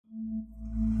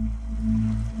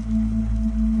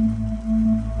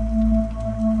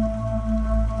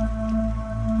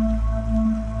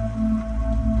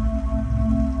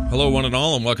Hello, one and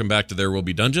all, and welcome back to There Will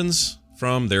Be Dungeons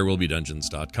from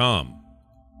ThereWillBeDungeons.com.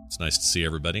 It's nice to see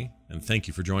everybody, and thank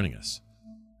you for joining us.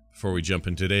 Before we jump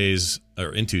into today's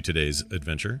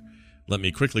adventure, let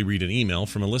me quickly read an email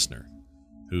from a listener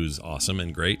who's awesome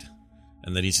and great.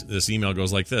 And then this email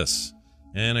goes like this.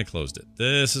 And I closed it.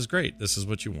 This is great. This is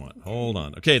what you want. Hold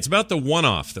on. Okay, it's about the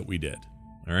one-off that we did.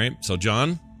 All right, so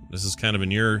John, this is kind of in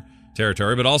your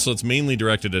territory, but also it's mainly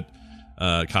directed at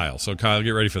Kyle. So Kyle, get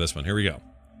ready for this one. Here we go.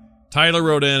 Tyler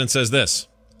wrote in and says this.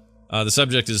 The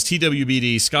subject is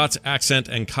TWBD, Scott's accent,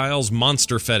 and Kyle's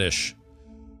monster fetish.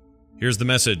 Here's the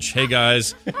message. Hey,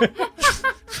 guys.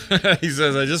 He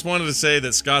says, I just wanted to say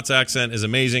that Scott's accent is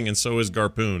amazing, and so is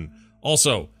Garpoon.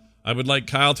 Also, I would like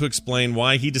Kyle to explain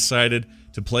why he decided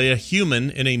to play a human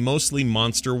in a mostly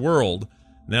monster world.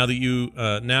 Now that you,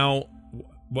 now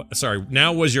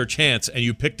was your chance, and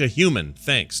you picked a human.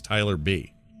 Thanks, Tyler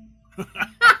B.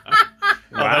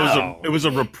 Wow. It was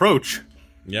a reproach.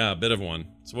 Yeah, a bit of one.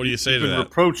 So what do you say to that?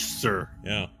 Reproached, sir.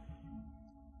 Yeah.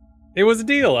 It was a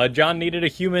deal. John needed a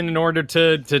human in order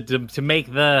to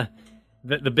make the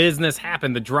business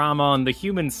happen, the drama on the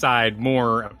human side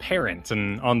more apparent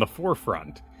and on the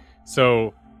forefront.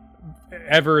 So,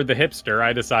 ever the hipster,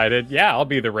 I decided, yeah, I'll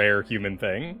be the rare human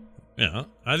thing. Yeah,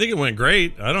 I think it went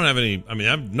great. I don't have any. I mean,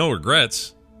 I have no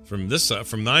regrets from this.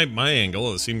 From my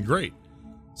angle, it seemed great.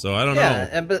 So I don't know. Yeah,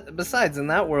 and besides, in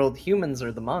that world, humans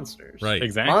are the monsters. Right.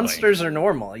 Exactly. Monsters are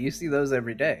normal. You see those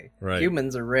every day. Right.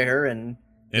 Humans are rare and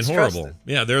horrible.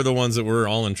 Yeah, they're the ones that we're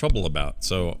all in trouble about.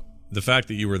 So the fact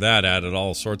that you were that added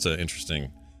all sorts of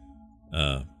interesting,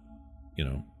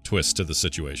 twists to the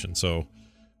situation. So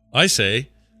I say,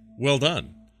 well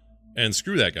done. And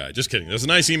screw that guy. Just kidding. There's a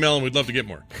nice email and we'd love to get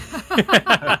more.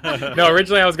 No,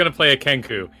 originally I was going to play a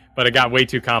Kenku, but it got way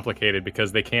too complicated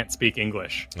because they can't speak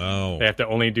English. Oh. They have to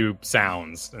only do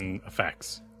sounds and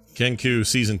effects. Kenku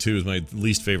Season 2 is my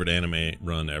least favorite anime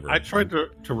run ever. I tried to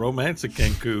romance a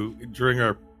Kenku during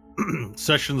our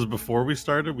sessions before we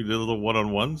started. We did little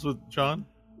one-on-ones with John.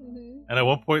 Mm-hmm. And at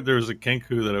one point there was a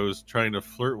Kenku that I was trying to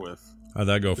flirt with. How'd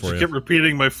that go for you? She kept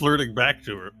repeating my flirting back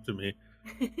to me.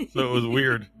 So it was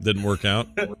weird. Didn't work out?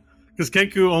 Because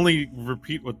Kenku only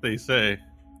repeat what they say.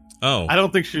 Oh. I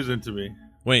don't think she was into me.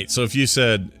 Wait, so if you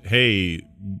said, hey,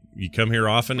 you come here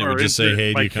often, it would just say,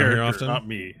 hey, do you come here often? Not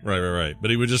me. Right.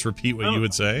 But he would just repeat what you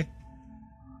would say?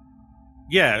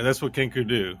 Yeah, that's what Kenku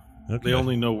do. Okay. They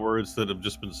only know words that have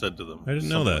just been said to them. I didn't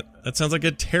know that. That sounds like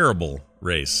a terrible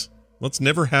race. Let's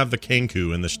never have the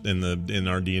Kenku in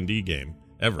our D&D game.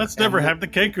 Ever. Let's never have the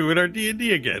Kenku in our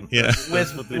D&D again. Yeah.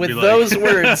 With those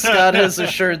words, Scott has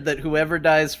assured that whoever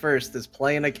dies first is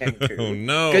playing a Kenku. Oh,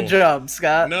 no. Good job,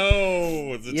 Scott.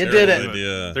 No. It's a You terrible did it.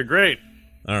 idea. They're great.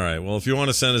 All right. Well, if you want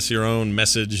to send us your own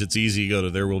message, it's easy. Go to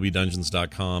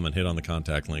ThereWillBeDungeons.com and hit on the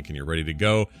contact link, and you're ready to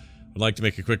go. I'd like to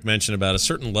make a quick mention about a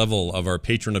certain level of our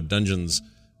Patron of Dungeons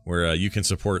where you can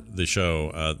support the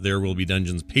show. There Will Be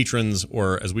Dungeons patrons,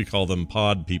 or as we call them,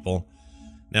 pod people.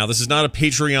 Now, this is not a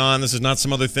Patreon. This is not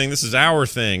some other thing. This is our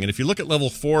thing. And if you look at level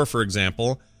 4, for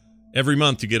example, every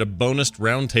month you get a bonus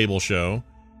roundtable show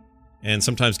and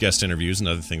sometimes guest interviews and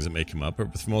other things that may come up.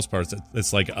 But for the most part,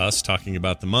 it's like us talking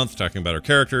about the month, talking about our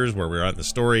characters, where we're at in the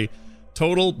story.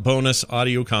 Total bonus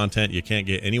audio content you can't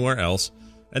get anywhere else.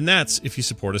 And that's if you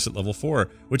support us at level 4,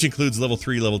 which includes level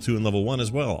 3, level 2, and level 1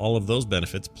 as well. All of those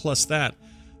benefits plus that.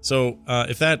 So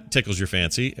if that tickles your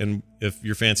fancy, and if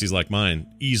your fancy's like mine,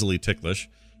 easily ticklish,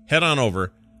 head on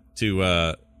over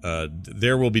to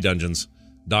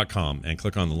ThereWillBeDungeons.com and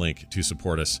click on the link to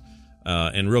support us.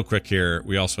 And real quick here,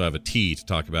 we also have a tea to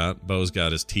talk about. Bo's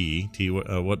got his tea.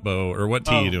 What tea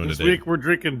are you doing this today? This week we're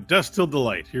drinking Dust Till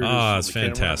Delight. Here it's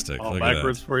fantastic. All Look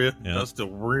backwards at that. for you. Yeah. Dust Till.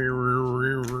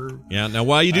 Yeah. Now,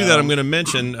 while you do that, I'm going to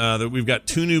mention that we've got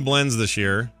 2 new blends this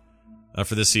year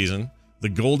for this season. The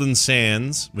Golden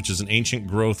Sands, which is an ancient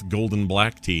growth golden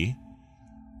black tea.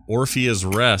 Orphea's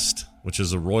Rest, which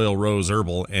is a royal rose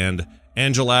herbal, and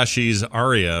Angelashi's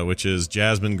Aria, which is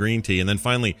jasmine green tea, and then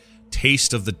finally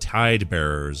Taste of the Tide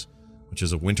Bearers, which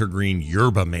is a wintergreen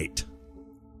yerba mate.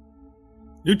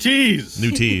 New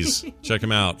teas. Check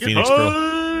them out.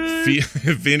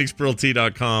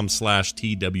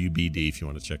 PhoenixPearlTea.com/TWBD if you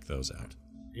want to check those out.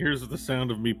 Here's the sound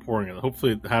of me pouring it.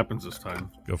 Hopefully it happens this time.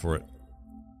 Go for it.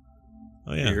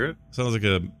 Oh yeah, you hear it? Sounds like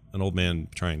an old man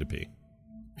trying to pee.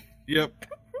 Yep.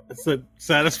 It's a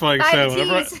satisfying sound.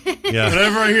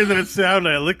 Whenever I hear that sound,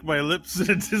 I lick my lips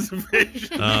in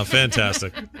anticipation.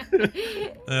 Fantastic.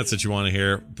 That's what you want to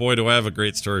hear. Boy, do I have a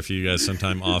great story for you guys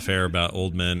sometime off air about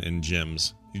old men in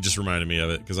gyms. You just reminded me of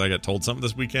it because I got told something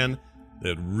this weekend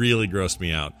that really grossed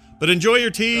me out. But enjoy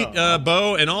your tea,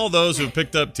 Bo, and all those who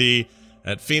picked up tea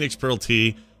at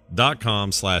PhoenixPearlTea.com.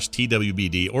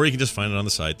 patreon.com/TWBD, or you can just find it on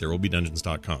the site,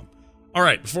 therewillbedungeons.com. All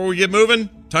right, before we get moving,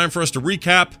 time for us to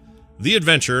recap the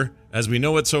adventure as we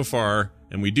know it so far,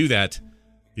 and we do that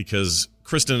because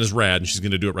Kristen is rad, and she's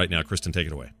going to do it right now. Kristen, take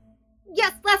it away.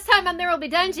 Yes, last time on There Will Be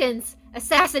Dungeons,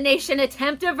 assassination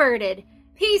attempt averted.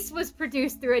 Peace was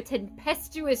produced through a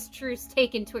tempestuous truce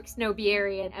taken twixt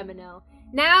Nobieri and Eminel.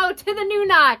 Now to the new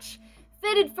notch.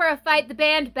 Fitted for a fight, the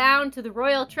band bound to the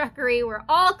royal truckery were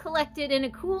all collected in a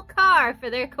cool car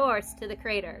for their course to the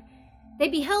crater. They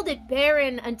beheld it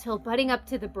barren until budding up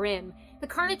to the brim. The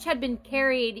carnage had been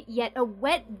carried, yet a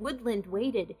wet woodland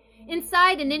waited.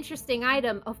 Inside, an interesting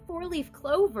item, a four-leaf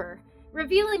clover.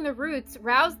 Revealing the roots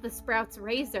roused the sprout's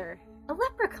razor. A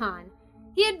leprechaun.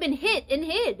 He had been hit and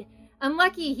hid.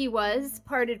 Unlucky he was,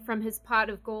 parted from his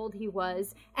pot of gold he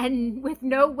was, and with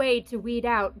no way to weed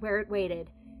out where it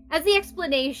waited. As the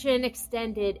explanation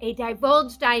extended, a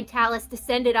divulged Talus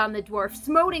descended on the dwarf,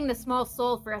 smoting the small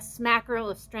soul for a smackerel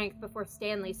of strength before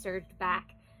Stanley surged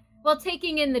back. While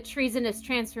taking in the treasonous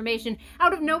transformation,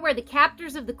 out of nowhere the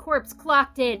captors of the corpse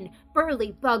clocked in,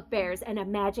 burly bugbears and a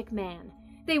magic man.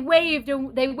 They waved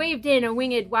in a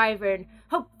winged wyvern.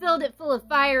 Hope filled it full of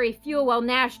fiery fuel while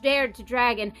Nash dared to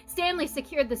dragon. Stanley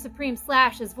secured the supreme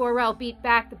slash as Vorel beat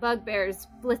back the bugbears,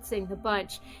 blitzing the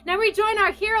bunch. Now rejoin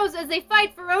our heroes as they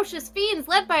fight ferocious fiends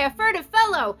led by a furtive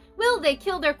fellow. Will they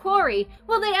kill their quarry?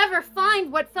 Will they ever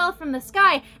find what fell from the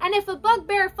sky? And if a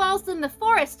bugbear falls in the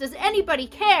forest, does anybody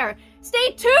care?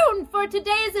 Stay tuned for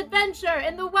today's adventure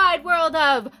in the wide world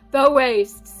of The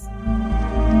Wastes.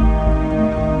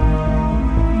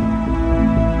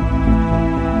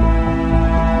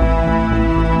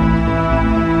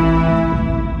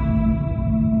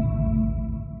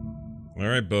 All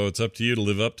right, Bo, it's up to you to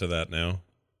live up to that now.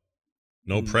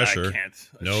 No pressure. I can't.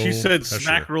 No she said pressure.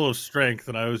 smackerel of strength,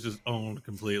 and I was just owned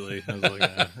completely. I was like,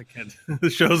 I can't.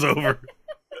 The show's over.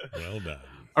 Well done.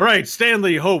 All right,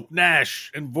 Stanley, Hope,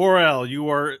 Nash, and Vorel, you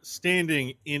are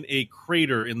standing in a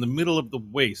crater in the middle of the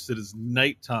waste. It is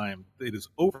nighttime. It is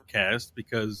overcast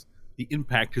because the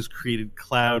impact has created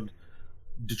cloud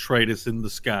detritus in the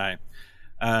sky.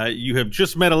 You have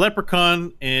just met a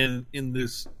leprechaun, and in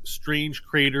this strange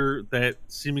crater that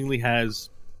seemingly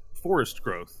has forest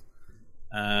growth.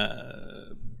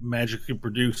 Magically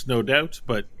produced, no doubt,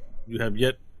 but you have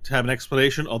yet to have an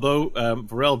explanation. Although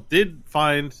Vorel did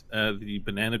find the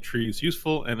banana trees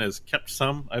useful and has kept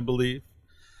some, I believe.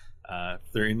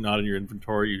 If they're not in your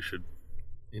inventory, you should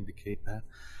indicate that.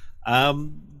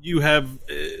 You have,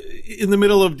 in the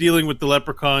middle of dealing with the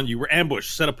leprechaun, you were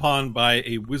ambushed, set upon by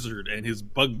a wizard and his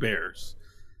bugbears.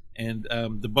 And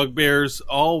the bugbears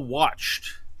all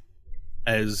watched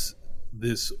as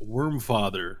this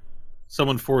Wormfather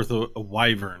summoned forth a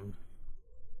wyvern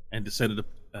and descended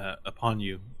upon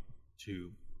you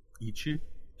to eat you,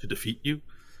 to defeat you.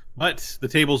 But the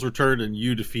tables were turned and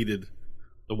you defeated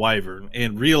the wyvern.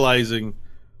 And realizing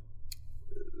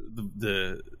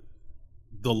the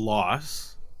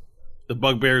loss, the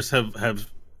bugbears have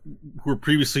who were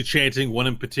previously chanting, one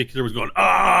in particular was going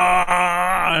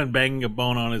ah and banging a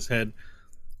bone on his head,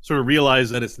 sort of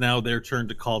realize that it's now their turn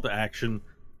to call to action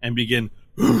and begin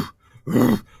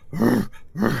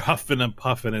huffing and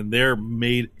puffing. And they're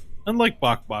made, unlike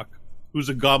Bok Bok, who's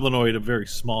a goblinoid of very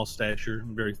small stature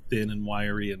and very thin and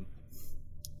wiry and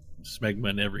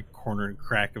smegma in every corner and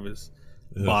crack of his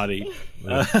body.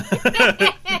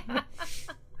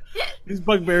 These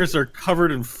bugbears are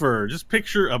covered in fur. Just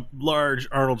picture a large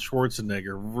Arnold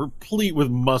Schwarzenegger, replete with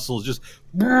muscles, just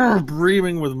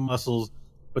breathing with muscles,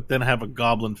 but then have a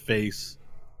goblin face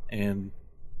and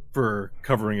fur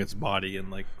covering its body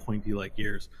and like pointy like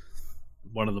ears.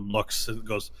 One of them looks and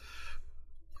goes,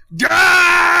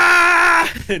 Gah!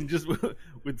 And just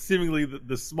with seemingly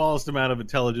the smallest amount of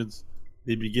intelligence,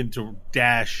 they begin to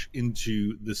dash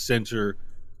into the center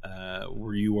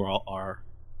where you all are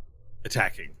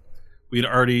attacking. We had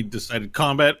already decided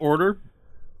combat order,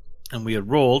 and we had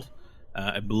rolled.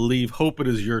 I believe, Hope, it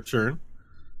is your turn.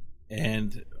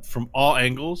 And from all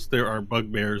angles, there are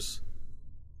bugbears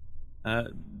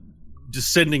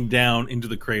descending down into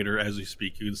the crater as we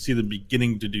speak. You can see them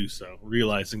beginning to do so,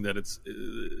 realizing that it's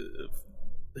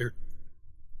they're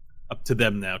up to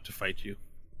them now to fight you.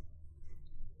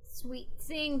 Sweet.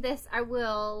 Seeing this, I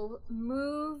will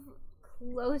move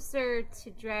closer to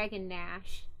Dragon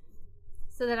Nash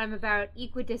so that I'm about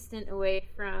equidistant away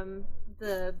from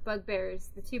the bugbears,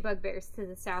 the two bugbears to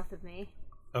the south of me.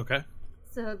 Okay.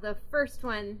 So the first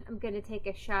one I'm going to take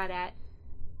a shot at.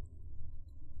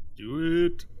 Do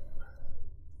it.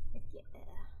 Yeah.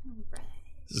 Right.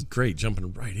 This is great,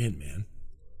 jumping right in, man.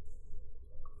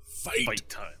 Fight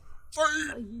Time.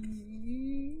 Fight!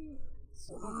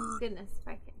 Oh, goodness, if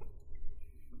I can.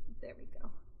 There we go.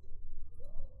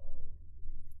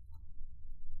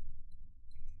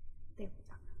 There we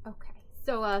go. Okay.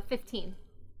 So, 15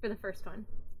 for the first one.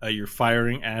 You're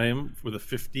firing at him with a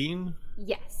 15.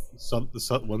 Yes.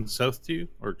 The one south to you,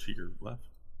 or to your left?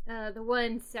 The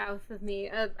one south of me.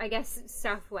 I guess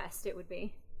southwest it would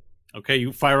be. Okay,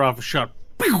 you fire off a shot,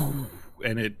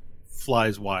 and it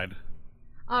flies wide.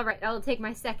 All right, I'll take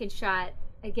my second shot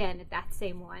again at that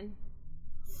same one.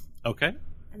 Okay.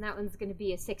 And that one's going to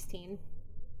be a 16.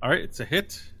 All right, it's a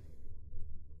hit.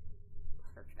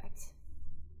 Perfect.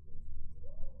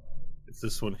 It's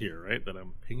this one here, right? That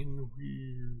I'm pinging the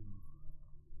rear.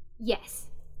 Yes.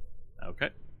 Okay.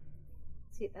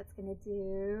 Let's see what that's going to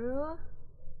do.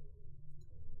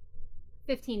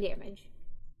 15 damage.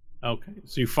 Okay,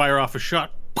 so you fire off a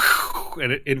shot,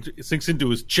 and it sinks into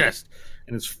his chest,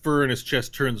 and his fur in his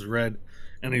chest turns red,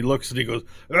 and he looks and he goes,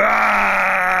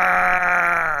 "Ah!"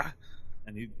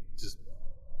 And he just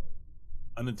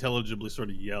unintelligibly sort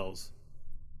of yells,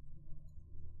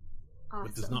 Awesome.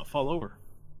 but does not fall over.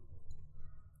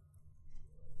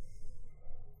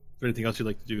 Is there anything else you'd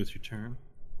like to do with your turn?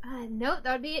 No,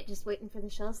 that would be it. Just waiting for the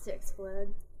shells to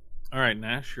explode. All right,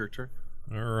 Nash, your turn.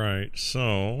 All right,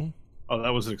 so Oh, that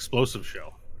was an explosive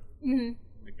shell. Mm-hmm.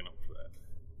 Making up for that.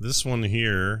 this one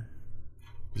here,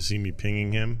 you see me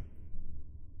pinging him?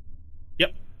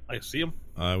 Yep, I see him.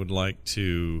 I would like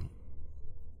to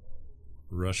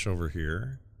rush over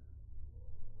here.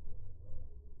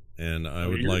 And I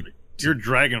would like... Your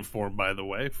dragon form, by the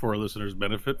way, for our listeners'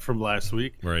 benefit from last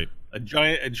week. Right. A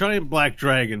giant black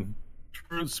dragon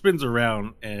spins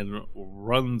around and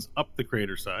runs up the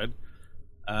crater side.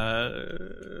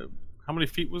 How many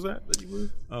feet was that you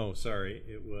moved? Oh, sorry.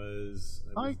 It was...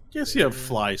 I guess you have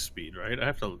fly speed, right? I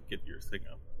have to get your thing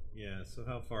up. Yeah, so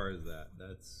how far is that?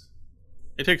 That's...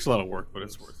 It takes a lot of work, but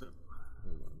it's worth it.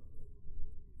 Hold on.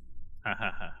 Ha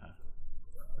ha ha ha.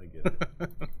 I get it.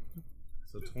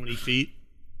 So 20 feet?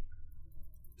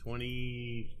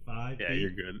 25 Yeah, feet? you're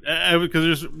good. Because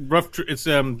there's rough... it's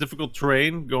difficult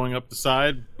terrain going up the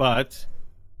side, but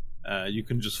you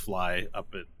can just fly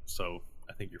up it, so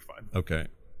I think you're fine. Okay.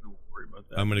 Don't worry about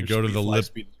that. I'm going to Your go to the fly lip...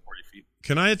 speed is 40 feet.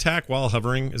 Can I attack while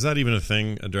hovering? Is that even a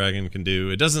thing a dragon can do?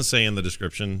 It doesn't say in the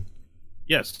description.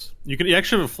 Yes. You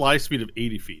actually have a fly speed of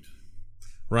 80 feet.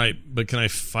 Right, but can I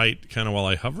fight kind of while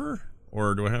I hover?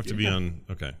 Or do I have to be on...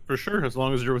 Okay. For sure, as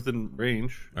long as you're within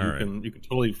range. All right. You can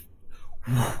totally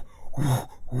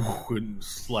and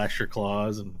slash your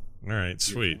claws and... All right,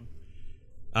 sweet.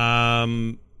 I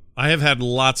have had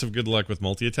lots of good luck with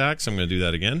multi-attacks. I'm going to do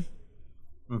that again.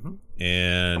 Mm-hmm.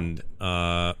 And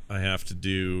I have to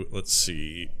do... Let's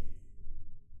see.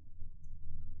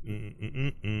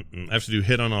 I have to do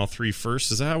hit on all three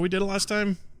first. Is that how we did it last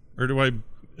time? Or do I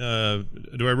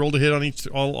roll to hit on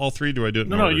all three? Do I do it in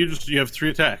No, order? you have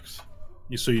 3 attacks.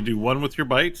 So you do 1 with your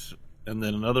bite, and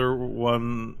then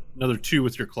another 2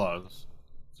 with your claws.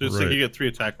 So it's like Right. you get 3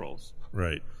 attack rolls.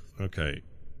 Right. Okay.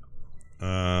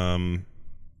 I'll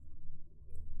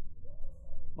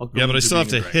go Yeah, but I into still have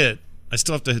to being a dragon. hit.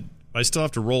 I still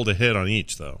have to roll to hit on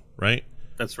each, though, right?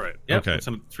 That's right. Yep, Okay. It's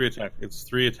 3 attack. It's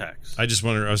 3 attacks. I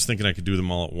was thinking I could do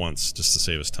them all at once just to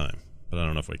save us time, but I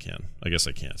don't know if I can. I guess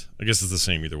I can't. I guess it's the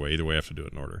same either way. Either way, I have to do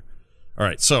it in order. All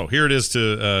right, so here it is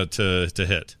to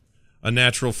hit a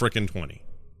natural frickin' 20.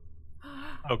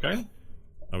 Okay.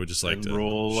 I would just like And to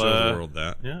roll, show the world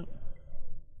that. Yeah.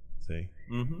 See,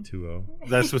 Mm-hmm. 2-0.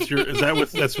 That's with your.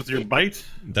 That's with your bite?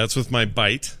 That's with my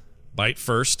bite. Bite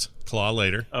first, claw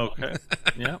later. Okay.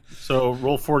 Yeah. So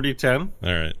roll 4d10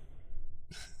 All right.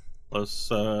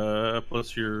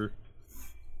 plus your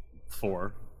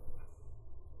 4.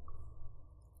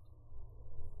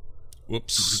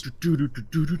 Whoops. 2, 3,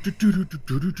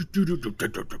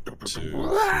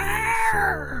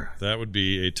 4. That would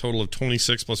be a total of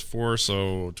 26 plus 4,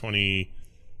 so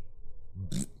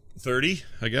 30,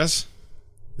 I guess.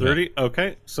 30?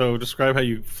 Okay. So describe how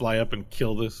you fly up and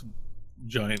kill this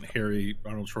giant, hairy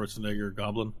Arnold Schwarzenegger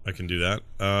goblin. I can do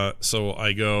that. So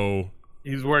I go.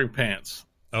 He's wearing pants.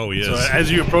 Oh yes. So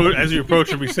as you approach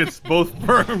him, he sits both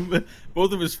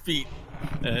of his feet,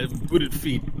 booted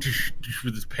feet,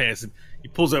 with his pants, and he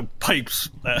pulls out pipes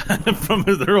from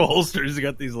their holsters. He's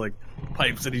got these like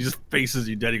pipes, and he just faces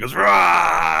you dead. He goes,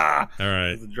 "Rah!" All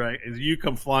right. As you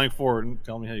come flying forward, and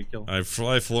tell me how you kill him. I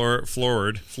fly forward,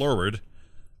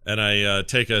 and I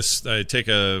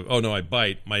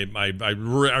bite. I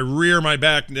rear my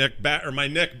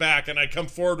neck back, and I come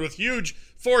forward with huge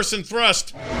force and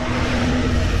thrust.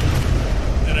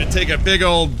 And I take a big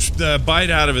old bite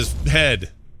out of his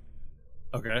head.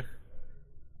 Okay.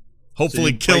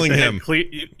 hopefully killing him.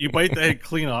 You bite the head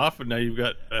clean off, and now you've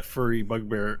got a furry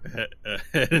bugbear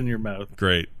head in your mouth.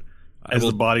 Great. As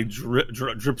the body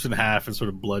drips in half, and sort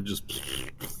of blood just,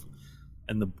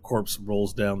 and the corpse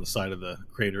rolls down the side of the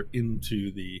crater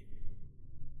into the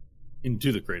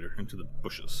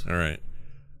bushes. All right.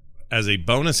 As a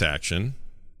bonus action,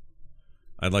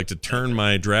 I'd like to turn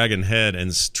my dragon head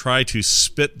and try to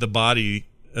spit the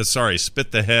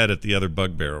head at the other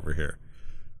bugbear over here.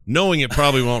 Knowing it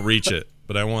probably won't reach it,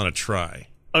 but I want to try.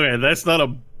 Okay, that's not a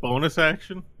bonus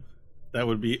action. That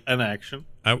would be an action.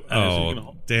 Damn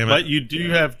it. But you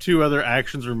do have 2 other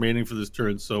actions remaining for this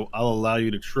turn, so I'll allow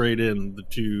you to trade in the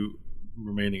 2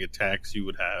 remaining attacks you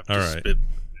would have to spit.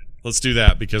 Let's do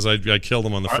that, because I killed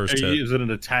him on the first hit. Is it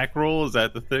an attack roll? Is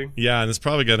that the thing? Yeah, and it's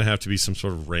probably going to have to be some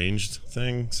sort of ranged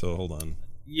thing, so hold on.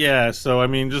 Yeah, so I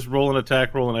mean, just roll an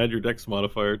attack roll and add your dex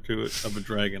modifier to it of a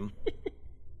dragon.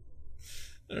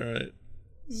 All right.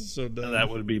 This is so dumb. And that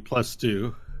would be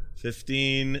 +2.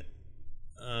 15.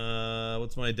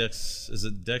 What's my dex? Is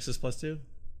it dex is +2?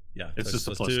 Yeah. It's just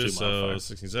a +2 So modifier.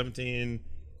 16, 17.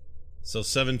 So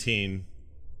 17.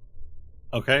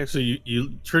 Okay, so you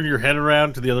turn your head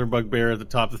around to the other bugbear at the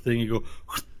top of the thing. You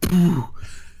go,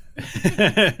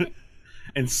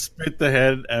 and spit the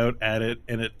head out at it,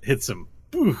 and it hits him.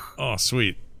 Oh,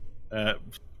 sweet.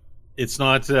 It's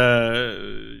not.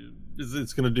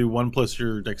 It's going to do 1 plus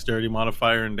your dexterity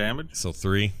modifier and damage. So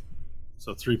 3.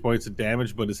 So 3 points of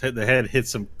damage, but the head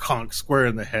hits him conk square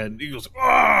in the head. He goes,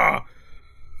 ah,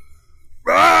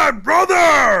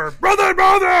 brother!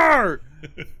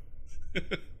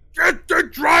 Get the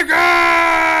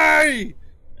dragon!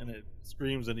 And it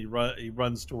screams, and he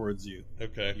runs towards you.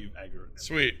 Okay. You aggro him.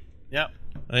 Sweet. Yep.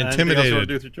 I Anything else you want to intimidated.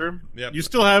 do with your turn? Yep. You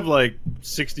still have like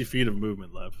 60 feet of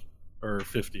movement left. Or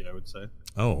 50, I would say.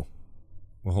 Oh.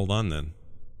 Well, hold on then.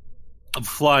 Of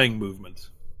flying movement.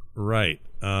 Right.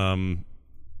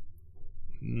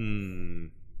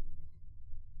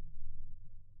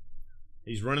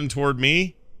 He's running toward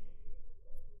me.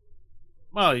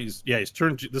 Well, he's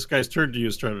turned to, this guy's turned to you,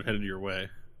 is trying to head your way.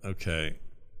 Okay.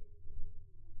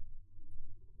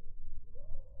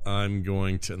 I'm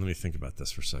going to... Let me think about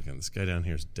this for a second. This guy down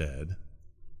here is dead.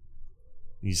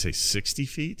 You say 60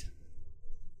 feet?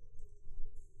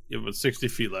 You have about 60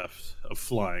 feet left of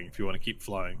flying, if you want to keep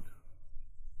flying.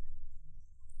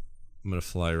 I'm going to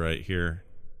fly right here.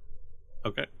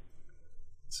 Okay.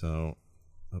 So,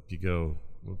 up you go.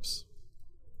 Whoops.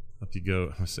 Up you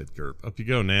go. I said Gerp. Up you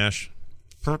go, Nash.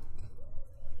 Perp.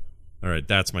 All right,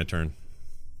 that's my turn.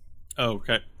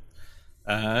 Okay.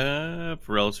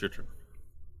 Pharrell, it's your turn.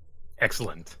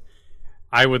 Excellent.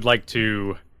 I would like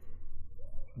to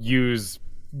use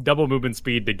double movement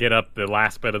speed to get up the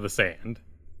last bit of the sand.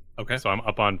 Okay. So I'm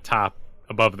up on top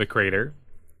above the crater.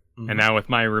 Mm-hmm. And now with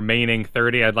my remaining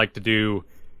 30, I'd like to do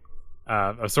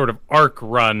a sort of arc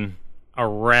run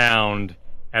around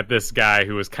at this guy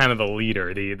who was kind of the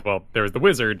leader. There was the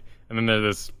wizard, and then there's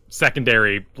this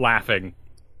secondary laughing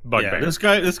bugbear.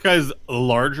 Yeah, this guy's a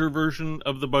larger version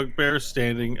of the bugbear,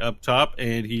 standing up top,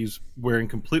 and he's wearing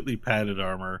completely padded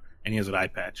armor, and he has an eye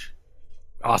patch.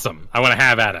 Awesome. I want to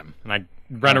have at him, and I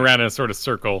run around in a sort of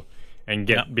circle and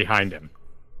get behind him.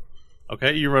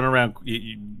 Okay, you run around.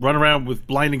 You run around with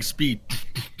blinding speed.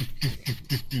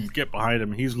 Get behind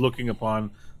him. He's looking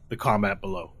upon the combat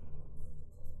below.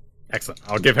 Excellent.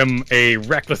 I'll give him a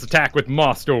reckless attack with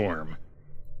Maw Storm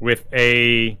with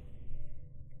a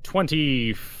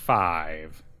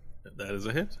 25. That is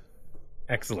a hit.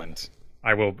 Excellent.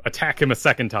 I will attack him a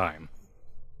second time.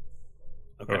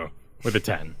 Okay. With a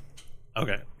 10.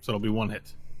 Okay, so it'll be 1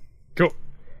 hit. Cool.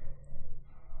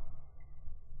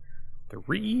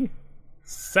 3,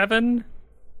 7,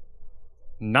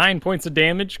 9 points of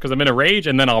damage because I'm in a rage,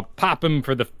 and then I'll pop him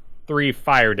for the 3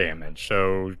 fire damage.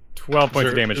 So 12 points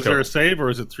of damage Is total. there a save, or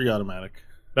is it 3 automatic?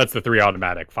 That's the 3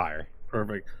 automatic fire.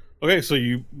 Perfect. Okay, so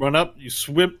you run up, you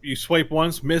swipe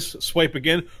once, miss, swipe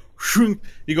again.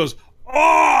 He goes,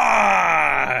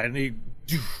 ah! And he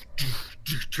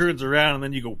turns around, and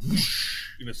then you go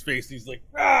whoosh in his face. And he's like,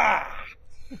 ah!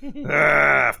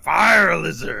 Fire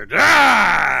lizard!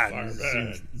 Ah!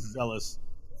 Seems zealous.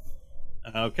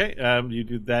 Okay, you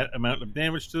do that amount of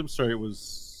damage to him. Sorry, it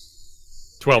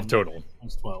was 12 total. It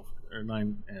was 12 or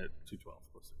 9 to 12.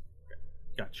 Okay,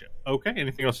 gotcha. Okay,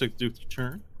 anything else you can do with your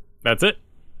turn? That's it.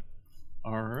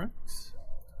 All right,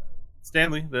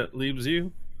 Stanley, that leaves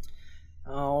you.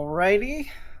 Alrighty.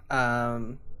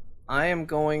 I am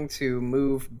going to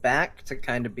move back to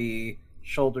kind of be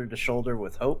shoulder to shoulder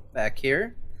with Hope back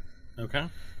here. Okay.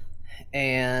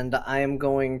 And I am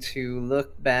going to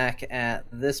look back at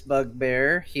this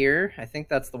bugbear here. I think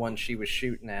that's the one she was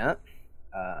shooting at.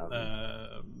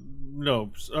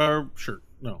 No, sure.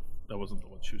 No, that wasn't the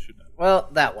one she was shooting at. Well,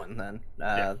 that one then.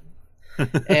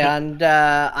 And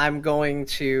I'm going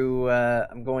to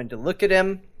look at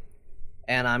him,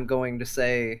 and I'm going to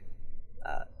say,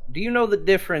 "Do you know the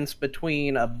difference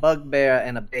between a bugbear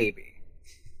and a baby?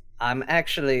 I'm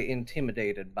actually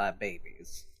intimidated by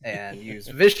babies," and use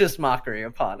vicious mockery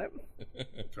upon him.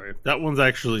 Sorry, that one's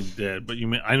actually dead. But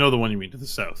I know the one you mean to the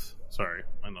south. Sorry,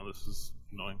 I know this is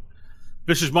annoying.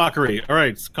 Vicious mockery. All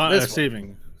right,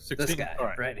 saving 16. This guy, all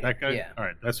right, right that guy. here. Yeah. All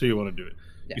right, that's who you want to do it.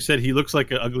 Yeah. You said he looks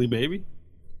like an ugly baby.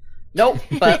 Nope,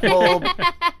 but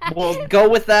we'll go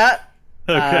with that.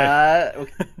 Okay.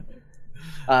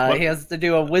 He has to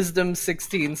do a Wisdom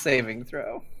 16 saving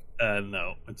throw.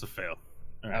 No, it's a fail.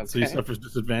 All right, so Okay. he suffers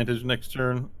disadvantage next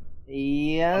turn.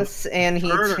 Yes, and he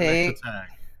Turn or takes next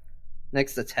attack.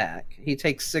 next attack. He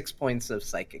takes 6 points of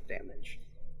psychic damage.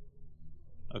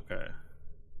 Okay.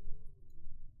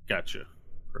 Gotcha.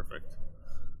 Perfect.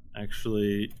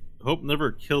 Actually, Hope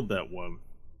never killed that one.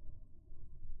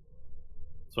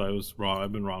 So I was wrong.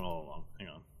 I've been wrong all along. Hang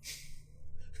on.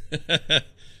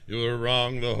 You were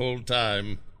wrong the whole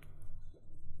time.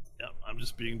 Yep, I'm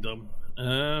just being dumb.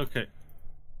 Okay.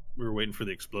 We were waiting for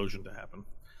the explosion to happen.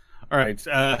 All right.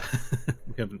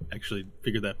 We haven't actually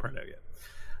figured that part out yet.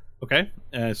 Okay.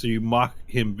 So you mock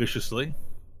him viciously.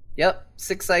 Yep,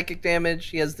 6 psychic damage.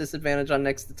 He has disadvantage on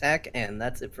next attack, and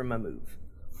that's it for my move.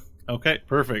 Okay,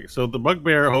 perfect. So the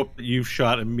bugbear, Hope, that you've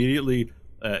shot immediately,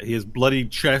 he has bloody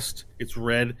chest. It's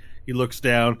red. He looks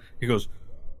down. He goes,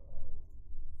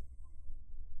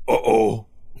 "Uh-oh."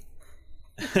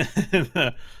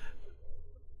 And,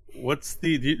 what's do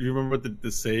you remember what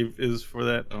the save is for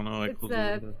that? Oh, no. It's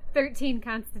a 13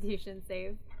 Constitution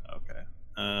save. Okay.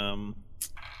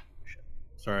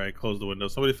 Sorry, I closed the window.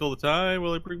 Somebody fill the tie.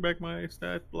 Will I bring back my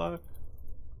stat block?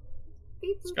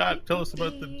 Scott, tell us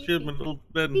about the gym and old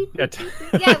Ben. Yeah,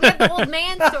 we have the old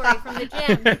man story from the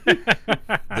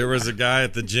gym. There was a guy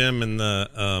at the gym in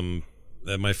the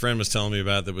that my friend was telling me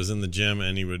about that was in the gym,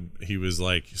 and he was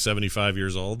like 75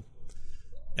 years old,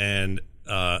 and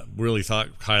really thought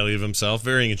highly of himself,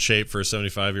 very in shape for a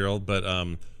 75-year-old. But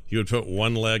he would put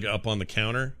one leg up on the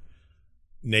counter,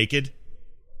 naked,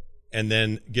 and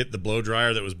then get the blow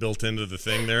dryer that was built into the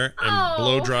thing there and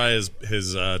blow dry his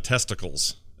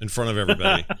testicles in front of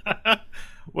everybody.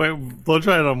 Wait, blow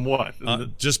dry it on what?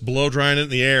 Just blow drying it in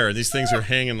the air. These things are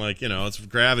hanging like, it's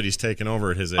gravity's taking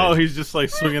over at his age. Oh, he's just like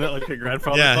swinging it like a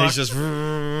grandfather yeah, clock? he's just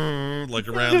like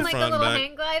around the like front a little and back.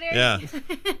 hang glider. Yeah.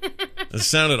 It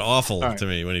sounded awful right. to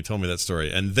me when he told me that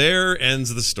story. And there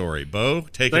ends the story. Bo,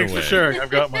 take Thanks it away. for sharing. I've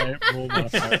got my rule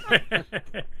modifier.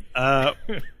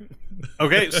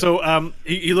 Okay, so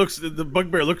he looks. The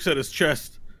bugbear looks at his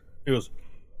chest. He goes,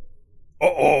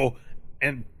 "Uh-oh,"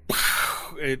 and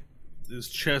his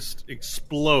chest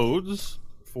explodes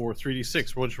for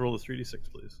 3d6. Why don't you roll the 3d6,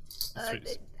 please?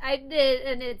 3d6. I did,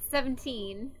 and it's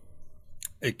 17.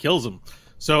 It kills him.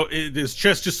 So his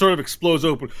chest just sort of explodes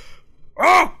open.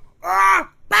 Oh!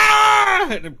 Ah! Ah!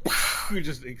 And then, he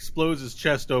just explodes his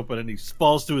chest open, and he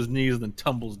falls to his knees and then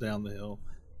tumbles down the hill.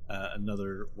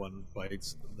 Another one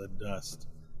bites the dust.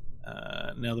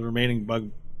 Now the remaining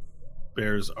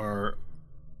bugbears are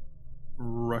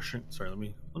rushing. Sorry, let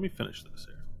me finish this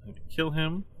here. I'm gonna kill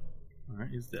him. All right,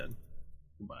 he's dead.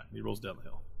 Goodbye. He rolls down the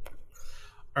hill.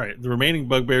 All right, the remaining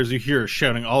bugbears you hear are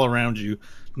shouting all around you.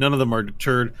 None of them are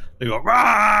deterred. They go,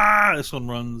 "Rah!" This one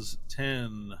runs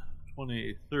 10,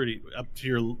 20, 30. Up to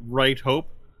your right,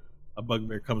 Hope, a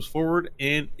bugbear comes forward,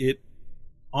 and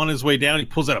on his way down, he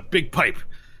pulls out a big pipe.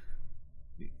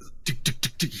 Tick, tick,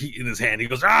 tick, tick, in his hand. He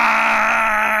goes,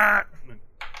 "Ah!"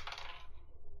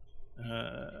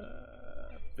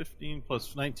 15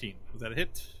 plus 19. Was that a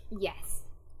hit? Yes.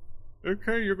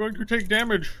 Okay, you're going to take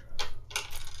damage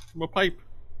from a pipe.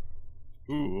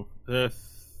 Ooh.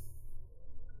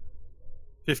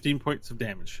 15 points of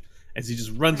damage. As he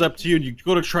just runs up to you and you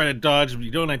go to try to dodge, but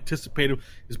you don't anticipate him.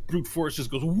 His brute force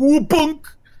just goes, "Whoop-bunk!"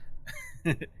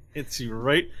 Hits you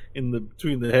right in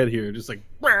between the head here, just like,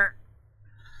 "Bah!"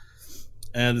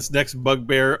 And this next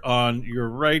bugbear on your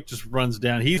right just runs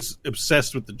down. He's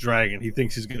obsessed with the dragon. He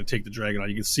thinks he's going to take the dragon on.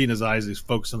 You can see in his eyes he's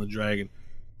focused on the dragon.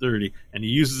 30. And he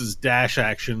uses his dash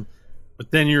action,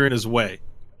 but then you're in his way,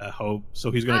 Hope. So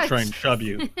he's going to try and shove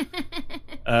you.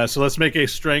 So let's make a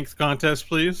strength contest,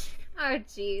 please. Oh,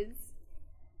 jeez.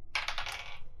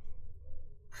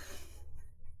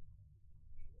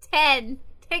 10.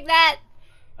 Take that.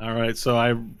 All right, so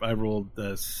I rolled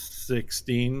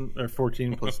 16 or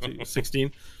 14 plus 2,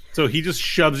 16. So he just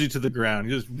shoves you to the ground.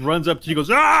 He just runs up to you, goes,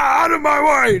 "Ah, out of my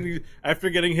way!" And after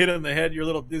getting hit on the head, you're a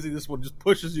little dizzy. This one just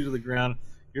pushes you to the ground.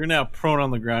 You're now prone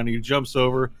on the ground. He jumps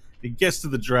over. He gets to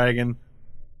the dragon,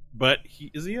 but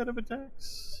is he out of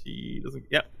attacks? He doesn't.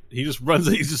 Yep. He just runs.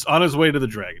 He's just on his way to the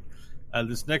dragon.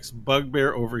 This next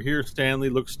bugbear over here, Stanley,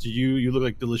 looks to you. You look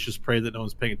like delicious prey that no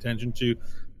one's paying attention to.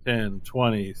 10,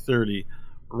 20, 30,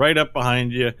 right up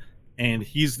behind you. And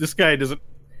this guy doesn't.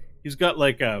 He's got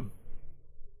like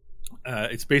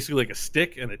it's basically like a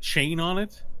stick and a chain on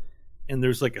it. And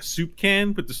there's like a soup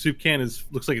can, but the soup can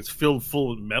looks like it's filled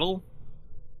full of metal.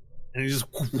 And he just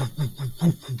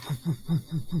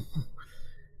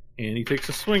and he takes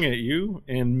a swing at you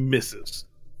and misses.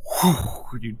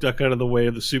 You duck out of the way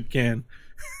of the soup can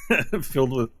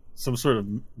filled with some sort of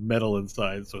metal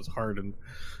inside, so it's hard and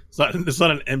it's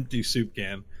not an empty soup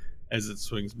can as it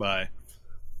swings by.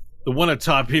 The one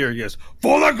atop here goes,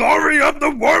 "For the glory of the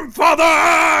Worm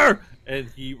Father!" And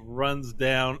he runs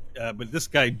down, but this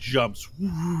guy jumps.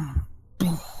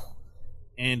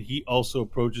 And he also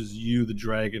approaches you, the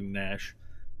dragon, Nash.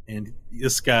 And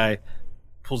this guy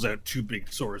pulls out two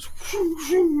big swords.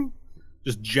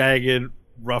 Just jagged,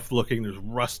 rough looking. There's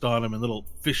rust on them and little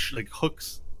fish like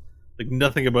hooks. Like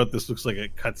nothing about this looks like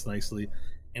it cuts nicely.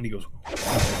 And he goes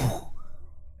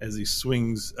as he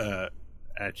swings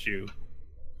at you.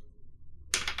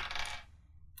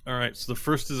 All right, so the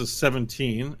first is a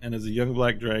 17, and as a young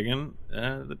black dragon,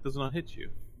 that does not hit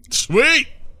you. Sweet!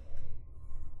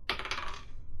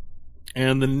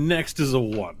 And the next is a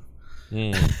 1.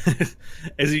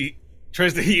 As he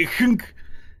tries to hit you,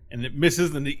 and it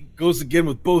misses, and he goes again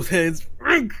with both heads,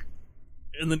 and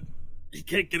then he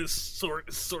can't get his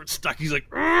sword stuck. He's like,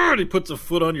 and he puts a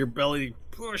foot on your belly,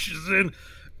 pushes in,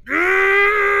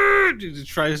 he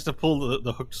tries to pull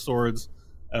the hooked swords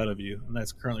out of you, and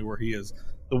that's currently where he is.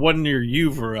 The one near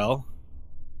you, Varel,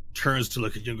 turns to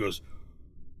look at you and goes,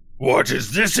 "What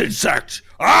is this insect?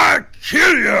 I'll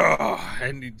kill you!"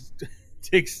 And he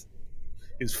takes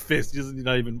his fist. He's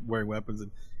not even wearing weapons,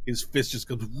 and his fist just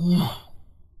comes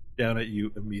down at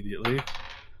you immediately.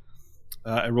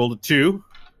 I rolled a 2.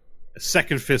 A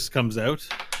second fist comes out,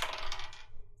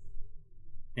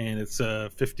 and it's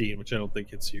 15, which I don't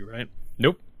think hits you, right?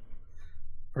 Nope.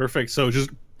 Perfect. So just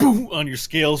boom on your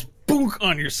scales, boom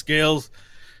on your scales.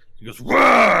 He goes,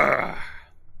 "Wah!"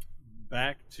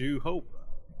 Back to Hope.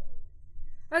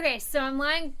 Okay, so I'm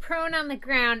lying prone on the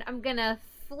ground. I'm gonna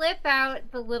flip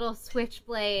out the little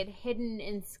switchblade hidden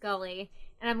in Scully,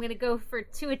 and I'm gonna go for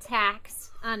 2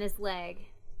 attacks on his leg.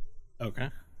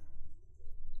 Okay.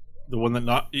 The one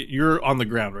that you're on the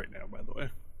ground right now, by the way.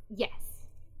 Yes.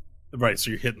 Right,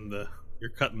 so you're cutting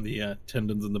the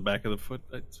tendons in the back of the foot,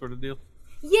 that sort of deal.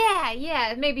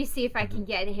 Yeah. Maybe see if I can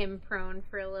get him prone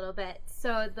for a little bit.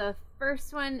 So the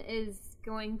first one is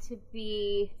going to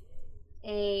be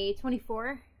a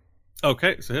 24.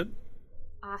 Okay, so hit.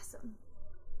 Awesome.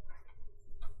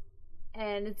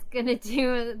 And it's gonna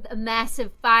do a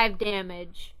massive 5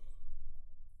 damage.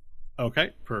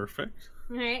 Okay, perfect.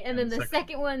 Alright, and then the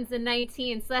second one's a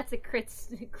 19, so that's a crit.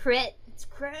 It's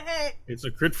crit. It's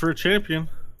a crit for a champion.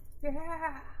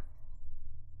 Yeah.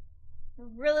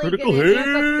 Really Critical gonna jump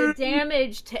up hit. the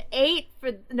damage to 8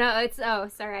 for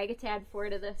sorry, I get to add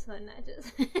 4 to this one, not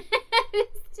just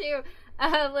it's 2.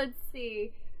 Let's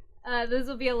see. This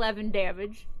will be 11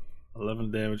 damage. 11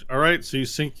 damage. All right, so you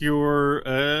sink your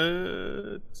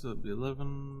so it'll be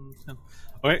 11 10.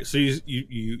 All right, so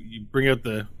you bring out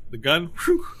the gun.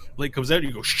 Blade comes out,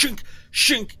 you go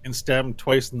shink, and stab him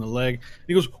twice in the leg. And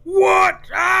he goes, "What?"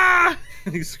 Ah!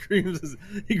 And he screams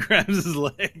he grabs his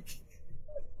leg.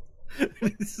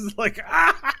 This is like,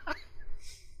 ah!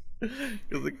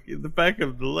 The back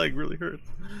of the leg really hurts.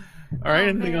 All right,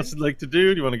 anything else you'd like to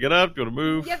do? Do you want to get up? Do you want to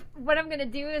move? Yep, what I'm going to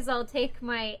do is I'll take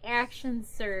my action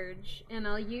surge, and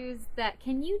I'll use that.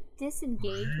 Can you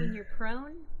disengage when you're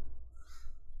prone?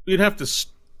 You'd have to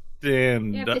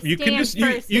stand up. You can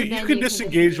disengage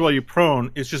disengage while you're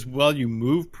prone. It's just while you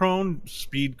move prone,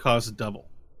 speed costs double.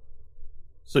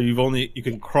 So you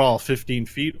can crawl 15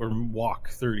 feet or walk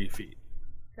 30 feet.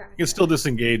 Gotcha. You can still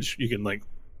disengage. You can like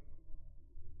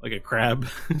a crab.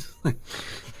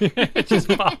 Just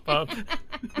pop up.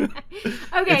 Okay,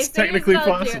 It's so technically here's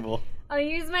what I'll do. possible. I'll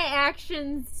use my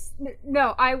actions.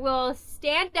 No, I will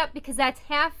stand up because that's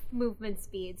half movement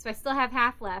speed, so I still have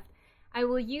half left. I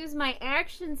will use my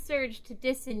action surge to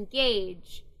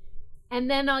disengage, and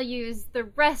then I'll use the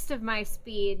rest of my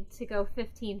speed to go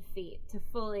 15 feet to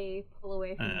fully pull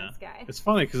away from this guy. It's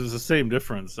funny because it's the same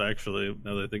difference, actually,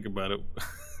 now that I think about it.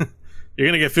 You're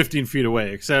going to get 15 feet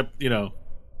away, except,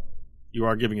 you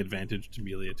are giving advantage to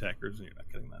melee attackers, and you're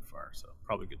not getting that far, so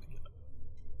probably good to get up.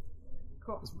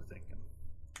 Cool. That's my thinking.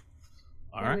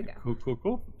 All There we right, go.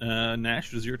 cool.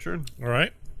 Nash, it is your turn. All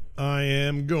right. I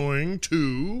am going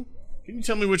to. Can you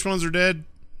tell me which ones are dead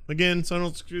again, so I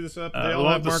don't screw this up? They all we'll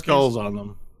have have the markings? skulls on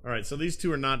them. All right, so these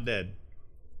two are not dead.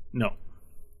 No.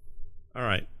 All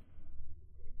right.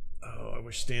 Oh, I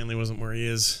wish Stanley wasn't where he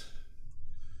is.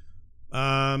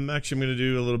 Actually, I'm going to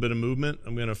do a little bit of movement.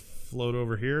 I'm going to float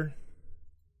over here.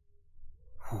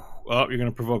 Well, you're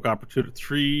going to provoke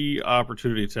 3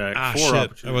 opportunity attacks. 4 Shit.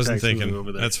 opportunity I wasn't attacks moving thinking.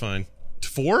 over there. That's fine.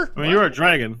 4? I mean, you're a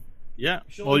dragon. Yeah.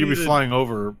 Should Well, you'll be only flying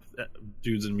over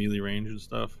dudes in melee range and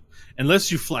stuff.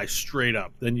 Unless you fly straight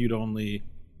up, then you'd only,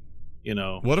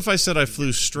 What if I said I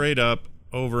flew straight up,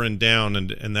 over and down,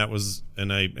 and that was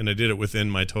and I did it within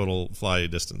my total fly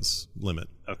distance limit?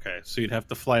 Okay, so you'd have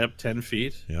to fly up 10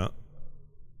 feet. Yeah.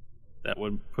 That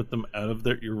would put them out of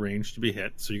your range to be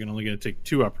hit. So you're only going to take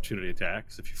 2 opportunity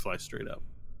attacks if you fly straight up.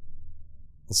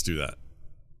 Let's do that.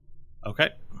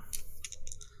 Okay.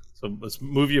 So let's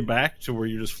move you back to where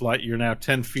you just fly. You're now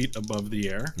 10 feet above the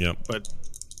air. Yep. But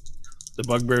the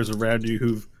bugbears around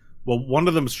you one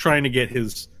of them's trying to get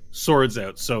his swords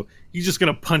out. So he's just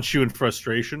going to punch you in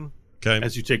frustration Okay.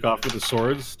 as you take off with the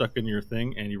swords stuck in your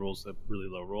thing, and he rolls a really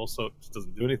low roll, so it just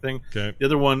doesn't do anything. Okay. The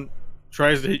other one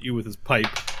tries to hit you with his pipe.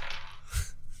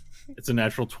 It's a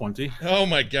natural 20. Oh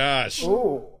my gosh.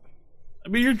 Ooh. I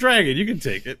mean, you're dragon. You can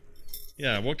take it.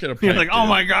 Yeah. What could a You're pipe like, do? oh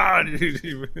my god.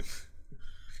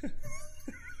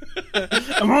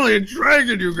 I'm only a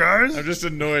dragon, you guys. I'm just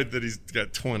annoyed that he's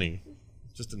got 20.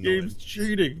 Just annoyed. Game's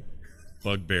cheating.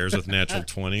 Bugbears with natural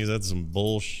 20s. That's some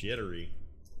bullshittery.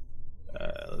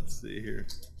 Let's see here.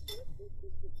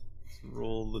 Let's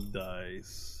roll the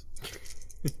dice.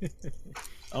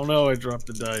 Oh no, I dropped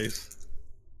the dice.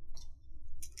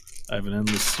 I have an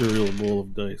endless serial roll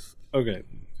of dice. Okay.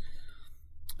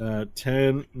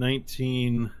 10,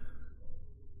 19.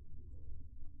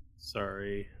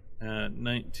 Sorry.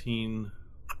 19.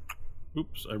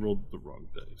 Oops, I rolled the wrong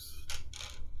dice.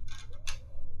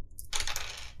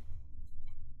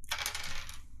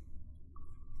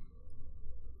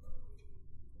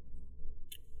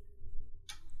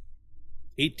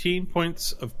 $18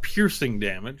 points of piercing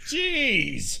damage.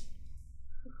 Jeez.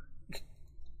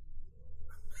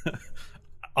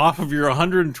 Off of your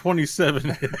 127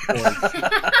 hit points.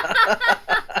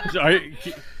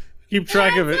 Keep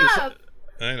track of it. Adds up.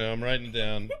 I know. I'm writing it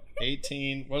down.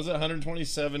 18. What is it?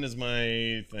 127 is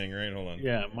my thing, right? Hold on.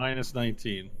 Yeah, minus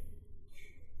 19.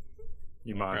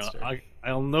 You monster.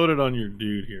 I'll note it on your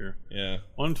dude here. Yeah.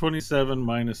 127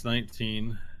 minus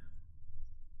 19.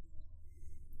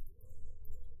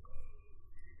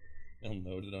 I'll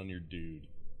note it on your dude.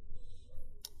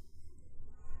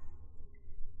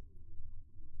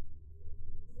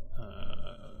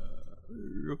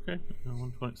 Okay.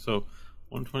 120. So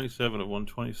 127 of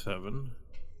 127.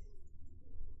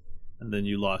 And then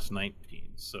you lost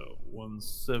 19. So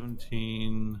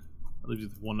 117. That leaves you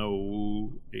with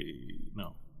 108.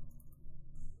 No.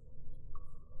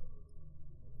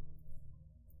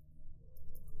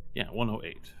 Yeah,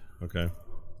 108. Okay.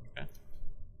 Okay.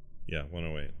 Yeah,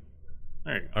 108.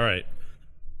 There you go. All right.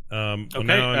 Well, Okay,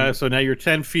 now so now you're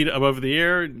 10 feet above the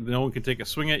air. No one can take a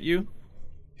swing at you.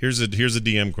 here's a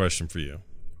DM question for you.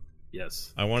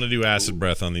 Yes. I want to do acid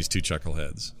breath on these two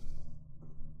chuckleheads.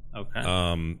 Okay.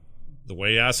 The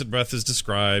way acid breath is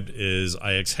described is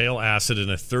I exhale acid in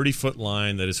a 30-foot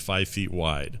line that is 5 feet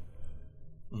wide.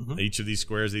 Mhm. Each of these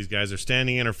squares these guys are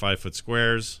standing in are 5-foot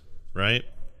squares, right?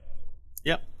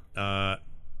 Yep. Let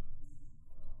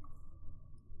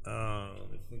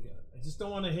me think. I just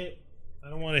don't want to hit. I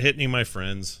don't want to hit any of my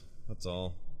friends. That's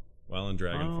all. While in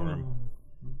dragon form.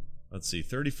 Let's see.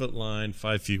 30-foot line,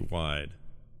 5 feet wide.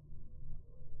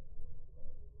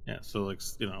 Yeah. So like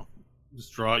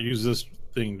just draw. Use this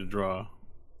thing to draw.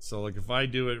 So like if I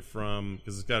do it from,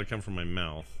 because it's got to come from my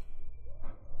mouth.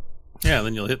 Yeah.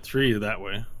 Then you'll hit 3 that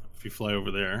way if you fly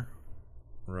over there.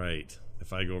 Right.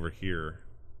 If I go over here,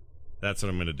 that's what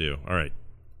I'm going to do. All right.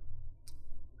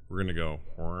 We're going to go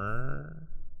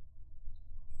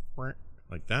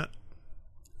like that.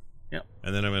 Yep.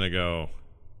 And then I'm going to go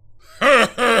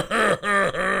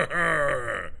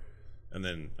and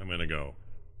then I'm going to go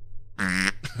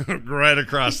right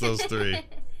across those 3.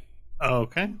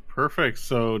 Okay. Perfect.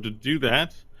 So to do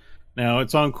that, now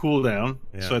it's on cooldown.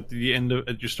 Yeah. So at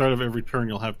your start of every turn,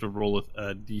 you'll have to roll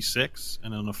a d6,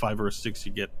 and on a 5 or a 6,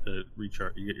 you get a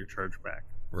recharge. You get your charge back.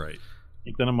 Right.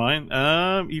 Keep that in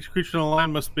mind. Each creature in the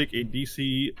line must make a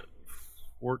DC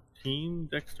 14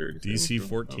 dexterity. DC saving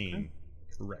throw. 14. Okay.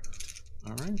 Correct.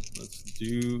 All right, let's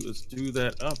do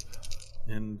that up.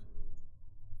 And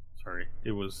sorry,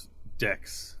 it was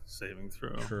Dex saving throw.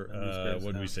 And these guys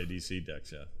What did we have- say? DC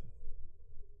Dex, yeah.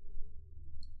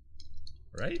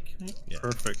 Right? Yeah.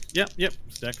 Perfect. Yep.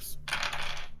 Stacks.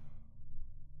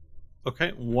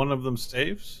 Okay, one of them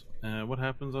saves. What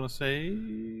happens on a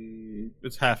save?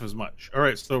 It's half as much. All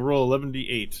right, so roll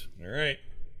 11d8. All right.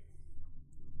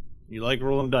 You like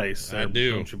rolling dice, I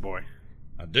do. don't you, boy?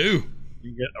 I do.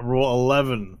 You get a roll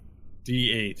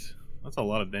 11d8. That's a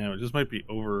lot of damage. This might be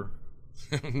over.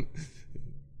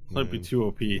 Might be too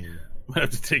OP. Might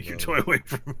have to take your toy away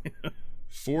from me.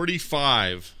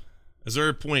 45. Is there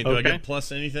a point? Do I get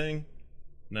plus anything?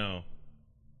 No.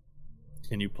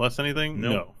 Can you plus anything?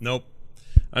 Nope.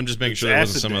 I'm just making sure there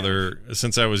wasn't some other...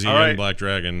 Since I was a young black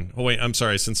dragon... Oh, wait, I'm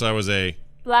sorry. Since I was a...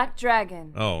 Black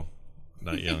dragon. Oh,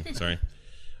 not young. Sorry.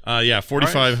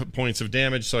 45 points of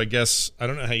damage, so I guess... I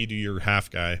don't know how you do your half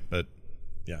guy, but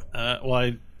yeah. Well,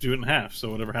 I do it in half, so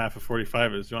whatever half of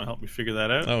 45 is. Do you want to help me figure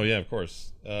that out? Oh, yeah, of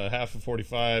course. Half of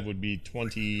 45 would be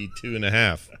 22 and a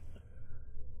half.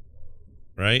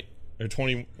 Right? Or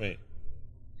 20... Wait.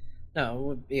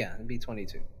 No, it'd be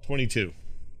 22. 22.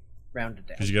 Rounded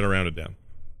down. Because you got to round it down.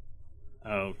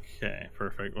 Okay,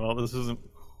 perfect. Well, this isn't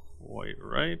quite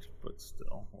right, but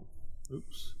still.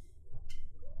 Oops.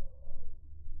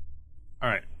 All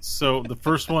right, so the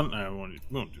first one... we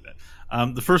won't do that.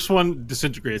 The first one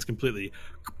disintegrates completely.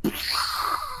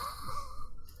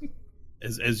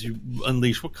 As you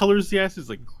unleash... What color is the acid? It's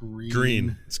like green.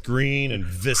 Green. It's green and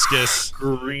viscous.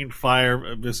 Green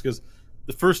fire, viscous.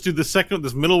 The first two, this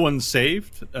middle one's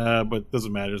saved, but it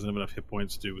doesn't matter. Doesn't have enough hit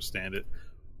points to withstand it.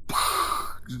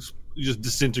 You just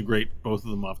disintegrate both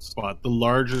of them off the spot. The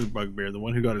larger bugbear, the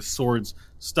one who got his swords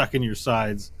stuck in your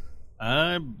sides,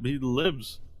 he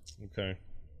lives. Okay.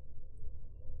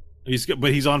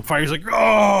 But he's on fire. He's like,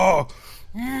 oh!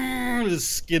 His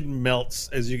skin melts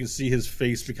as you can see his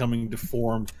face becoming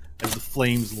deformed as the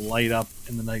flames light up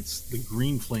in the nights. The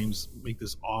green flames make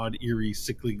this odd, eerie,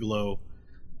 sickly glow.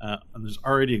 And there's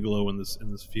already a glow in this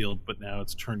field, but now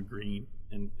it's turned green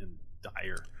and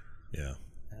dire. Yeah.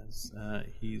 As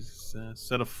he's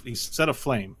set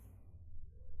aflame.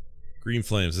 Green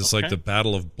flames. It's like the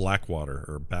Battle of Blackwater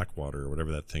or Backwater or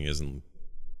whatever that thing is in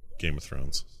Game of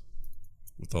Thrones.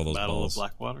 With all those Battle balls. of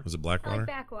Blackwater? Was it Blackwater? Like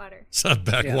backwater. It's not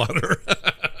Backwater. Yeah.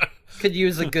 Could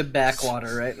use a good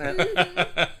backwater right now.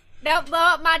 Don't blow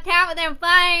up my town with them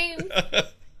flames.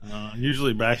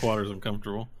 Usually backwater's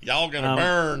uncomfortable. Y'all gonna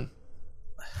burn.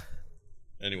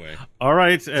 Anyway. All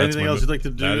right. Anything else you'd like to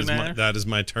do now? That is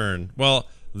my turn. Well,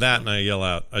 that and I yell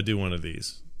out, I do one of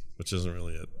these, which isn't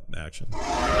really an action.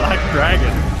 Black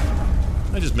Dragon.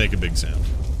 I just make a big sound.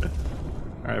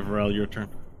 All right, Varel, your turn.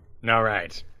 All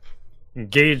right.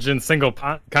 Engaged in single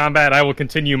combat, I will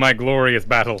continue my glorious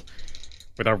battle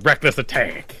with a reckless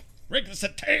attack. Reckless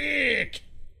attack!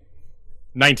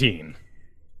 19.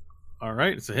 All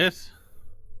right, it's a hit.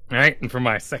 All right, and for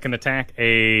my second attack,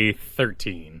 a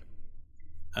 13.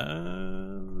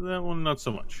 That one not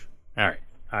so much. All right,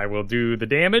 I will do the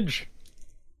damage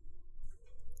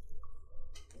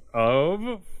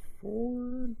of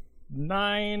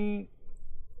 13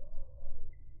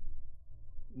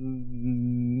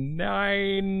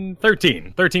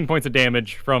 points of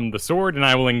damage from the sword, and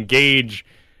I will engage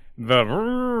the...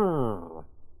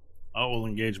 We'll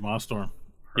engage Mawstorm.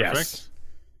 Perfect. Yes.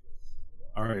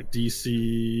 All right,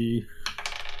 DC.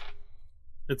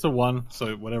 It's a 1,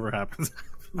 so whatever happens.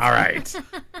 All right.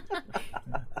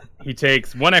 He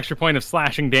takes 1 extra point of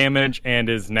slashing damage and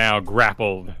is now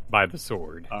grappled by the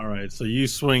sword. All right, so you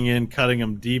swing in, cutting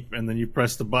him deep, and then you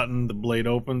press the button, the blade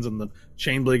opens, and the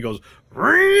chain blade goes,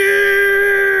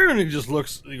 and he just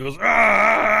looks, he goes,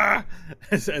 ah!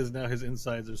 As now his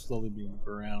insides are slowly being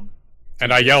browned.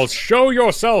 And I yell, "Show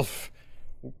yourself,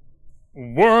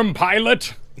 worm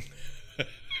pilot!"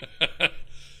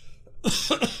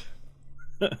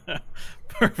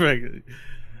 Perfect.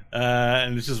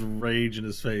 And it's just rage in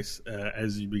his face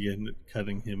as you begin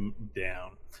cutting him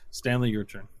down. Stanley, your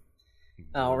turn.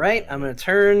 All right, I'm going to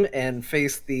turn and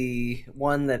face the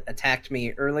one that attacked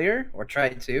me earlier, or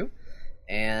tried to.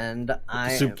 And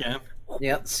I... Soup can.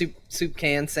 Yep, soup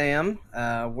can Sam.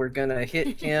 We're going to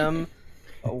hit him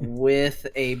with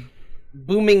a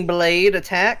booming blade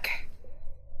attack.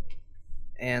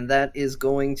 And that is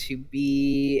going to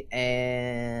be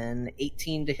an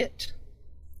 18 to hit.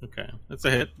 Okay, that's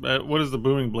a hit. What is the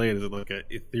booming blade? Is it like an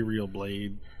ethereal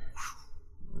blade?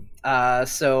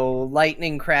 So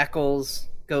lightning crackles,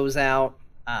 goes out,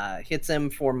 hits him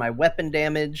for my weapon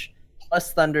damage,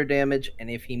 plus thunder damage,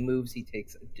 and if he moves, he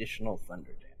takes additional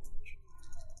thunder damage.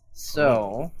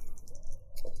 So,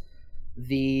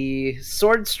 the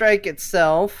sword strike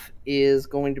itself is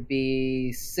going to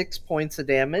be 6 points of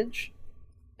damage,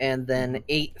 and then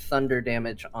 8 thunder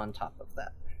damage on top of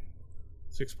that.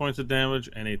 6 points of damage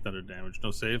and 8 thunder damage.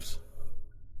 No saves.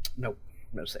 Nope,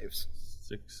 no saves.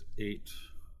 6, 8.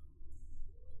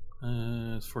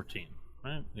 It's 14,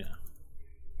 right? Yeah.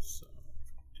 So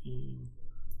 14,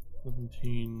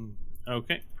 17.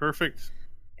 Okay, perfect.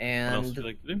 What else would And you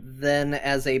like to do? then,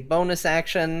 as a bonus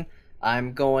action,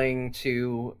 I'm going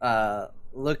to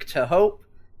look to Hope,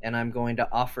 and I'm going to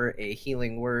offer a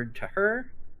healing word to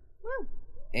her. Woo.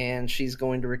 And she's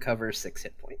going to recover 6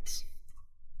 hit points.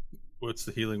 What's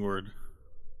the healing word?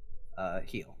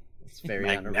 Heal. It's very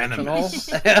Magnanimous.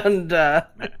 unoriginal. And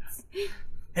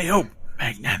Hey, Hope!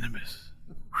 Magnanimous.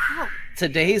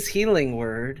 today's healing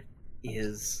word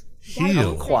is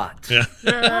Heal. Quat.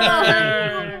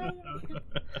 Yeah.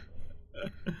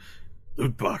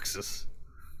 Loot boxes.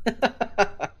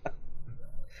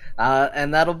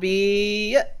 And that'll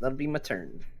be it. That'll be my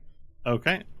turn.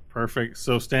 Okay, perfect.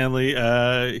 So Stanley,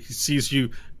 he sees you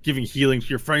giving healing to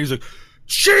your friend. He's like,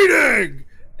 cheating!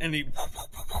 And he,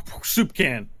 soup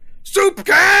can! Soup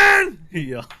can! He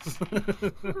yells.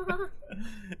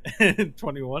 And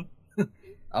 21.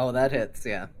 Oh, that hits,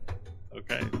 yeah.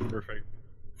 Okay, perfect.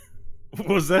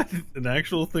 Was that an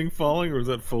actual thing falling, or was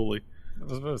that Foley?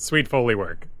 Sweet Foley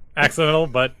work. Accidental,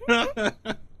 but I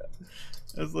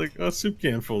was like, oh, soup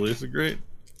can Foley. This is great.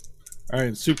 All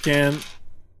right, soup can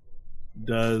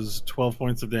does 12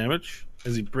 points of damage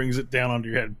as he brings it down onto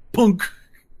your head. Punk!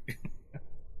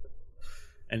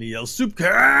 And he yells, soup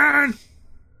can!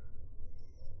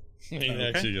 He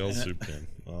actually yells soup can.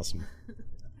 Awesome.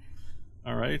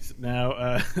 All right, now,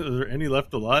 are there any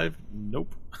left alive?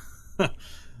 Nope.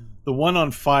 The one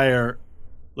on fire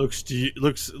looks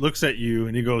at you,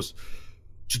 and he goes,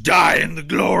 "To die in the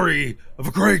glory of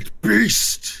a great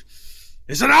beast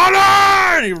is an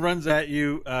honor!" And he runs at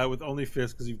you with only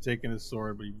fists because you've taken his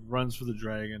sword, but he runs for the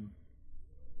dragon.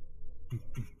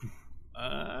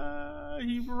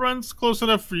 He runs close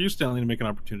enough for you, Stanley, to make an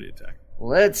opportunity attack.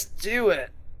 Let's do it.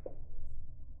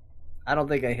 I don't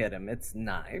think I hit him. It's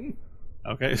 9.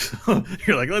 Okay, so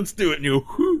you're like, let's do it, and you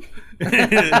whoo,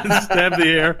 stab the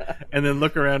air, and then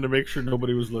look around to make sure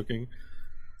nobody was looking.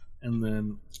 And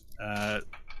then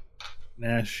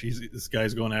Nash, this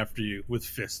guy's going after you with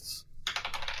fists.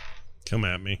 Come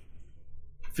at me.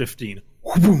 15.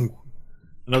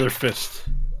 Another fist.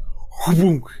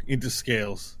 Into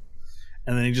scales.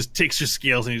 And then he just takes your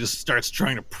scales and he just starts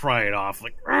trying to pry it off.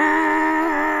 Like,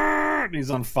 and he's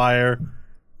on fire.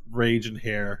 Rage and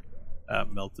hair.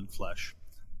 Melted flesh.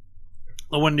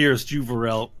 The one nearest you,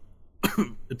 Varel,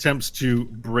 attempts to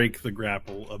break the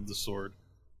grapple of the sword.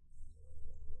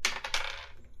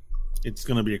 It's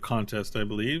going to be a contest, I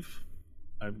believe.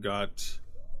 I've got,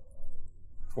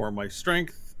 for my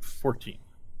strength, 14.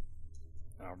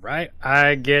 all right.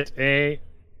 I get a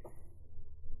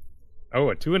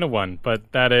 2 and a 1,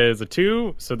 but that is a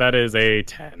 2, so that is a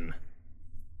 10.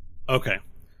 Okay,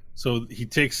 so he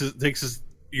takes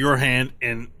your hand,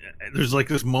 and there's like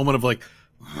this moment of like,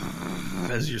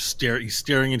 as he's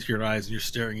staring into your eyes, and you're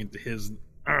staring into his.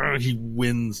 He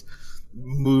wins,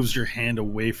 moves your hand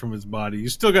away from his body. You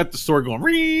still got the sword going,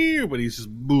 but he's just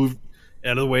moved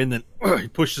out of the way, and then he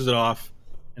pushes it off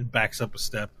and backs up a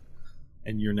step,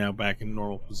 and you're now back in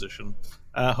normal position.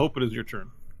 Hope, it is your turn.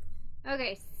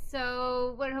 Okay,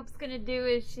 so what Hope's gonna do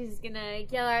is she's gonna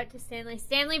yell out to Stanley,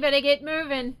 "Stanley, better get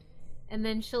moving!" And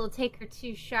then she'll take her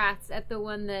 2 shots at the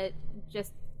one that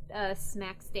just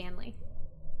smacked Stanley.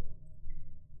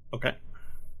 Okay.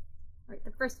 Alright,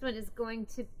 the first one is going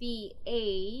to be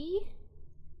a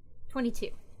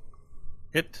 22.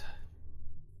 Hit.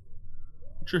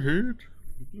 What's your hit?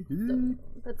 So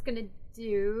that's gonna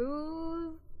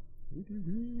do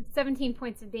 17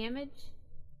 points of damage.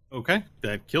 Okay,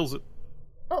 that kills it.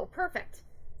 Oh, perfect.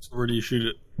 So where do you shoot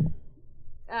it?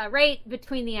 Right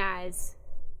between the eyes.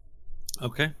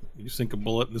 Okay, you sink a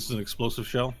bullet. This is an explosive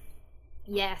shell.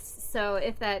 Yes, so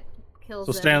if that kills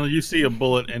So them- Stanley, you see a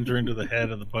bullet enter into the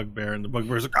head of the bugbear, and the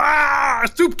bugbear's like, "Ah,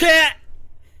 soup cat!"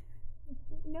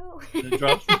 No. And it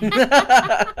drops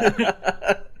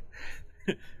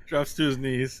to his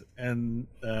knees, and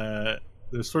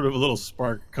there's sort of a little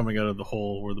spark coming out of the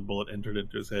hole where the bullet entered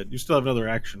into his head. You still have another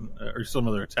action, or some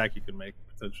other attack you can make,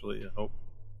 potentially, I hope.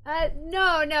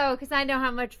 No, because I know how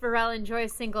much Varel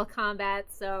enjoys single combat,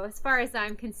 so as far as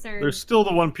I'm concerned... There's still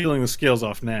the one peeling the scales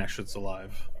off Nash that's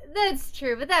alive. That's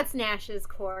true, but that's Nash's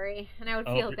quarry, and I would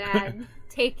feel bad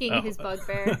taking his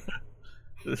bugbear.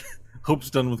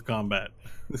 Hope's done with combat.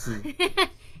 This is...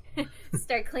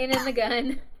 Start cleaning the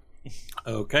gun.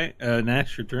 Okay,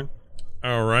 Nash, your turn.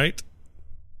 All right.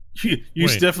 You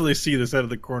Wait. definitely see this out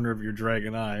of the corner of your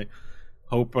dragon eye.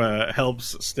 Hope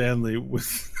helps Stanley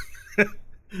with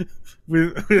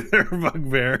with their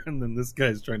bugbear, and then this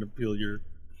guy's trying to peel your.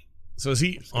 So is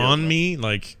he on me?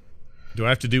 Like, do I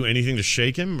have to do anything to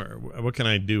shake him, or what can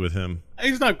I do with him?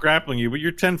 He's not grappling you, but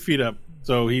you're 10 feet up,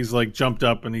 so he's like jumped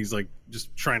up and he's like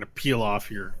just trying to peel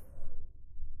off your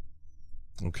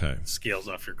scales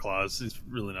off your claws. He's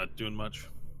really not doing much.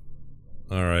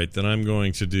 All right, then I'm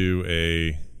going to do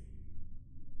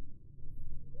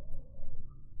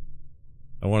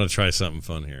I want to try something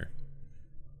fun here.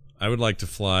 I would like to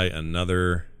fly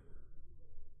another.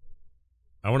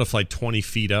 I want to fly 20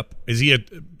 feet up. Is he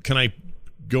can I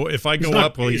go if I go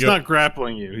up? Will he's not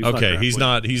grappling you. He's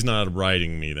not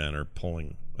riding me then or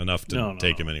pulling enough to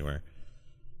take him anywhere.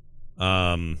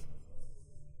 I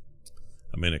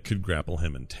mean, it could grapple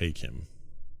him and take him.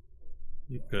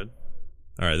 You could.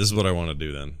 All right, this is what I want to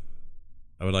do then.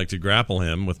 I would like to grapple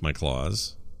him with my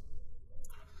claws.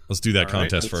 Let's do that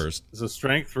contest first. It's a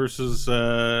strength versus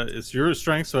it's your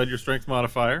strength, so add your strength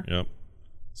modifier. Yep.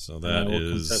 So that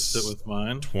is contest it with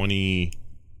mine. 20.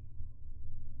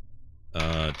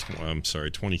 I'm sorry,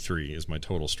 23 is my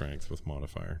total strength with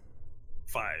modifier.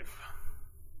 5.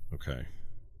 Okay.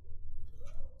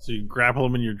 So you grapple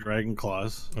him in your dragon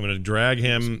claws. I'm going to drag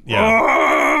him.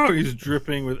 Yeah. Oh, he's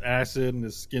dripping with acid and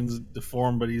his skin's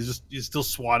deformed, but he's still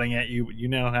swatting at you. But you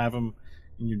now have him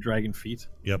in your dragon feet.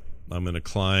 Yep. I'm going to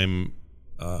climb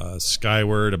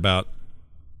skyward about.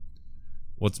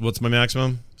 What's my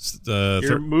maximum?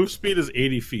 Your move speed is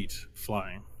 80 feet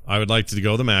flying. I would like to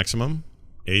go the maximum,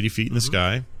 80 feet in the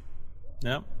sky.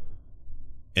 Yep.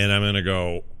 And I'm going to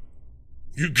go,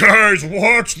 you guys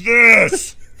watch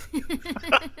this!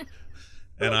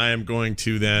 And I am going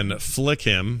to then flick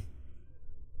him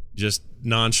just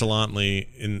nonchalantly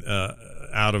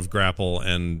out of grapple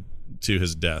and to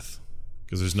his death.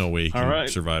 Because there's no way he can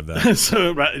survive that.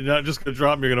 So you're not just going to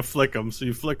drop him, you're going to flick him. So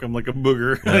you flick him like a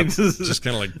booger. Yep. Just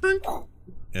kind of like,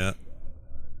 yeah.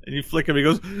 And you flick him, he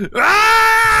goes,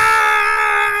 ah!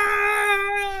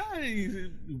 He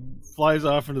flies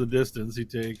off into the distance. He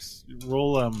takes,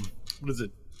 roll, what is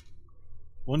it?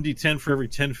 1d10 for every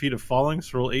 10 feet of falling,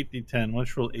 so roll 8d10. Why don't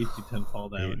you roll 8d10 fall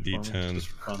damage? 8d10. Just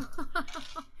for fun.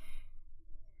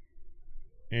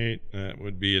 8, that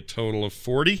would be a total of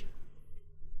 40.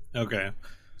 Okay.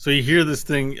 So you hear this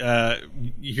thing,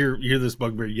 you hear this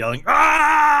bugbear yelling,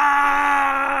 ah!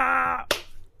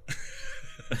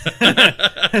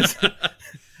 As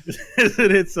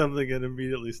it hits something, it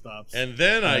immediately stops. And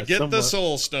then I get the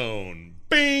soul stone.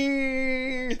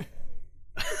 Bing!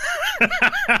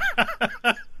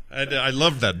 I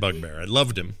loved that bugbear. I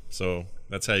loved him. So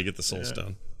that's how you get the soul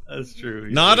stone. That's true.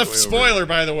 Not a spoiler,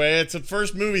 by the way. It's a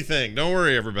first movie thing. Don't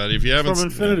worry, everybody. If you haven't from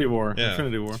Infinity War. Yeah,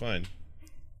 Infinity War. It's fine.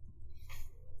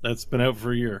 That's been out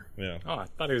for a year. Yeah. Oh, I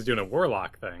thought he was doing a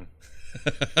warlock thing.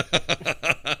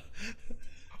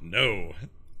 No.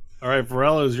 All right,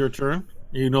 Varela, is your turn.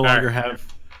 You no longer have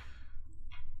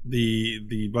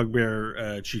the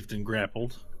bugbear chieftain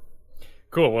grappled.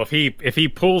 Cool. Well, if he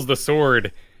pulls the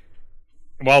sword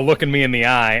while looking me in the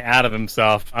eye out of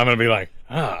himself, I'm gonna be like,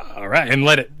 all right, and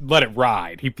let it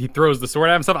ride. He throws the sword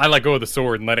at himself. I let go of the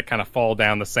sword and let it kind of fall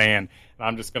down the sand. And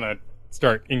I'm just gonna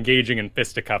start engaging in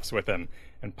fisticuffs with him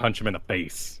and punch him in the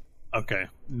face. Okay.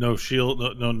 No shield.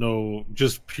 No.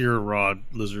 Just pure raw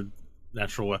lizard,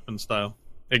 natural weapon style.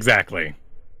 Exactly.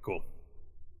 Cool.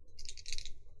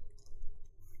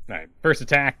 All right. First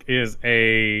attack is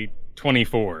a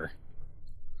 24.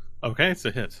 Okay, it's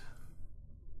a hit.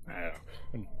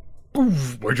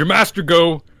 Where'd your master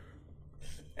go?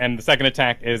 And the second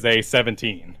attack is a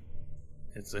 17.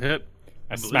 It's a hit.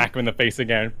 I smack him in the face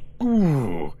again.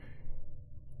 Ooh.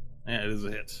 Yeah, it is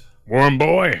a hit. Warm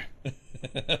boy.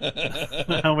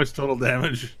 How much total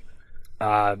damage?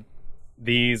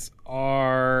 These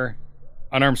are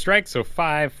unarmed strikes, so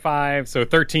 5, so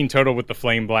 13 total with the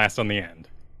flame blast on the end.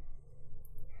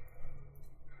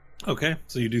 Okay,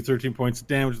 so you do 13 points of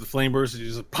damage with the flame burst. You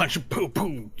just punch him, boom,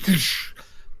 boom,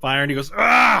 fire, and he goes,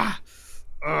 I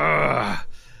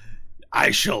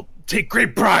shall take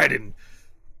great pride in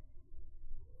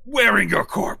wearing your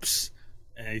corpse.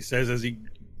 And he says as he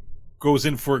goes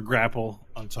in for a grapple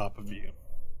on top of you.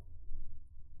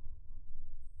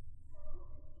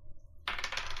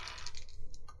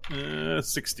 Uh,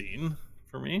 16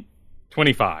 for me.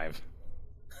 25.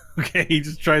 Okay, he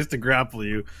just tries to grapple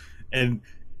you, and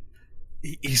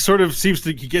he sort of seems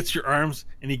to, he gets your arms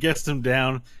and he gets them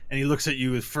down, and he looks at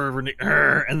you with fervor,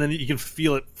 and then you can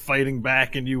feel it fighting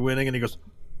back and you winning, and he goes,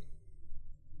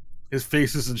 his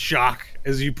face is in shock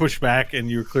as you push back, and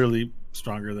you're clearly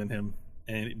stronger than him,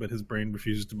 but his brain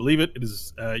refuses to believe it. It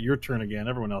is your turn again.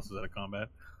 Everyone else is out of combat.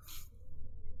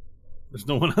 There's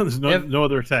no one. There's no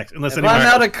other attacks unless If anyone. I'm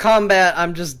out of combat,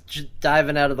 I'm just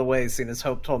diving out of the way, seeing as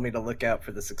Hope told me to look out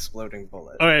for this exploding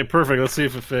bullet. All right, perfect. Let's see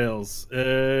if it fails.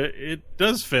 It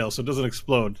does fail, so it doesn't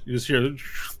explode. You just hear.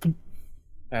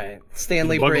 Alright,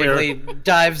 Stanley Bugbear. bravely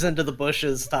dives into the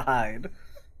bushes to hide.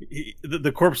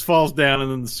 The corpse falls down,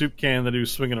 and then the soup can that he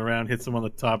was swinging around hits him on the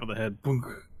top of the head.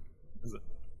 Boom. As it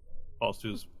falls to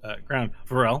his ground.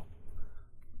 Varel.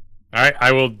 All right,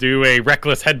 I will do a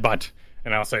reckless headbutt,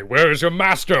 and I'll say, "Where's your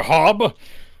master, Hob?"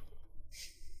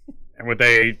 And with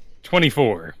a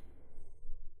 24.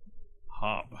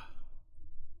 Hob.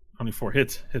 24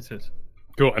 hit.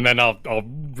 Cool, and then I'll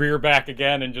rear back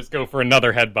again and just go for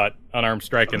another headbutt, unarmed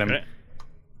striking him.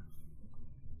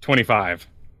 25.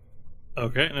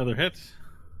 Okay, another hit.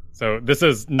 So this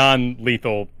is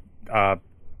non-lethal,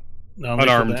 Non-lethal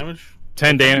unarmed. damage.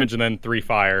 10 damage and then 3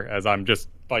 fire, as I'm just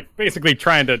like basically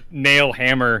trying to nail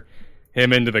hammer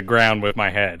him into the ground with my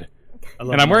head.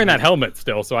 And I'm wearing that helmet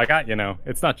still, so I got,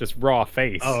 it's not just raw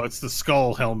face. Oh, it's the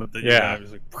skull helmet that you Yeah. have.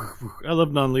 It's like, I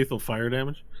love non-lethal fire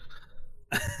damage.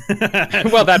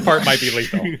 Well, that part might be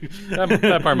lethal.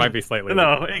 That part might be slightly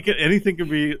No, anything can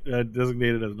be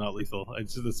designated as not lethal.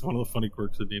 It's one of the funny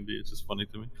quirks of D&D. It's just funny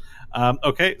to me.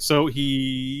 Okay, so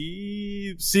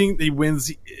he wins.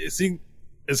 Seeing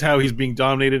as how he's being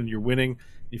dominated and you're winning,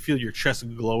 you feel your chest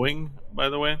glowing. By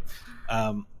the way,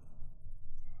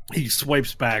 he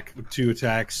swipes back with 2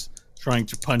 attacks, trying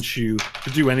to punch you, to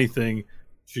do anything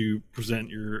to present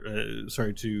your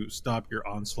to stop your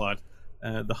onslaught.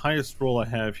 The highest roll I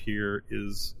have here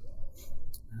is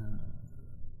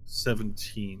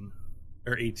 17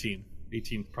 or 18.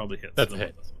 18 probably hits. That's a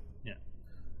hit. Yeah.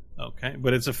 Okay,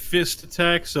 but it's a fist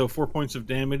attack, so 4 points of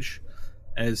damage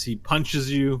as he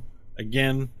punches you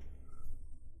again.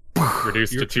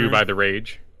 Reduced Your to 2 turn. by the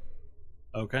rage.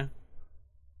 Okay.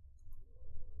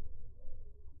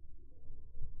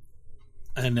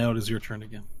 And now it is your turn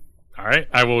again. All right,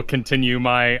 I will continue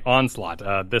my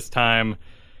onslaught. This time,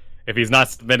 if he's not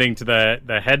submitting to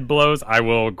the head blows, I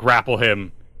will grapple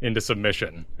him into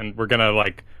submission, and we're gonna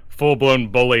full-blown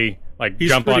bully, He's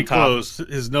jump pretty on top. close.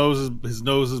 His nose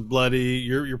is bloody.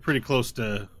 You're pretty close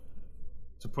to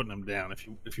putting him down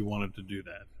if you wanted to do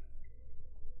that.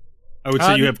 I would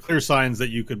say you have clear signs that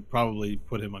you could probably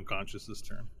put him unconscious this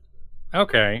turn,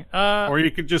 Okay. or you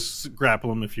could just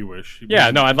grapple him if you wish. Yeah,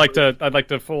 no, I'd like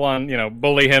to full on,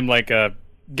 bully him,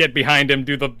 get behind him,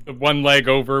 do the one leg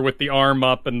over with the arm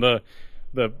up, and the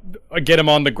get him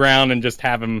on the ground and just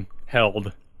have him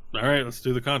held. All right, let's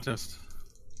do the contest.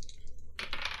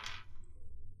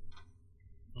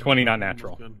 20 not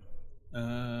natural. Good.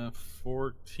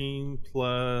 14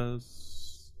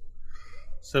 plus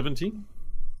 17.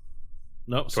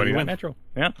 No, so 20 you not win. natural.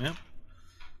 Yeah. Yeah,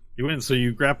 you win. So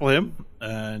you grapple him,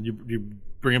 and you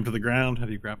bring him to the ground. How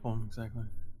do you grapple him exactly?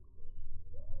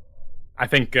 I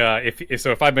think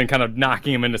if I've been kind of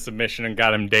knocking him into submission and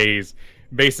got him dazed,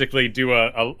 basically do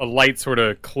a light sort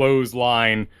of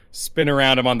clothesline, spin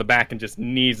around him on the back and just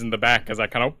knees in the back as I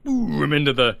kind of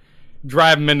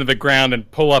drive him into the ground and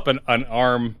pull up an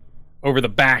arm over the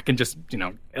back and just,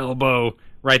 elbow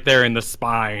right there in the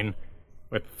spine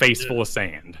with face full of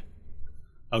sand.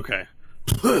 Okay.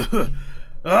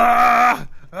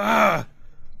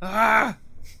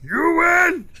 You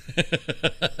win!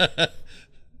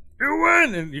 You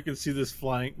win! And you can see this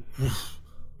flying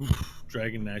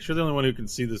Dragon Nash. You're the only one who can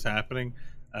see this happening.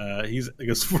 I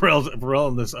guess Varel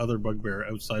and this other bugbear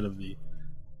outside of the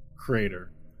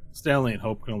crater. Stanley and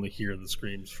Hope can only hear the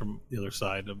screams from the other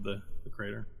side of the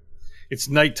crater. It's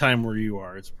nighttime where you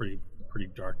are. It's pretty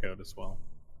dark out as well.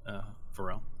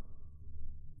 Varel.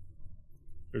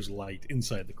 There's light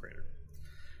inside the crater.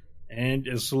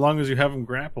 And so long as you have him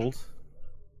grappled,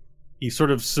 he sort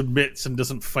of submits and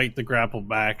doesn't fight the grapple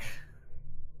back.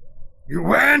 You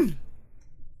win!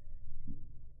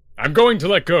 I'm going to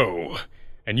let go,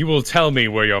 and you will tell me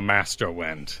where your master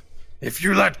went. If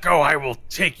you let go, I will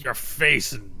take your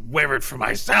face and wear it for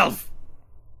myself.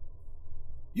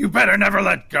 You better never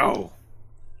let go.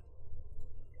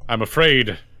 I'm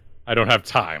afraid I don't have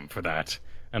time for that,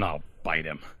 and I'll bite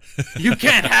him. You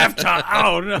can't have time.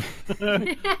 Oh, no.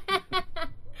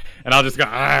 And I'll just go,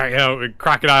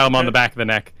 crocodile him on the back of the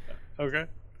neck Okay.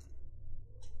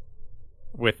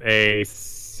 with a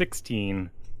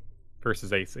 16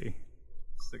 versus AC.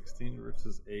 16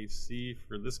 versus AC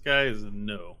for this guy is a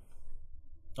no.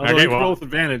 Although Okay, if you well- roll with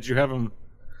advantage, you have him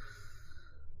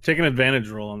take an advantage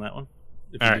roll on that one.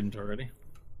 If you All right. didn't already.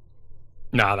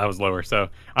 Nah, that was lower, so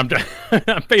I'm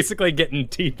I'm basically getting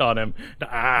teeth on him.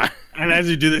 Ah. And as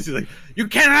you do this, he's like, you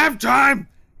can't have time!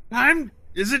 Time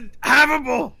isn't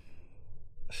havable!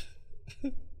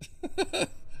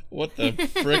 What the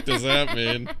frick does that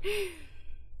mean?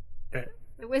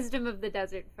 The wisdom of the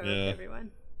desert, folk, Yeah.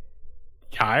 everyone.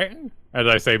 Kai, as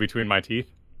I say between my teeth.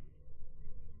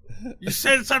 You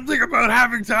said something about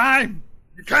having time.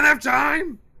 You can't have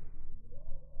time.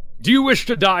 Do you wish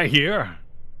to die here?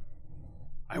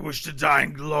 I wish to die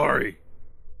in glory.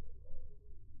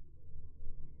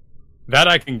 That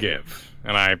I can give.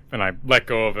 And I let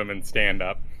go of him and stand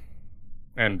up.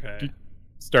 And Okay.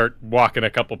 start walking a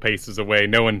couple paces away,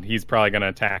 knowing he's probably going to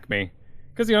attack me.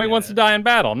 Because, he wants to die in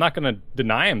battle. I'm not going to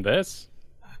deny him this.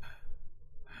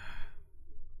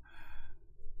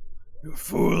 You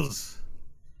fools.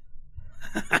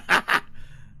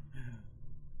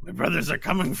 My brothers are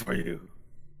coming for you.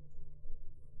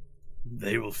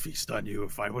 They will feast on you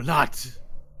if I will not.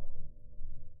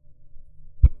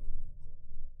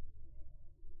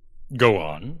 Go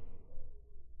on.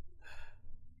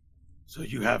 So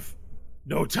you have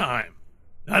no time.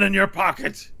 Not in your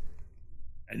pocket.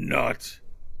 And not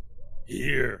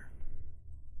here.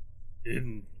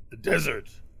 In the desert.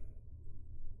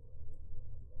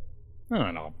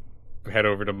 And I'll head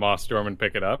over to Moss Storm and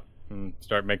pick it up and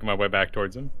start making my way back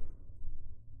towards him.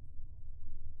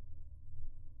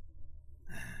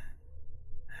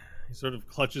 He sort of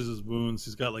clutches his wounds.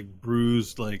 He's got like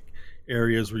bruised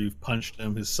areas where you've punched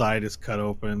him. His side is cut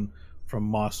open from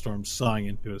Moss Storm sawing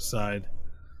into his side.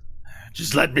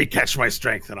 Just let me catch my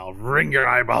strength and I'll wring your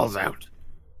eyeballs out.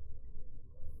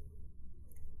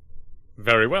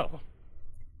 Very well.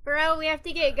 Bro, we have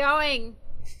to get going.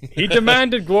 He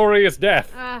demanded glorious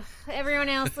death. Everyone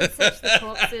else, let's search the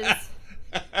corpses.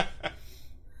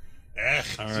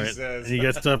 All right. And he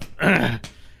gets up,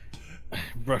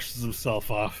 brushes himself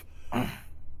off.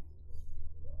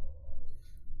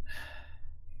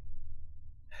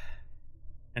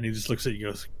 And he just looks at you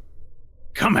and goes,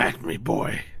 "Come at me,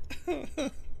 boy."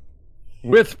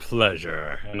 With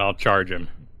pleasure. And I'll charge him.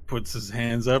 Puts his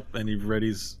hands up and he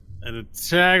readies an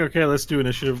attack. Okay, let's do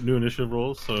new initiative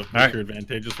rolls. So make right. your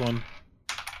advantageous one.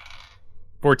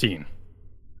 14.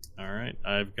 All right,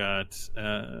 I've got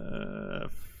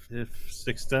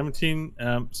 17.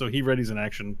 So he readies an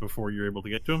action before you're able to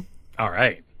get to him. All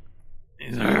right.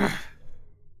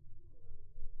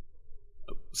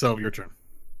 So your turn.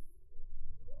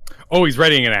 Oh, he's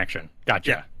readying an action.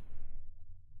 Gotcha.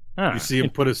 You see him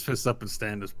put his fist up and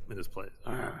stand in his place.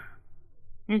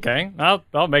 Okay,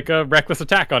 I'll make a reckless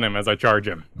attack on him as I charge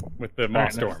him with the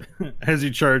Moss Storm. As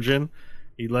you charge in,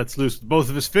 he lets loose both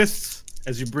of his fists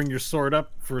as you bring your sword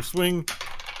up for a swing.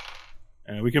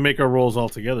 And we can make our rolls all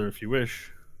together if you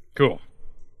wish. Cool.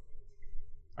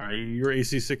 All right, your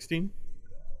AC 16?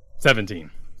 17.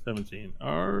 17.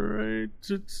 All right,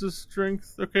 it's a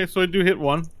strength. Okay, so I do hit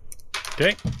one.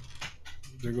 Okay.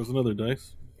 There goes another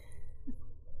dice.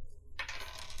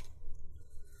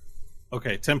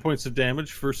 Okay, 10 points of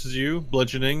damage versus you,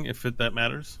 bludgeoning, if that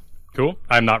matters. Cool.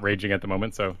 I'm not raging at the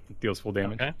moment, so it deals full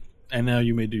damage. Okay. And now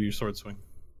you may do your sword swing.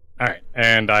 All right,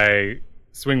 and I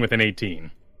swing with an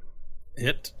 18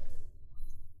 Hit.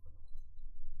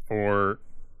 for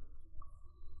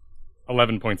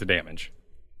 11 points of damage.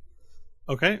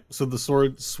 Okay, so the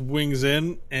sword swings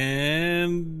in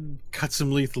and cuts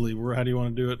him lethally. How do you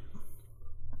want to do it?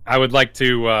 I would like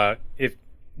to.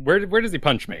 Where does he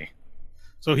punch me?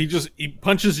 So he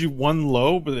punches you one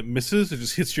low, but it misses. It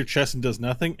just hits your chest and does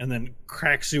nothing, and then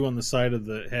cracks you on the side of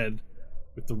the head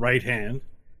with the right hand.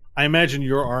 I imagine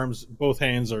your arms, both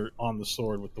hands, are on the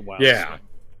sword with the wild. Yeah. swing.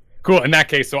 Cool. In that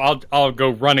case, so I'll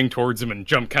go running towards him and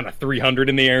jump kind of 300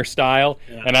 in the air style.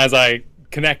 Yeah. And as I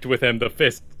connect with him, the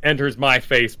fist enters my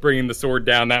face, bringing the sword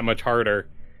down that much harder.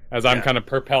 As I'm kind of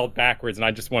propelled backwards, and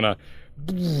I just want to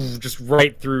just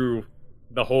right through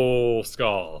the whole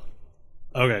skull.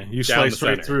 Okay, you Down slice the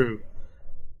right center. through,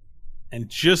 and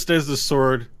just as the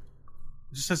sword's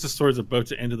about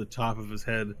to enter the top of his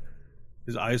head,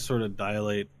 his eyes sort of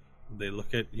dilate. They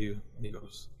look at you, and he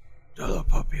goes, "Dolo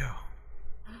Popio."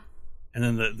 And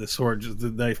then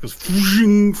the knife goes,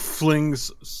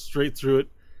 flings straight through it,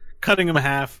 cutting him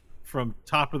half from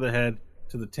top of the head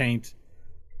to the taint.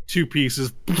 2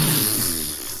 pieces.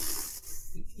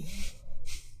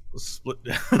 Split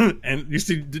down. And you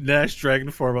see Nash dragon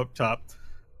form up top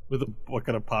with a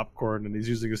bucket of popcorn, and he's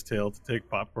using his tail to take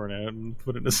popcorn out and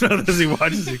put it in his mouth as he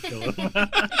watches you kill him.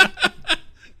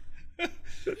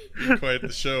 Quite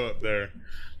the show up there.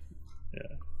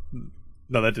 Yeah.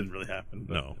 No, that didn't really happen.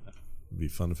 But, No. It'd be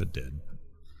fun if it did.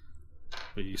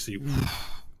 But you see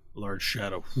large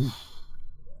shadow.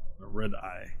 A red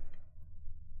eye.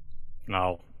 And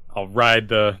I'll ride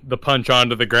the punch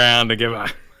onto the ground and give a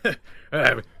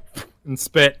and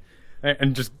spit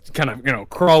and just kind of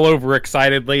crawl over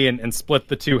excitedly and split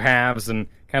the two halves and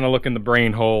kind of look in the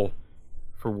brain hole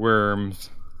for worms.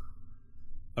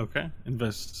 Okay.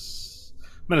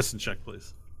 Medicine check,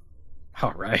 please.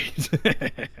 All right.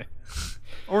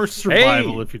 Or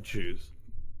survival if you choose.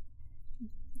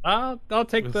 I'll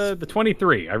take the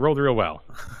 23. I rolled real well.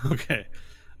 Okay.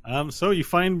 So you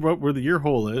find where the ear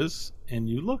hole is, and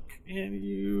you look,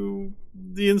 and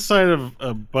the inside of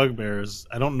a bugbear is,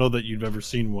 I don't know that you've ever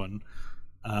seen one.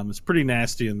 It's pretty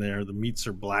nasty in there. The meats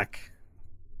are black,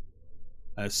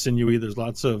 sinewy. There's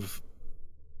lots of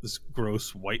this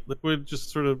gross white liquid just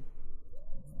sort of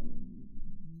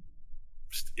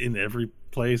just in every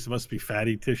place. It must be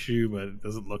fatty tissue, but it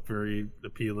doesn't look very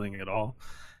appealing at all.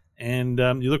 And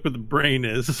you look where the brain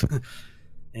is,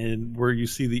 and where you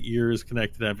see the ear is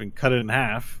connected. I've been cut it in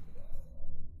half,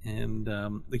 and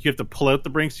like you have to pull out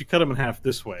the brain. So you cut them in half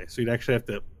this way. So you'd actually have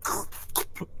to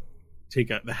take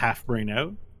the half brain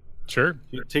out. Sure.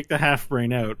 You take the half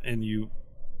brain out, and you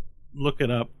look it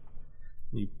up.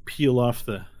 And you peel off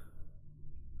the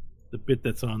bit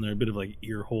that's on there, a bit of like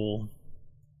ear hole,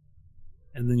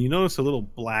 and then you notice a little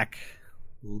black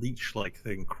leech-like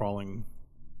thing crawling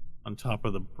on top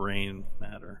of the brain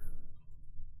matter.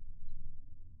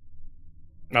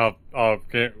 I'll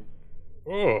get.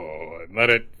 Oh, and let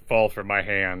it fall from my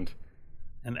hand.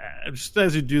 And just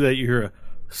as you do that, you hear a.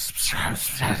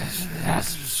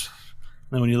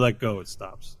 And when you let go, it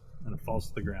stops and it falls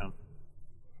to the ground.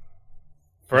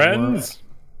 Friends?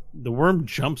 The worm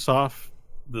jumps off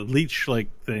the leech-like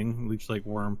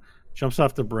worm, jumps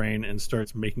off the brain and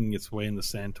starts making its way in the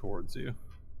sand towards you.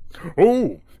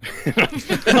 Oh!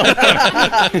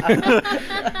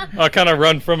 I'll kind of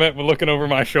run from it, looking over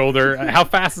my shoulder. How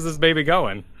fast is this baby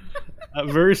going?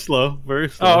 Very slow, very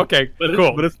slow. Oh, okay, but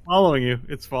cool. But it's following you.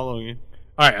 It's following you.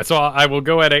 All right, so I will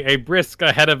go at a brisk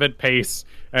ahead of it pace,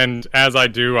 and as I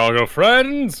do, I'll go,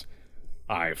 friends,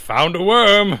 I found a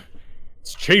worm.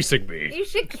 It's chasing me. You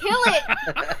should kill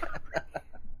it.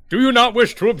 Do you not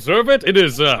wish to observe it? It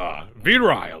is,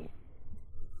 virile.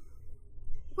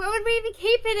 Where would we even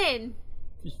keep it in?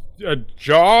 A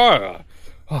jar,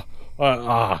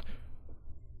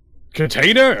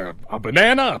 container, a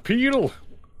banana, a peel.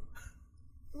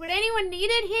 Would anyone need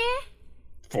it here?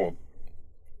 For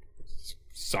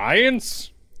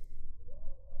science?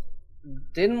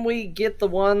 Didn't we get the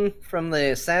one from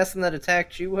the assassin that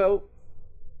attacked you, Hope?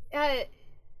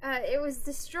 It was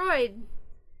destroyed.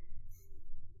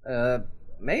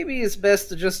 Maybe it's best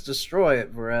to just destroy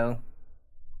it, Varel.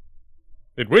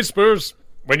 It whispers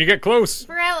when you get close.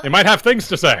 Varel, It might have things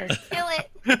to say. kill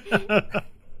it.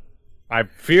 I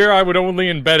fear I would only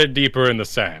embed it deeper in the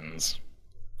sands.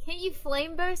 Can't you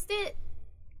flame burst it?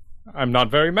 I'm not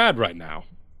very mad right now.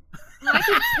 I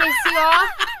could piss you off.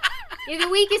 You're the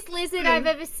weakest lizard I've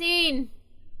ever seen.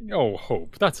 Oh,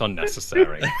 Hope, that's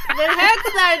unnecessary. It hurts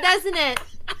though, doesn't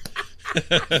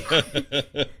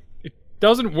it? It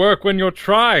doesn't work when you're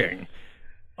trying.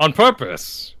 On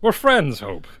purpose. We're friends,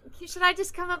 Hope. Should I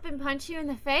just come up and punch you in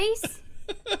the face?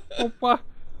 Oh, what?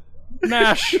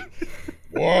 Nash.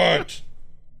 What?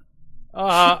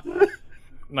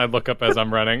 And I look up as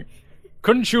I'm running.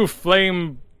 Couldn't you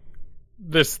flame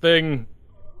this thing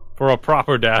for a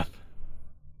proper death?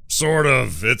 Sort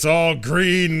of. It's all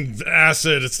green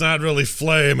acid. It's not really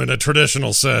flame in a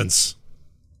traditional sense.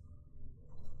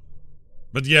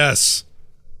 But yes.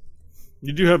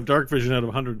 You do have dark vision out of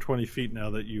 120 feet now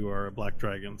that you are a black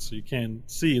dragon, so you can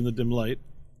see in the dim light.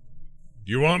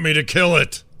 You want me to kill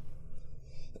it?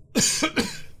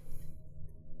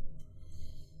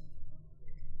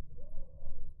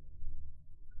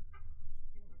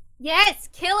 Yes,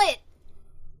 kill it.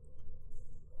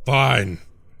 Fine.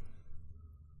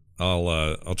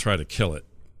 I'll try to kill it.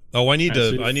 Oh, I need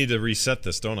to reset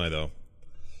this, don't I, though?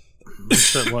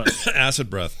 Reset what?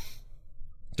 Acid breath.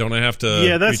 Don't I have to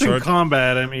Yeah, that's recharge? in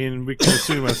combat. I mean, we can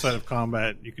assume outside of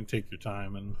combat you can take your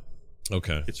time and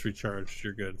Okay. it's recharged.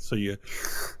 You're good. So you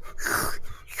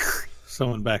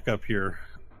summon back up your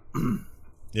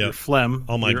phlegm.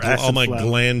 All my your acid phlegm.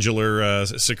 glandular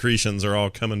secretions are all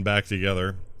coming back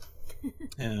together.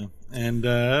 Yeah, and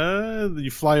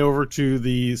you fly over to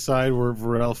the side where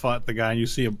Varel fought the guy, and you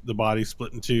see the body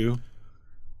split in two.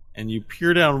 And you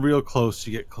peer down real close.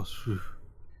 You get close.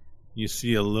 You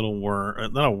see a little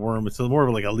worm, not a worm. It's more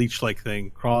of like a leech-like thing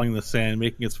crawling in the sand,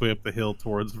 making its way up the hill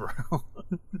towards Varel.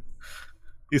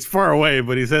 He's far away,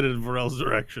 but he's headed in Varel's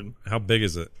direction. How big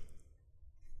is it?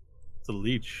 It's a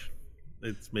leech.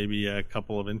 It's maybe a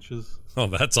couple of inches. Oh,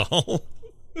 that's all?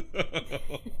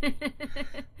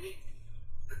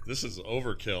 This is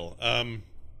overkill. All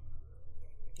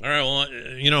right,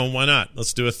 well, why not?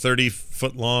 Let's do a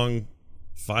 30-foot long,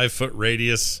 5-foot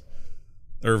radius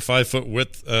or 5 foot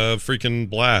width freaking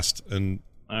blast and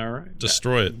All right.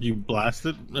 destroy it. You blast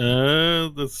it.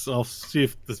 I'll see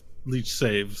if the leech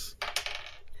saves.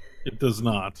 It does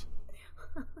not.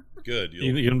 Good.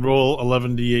 You can roll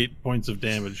 11d8 points of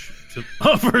damage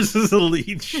versus a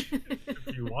leech.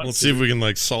 If you want Let's to. see if we can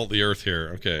like salt the earth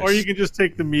here. Okay. Or you can just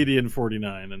take the median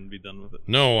 49 and be done with it.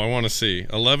 No, I want to see.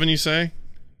 11, you say?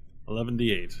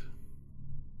 11d8.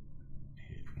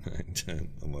 9, 10,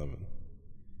 11.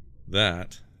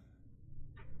 That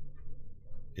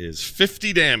is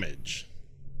 50 damage.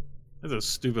 That's a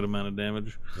stupid amount of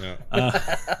damage. Yeah.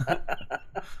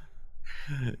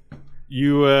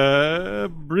 You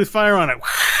breathe fire on it.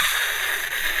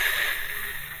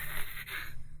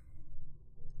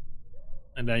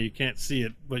 And now you can't see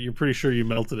it, but you're pretty sure you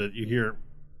melted it. You hear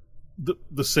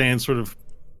the sand sort of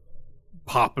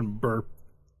pop and burp.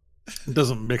 It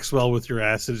doesn't mix well with your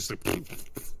acid. It's like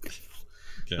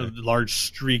a large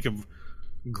streak of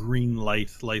green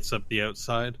light lights up the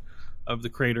outside of the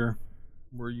crater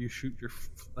where you shoot your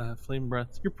flame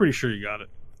breath. You're pretty sure you got it.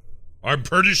 I'm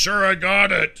pretty sure I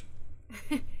got it.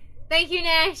 Thank you,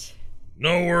 Nash.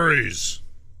 No worries.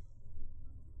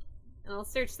 And I'll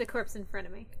search the corpse in front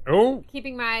of me, Oh.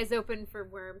 keeping my eyes open for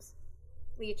worms,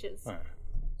 leeches.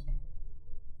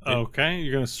 Okay,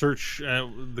 you're gonna search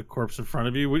the corpse in front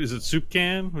of you. Is it soup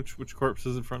can? Which corpse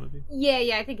is in front of you?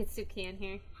 Yeah, I think it's soup can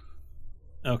here.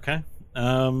 Okay.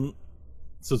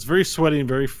 So it's very sweaty and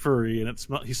very furry, and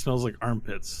he smells like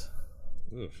armpits.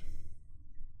 Ugh.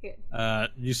 Good.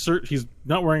 You search. He's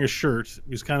not wearing a shirt.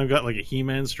 He's kind of got like a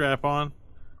He-Man strap on,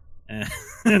 and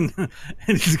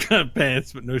he's got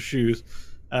pants but no shoes.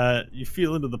 You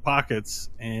feel into the pockets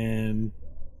and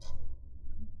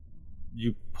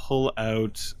you pull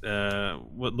out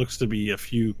what looks to be a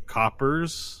few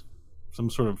coppers,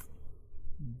 some sort of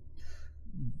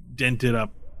dented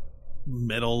up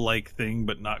metal-like thing,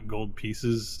 but not gold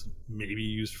pieces, maybe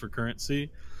used for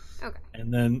currency. Okay.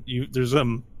 And then there's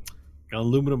an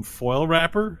aluminum foil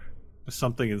wrapper with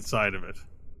something inside of it.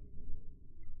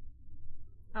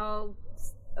 I'll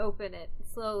open it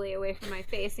slowly away from my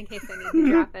face in case I need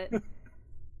to drop it.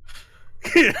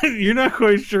 You're not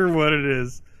quite sure what it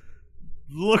is.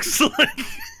 Looks like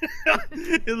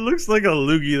it looks like a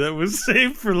loogie that was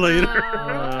saved for later.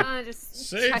 Oh, just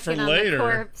Saved chuck for it on later. The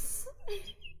corpse.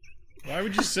 Why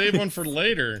would you save one for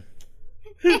later?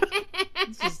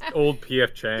 Just old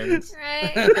P.F. Chang's.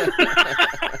 Right?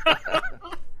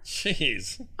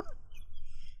 Jeez.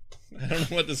 I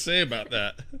don't know what to say about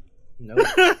that. Nope.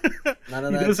 None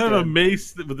of He that. does have a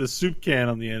mace with a soup can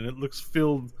on the end. It looks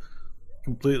filled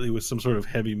completely with some sort of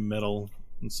heavy metal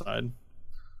inside.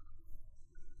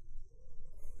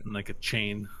 And like a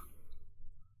chain.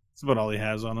 That's about all he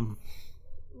has on him.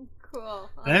 Cool.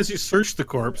 And as you search the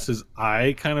corpse, his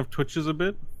eye kind of twitches a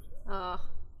bit, Oh,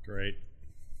 Great.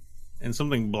 and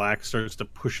something black starts to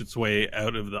push its way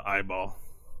out of the eyeball.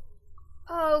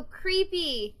 oh,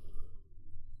 creepy.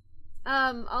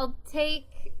 I'll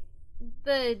take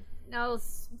I'll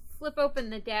flip open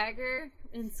the dagger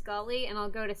in Scully, and I'll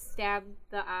go to stab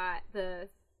the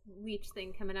leech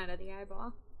thing coming out of the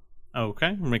eyeball.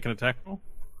 Okay, we're making an attack roll.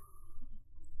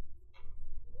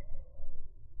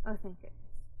 Oh, thank goodness.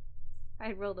 If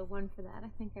I'd rolled a 1 for that, I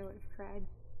think I would have cried.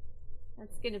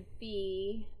 That's gonna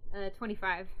be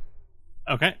 25.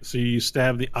 Okay, so you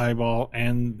stab the eyeball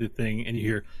and the thing, and you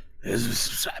hear,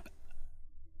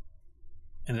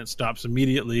 and it stops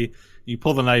immediately. You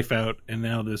pull the knife out, and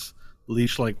now this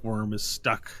leash-like worm is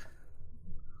stuck.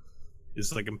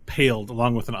 Is like impaled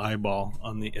along with an eyeball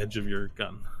on the edge of your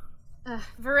gun.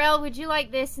 Varel, would you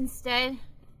like this instead?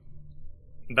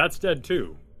 That's dead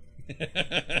too.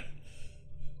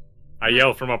 I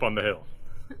yell from up on the hill.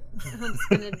 I'm just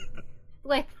gonna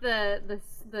flick the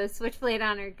switchblade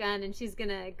on her gun, and she's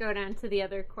gonna go down to the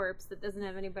other corpse that doesn't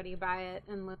have anybody by it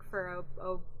and look for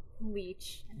a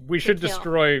leech. We to should kill.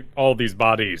 destroy all these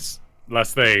bodies,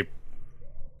 lest they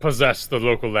possess the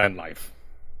local land life.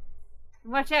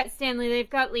 Watch out, Stanley. They've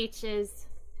got leeches.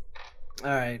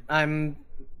 All right, I'm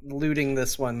looting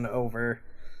this one over.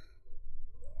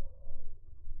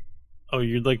 Oh,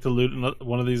 you'd like to loot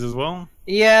one of these as well?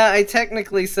 Yeah, I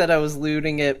technically said I was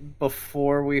looting it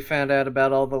before we found out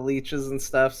about all the leeches and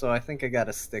stuff, so I think I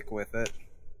gotta stick with it.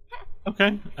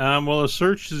 Okay. Well, a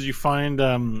search is you find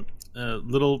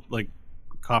little like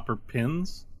copper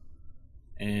pins,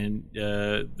 and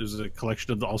there's a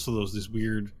collection of also these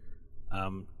weird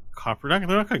copper. They're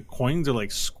not like coins; they're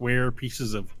like square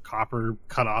pieces of copper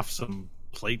cut off some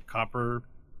plate copper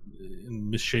in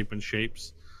misshapen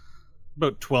shapes.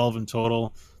 About 12 in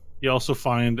total. You also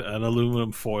find an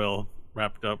aluminum foil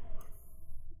wrapped up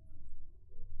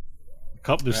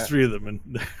There's 3 of them, and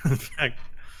in fact.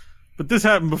 But this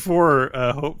happened before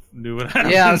Hope knew what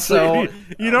happened. Yeah, so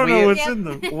you don't know what's in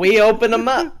them. We open them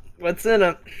up. What's in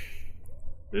them?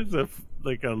 There's a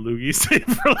loogie save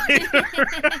for later.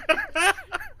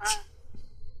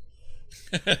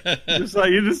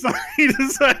 You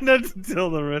decide not to tell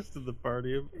the rest of the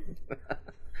party.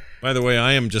 By the way,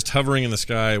 I am just hovering in the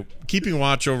sky, keeping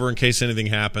watch over in case anything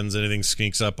happens, anything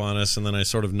skinks up on us, and then I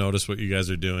sort of notice what you guys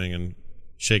are doing and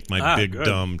shake my big, good.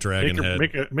 dumb dragon head.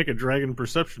 Make a dragon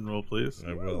perception roll, please.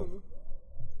 I will.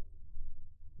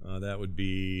 That would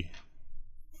be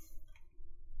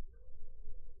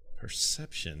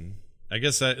perception. I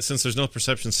guess that since there's no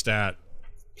perception stat,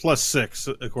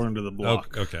 +6 according to the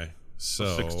block. Okay,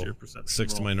 so 6 to your perception.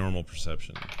 6 to roll. my normal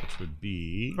perception, which would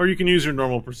be. Or you can use your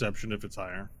normal perception if it's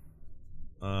higher.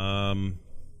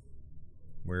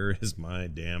 Where is my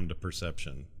damned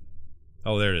perception?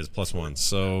 Oh, there it is, +1.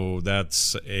 So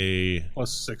that's a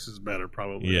 +6 is better,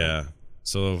 probably. yeah.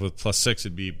 So with +6,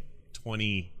 it'd be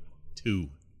 22.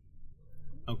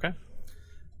 Okay.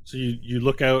 So you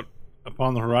look out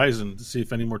upon the horizon to see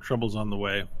if any more trouble's on the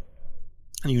way,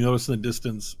 and you notice in the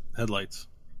distance headlights.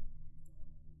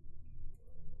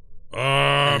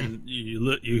 And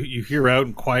you hear out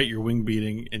and quiet your wing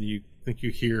beating, and you think you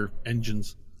hear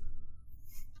engines.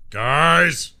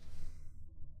 Guys,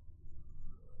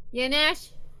 Yeah,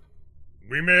 Nash?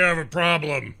 we may have a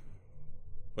problem.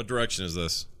 What direction is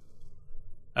this?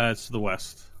 It's to the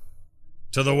west.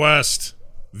 To the west.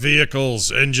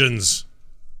 Vehicles, engines.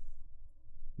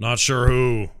 Not sure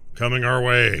who. Coming our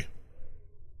way.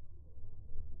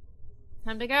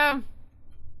 Time to go.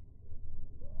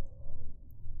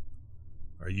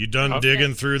 Are you done Okay.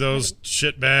 digging through those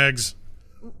shit bags?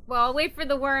 Well, I'll wait for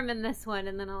the worm in this one,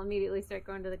 and then I'll immediately start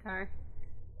going to the car.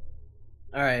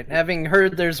 All right. Having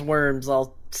heard there's worms,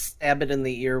 I'll stab it in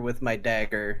the ear with my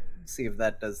dagger. See if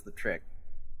that does the trick.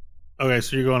 Okay,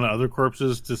 so you're going to other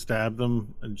corpses to stab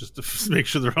them and just to make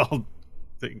sure they're all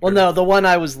taken Well, care no, the one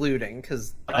I was looting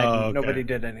because okay. nobody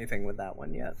did anything with that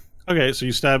one yet. of. Okay, so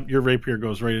you stab, your rapier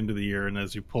goes right into the ear, and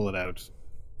as you pull it out,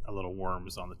 a little worm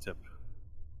is on the tip.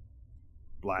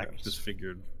 Black, Gross.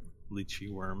 disfigured,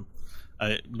 leechy worm.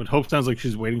 But Hope sounds like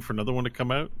she's waiting for another one to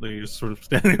come out. You're just sort of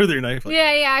standing there with your knife. Like,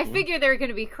 Yeah, I figured they were going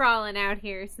to be crawling out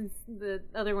here since the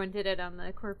other one did it on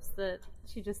the corpse that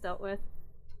she just dealt with.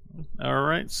 all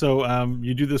right, so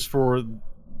you do this for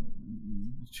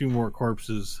 2 more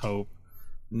corpses, Hope.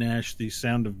 Nash, the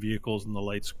sound of vehicles and the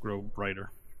lights grow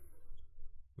brighter.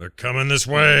 They're coming this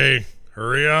way.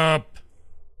 Hurry up.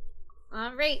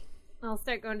 All right, I'll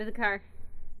start going to the car.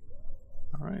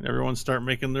 All right, everyone start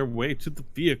making their way to the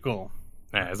vehicle.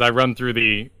 As I run through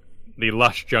the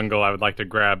lush jungle, I would like to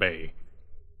grab a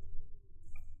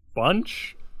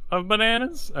bunch of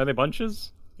bananas. Are they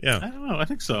bunches? I Yeah, don't know, I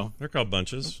think so. they're called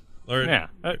bunches. Or, Yeah.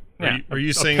 Are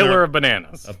you saying a pillar they're- of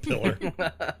bananas? a pillar?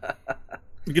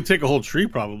 You could take a whole tree,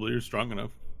 probably. You're strong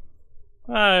enough.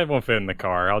 It won't fit in the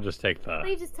car. I'll just take They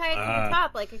the. just tie it to the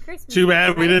top like a Christmas Too tree,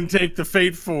 bad we right? didn't take the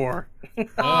Fate 4.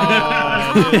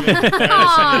 Aw.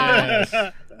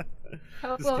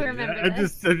 Hope we'll remember I'm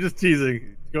this. just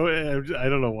teasing. Go ahead. I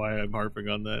don't know why I'm harping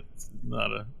on that. It's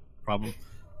not a problem.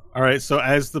 All right. So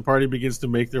as the party begins to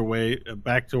make their way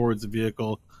back towards the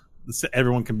vehicle,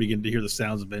 everyone can begin to hear the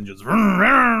sounds of engines.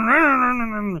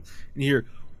 And you hear.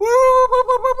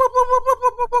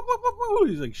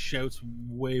 He's like shouts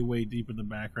way deep in the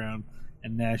background,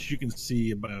 and Nash, you can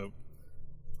see about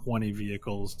 20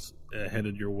 vehicles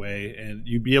headed your way, and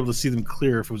you'd be able to see them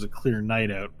clear if it was a clear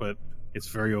night out, but it's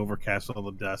very overcast with all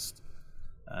the dust.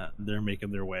 They're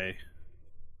making their way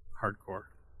hardcore.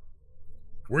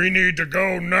 We need to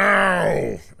go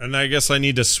now. And I guess I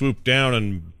need to swoop down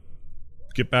and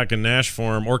get back in Nash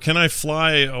form, or can I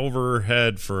fly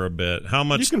overhead for a bit? How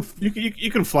much? You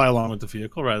can fly along with the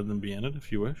vehicle rather than be in it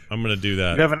if you wish. I'm going to do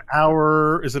that. You have an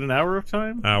hour. Is it an hour of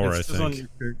time? Hour, It I says on think.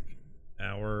 your-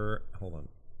 Hour. Hold on.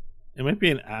 It might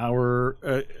be an hour.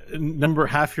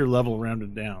 Half your level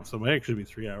rounded down, so it might actually be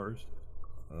 3 hours.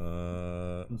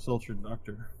 Consult your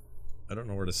doctor. I don't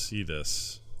know where to see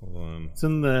this. Hold on. It's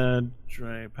in the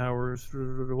dry powers.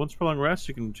 Once per long rest,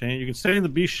 you can change. You can stay in the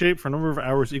beast shape for a number of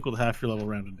hours equal to half your level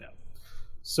rounded down.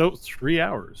 So 3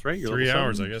 hours, right? You're 3 level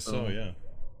hours, 7, I guess so, yeah.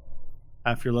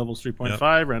 Half your level is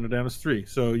 3.5, rounded down is 3.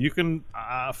 So you can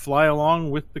fly along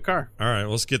with the car. All right,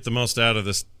 let's get the most out of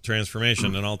this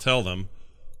transformation, and I'll tell them.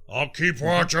 I'll keep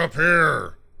watch up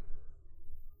here.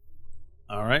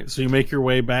 All right, so you make your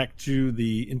way back to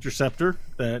the interceptor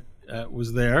that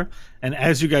was there, and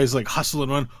as you guys like hustle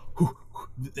and run,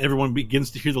 everyone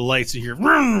begins to hear the lights. You hear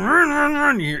run, run, run,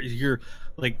 run. You hear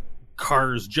like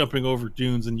cars jumping over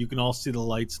dunes, and you can all see the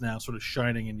lights now sort of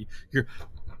shining, and you hear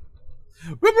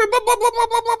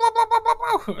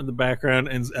in the background.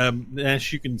 And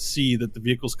Nash, you can see that the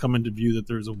vehicles come into view, that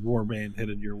there's a warband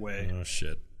headed your way. Oh,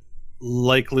 shit.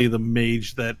 Likely the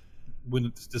mage that, when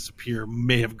it disappeared,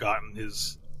 may have gotten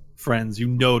his friends. You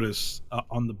notice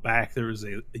on the back there is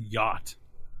a yacht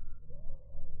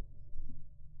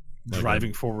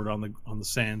driving forward on the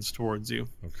sands towards you.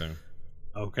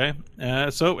 Okay.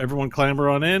 So everyone clamber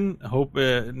on in. Hope,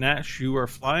 Nash, you are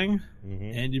flying,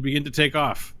 and you begin to take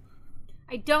off.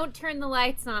 I don't turn the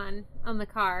lights on the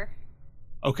car.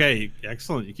 Okay,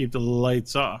 excellent. You keep the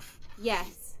lights off.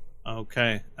 Yes.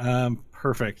 Okay,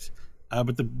 perfect.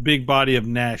 But the big body of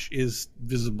Nash is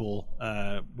visible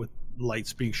with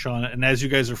lights being shone. And as you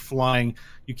guys are flying,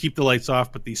 you keep the lights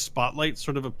off, but these spotlights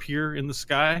sort of appear in the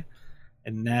sky.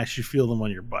 And Nash, you feel them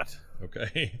on your butt.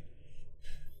 Okay.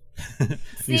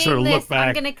 You sort of look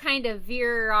back. I'm going to kind of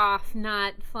veer off,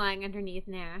 not flying underneath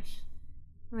Nash.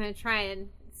 I'm going to try and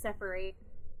separate.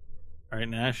 All right,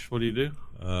 Nash, what do you do?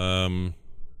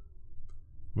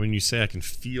 When you say I can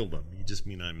feel them, you just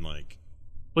mean I'm like...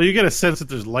 Well, you get a sense that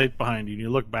there's light behind you, and you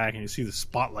look back and you see the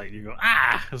spotlight, and you go,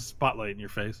 ah! There's a spotlight in your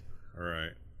face. All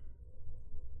right.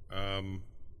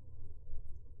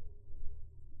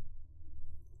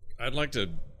 I'd like to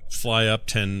fly up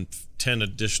 10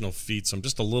 additional feet, so I'm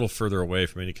just a little further away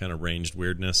from any kind of ranged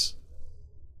weirdness.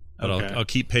 But Okay. I'll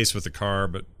keep pace with the car,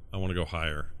 but I want to go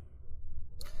higher.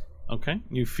 Okay,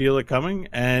 you feel it coming,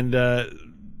 and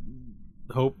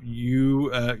Hope, you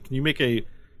can you make a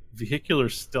vehicular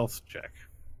stealth check?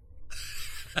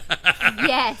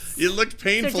 Yes. It looked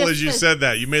painful as you said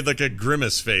that. You made like a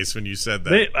grimace face when you said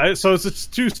that. So it's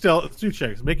two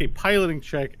checks. Make a piloting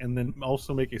check, and then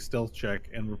also make a stealth check,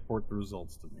 and report the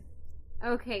results to me.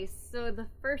 Okay, so the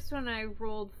first one I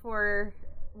rolled for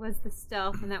was the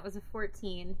stealth, and that was a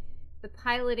 14. The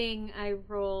piloting, I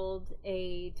rolled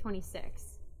a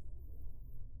 26.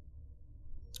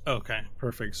 Okay,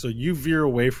 perfect. So you veer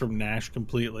away from Nash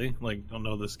completely, like, don't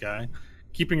know this guy.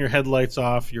 Keeping your headlights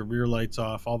off, your rear lights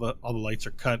off, all the lights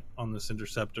are cut on this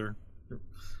interceptor.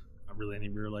 Not really any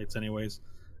rear lights anyways.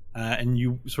 And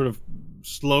you sort of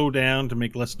slow down to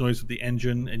make less noise with the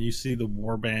engine, and you see the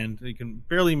warband. You can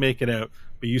barely make it out,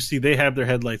 but you see they have their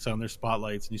headlights on, their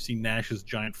spotlights, and you see Nash's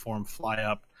giant form fly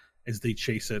up as they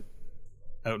chase it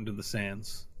out into the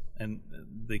sands, and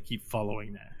they keep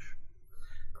following Nash.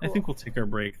 Cool. I think we'll take our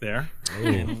break there. Oh,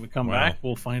 and when we come wow. back,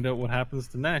 we'll find out what happens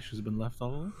to Nash, who's been left all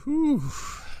alone. Whew.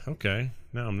 Okay,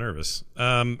 now I'm nervous.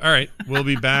 All right, we'll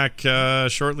be back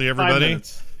shortly, everybody. 5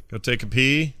 minutes. Go take a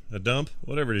pee, a dump,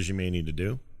 whatever it is you may need to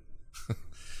do.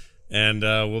 And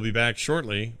we'll be back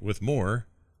shortly with more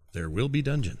There Will Be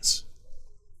Dungeons.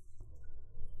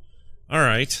 All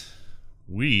right.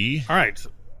 We All right.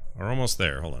 are almost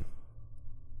there. Hold on.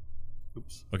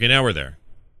 Oops. Okay, now we're there.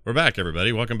 We're back,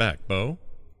 everybody. Welcome back. Bo,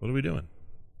 what are we doing?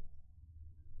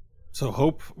 So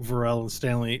Hope, Varel, and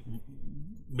Stanley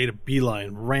made a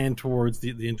beeline, ran towards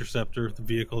the interceptor, the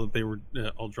vehicle that they were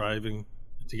all driving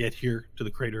to get here to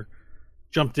the crater,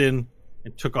 jumped in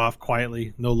and took off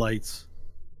quietly, no lights,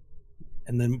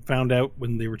 and then found out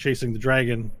when they were chasing the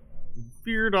dragon,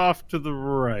 veered off to the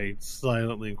right,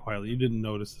 silently and quietly. You didn't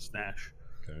notice this, Nash.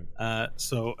 Okay.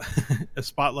 So a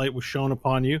spotlight was shown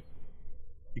upon you.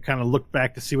 You kind of looked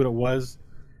back to see what it was,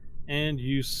 and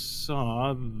you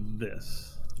saw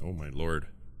this. Oh, my Lord.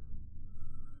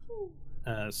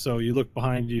 So you look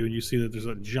behind you and you see that there's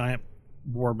a giant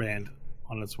warband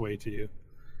on its way to you.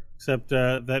 Except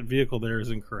that vehicle there is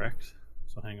incorrect.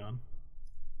 So hang on.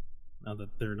 Now that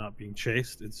they're not being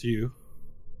chased, it's you. Do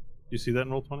you see that in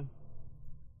Roll20?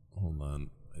 Hold on.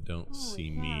 I don't see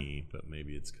me, but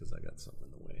maybe it's because I got something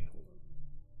in the way. Hold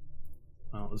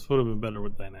on. Well, this would have been better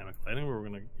with dynamic lighting, but we're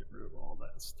going to get rid of all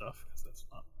that stuff because that's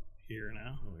not here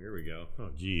now. Oh, here we go. Oh,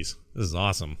 geez. This is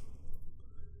awesome.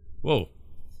 Whoa.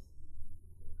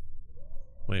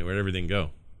 Wait, where'd everything go?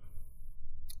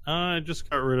 I just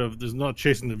got rid of... There's not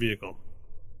chasing the vehicle.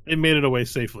 It made it away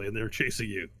safely, and they're chasing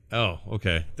you. Oh,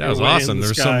 okay. That They're was way in awesome. the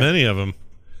There's so sky. many of them.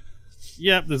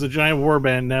 Yep, there's a giant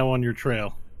warband now on your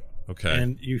trail. Okay.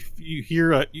 And you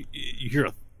hear a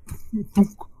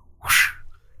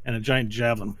and a giant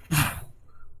javelin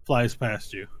flies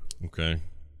past you. Okay.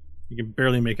 You can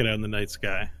barely make it out in the night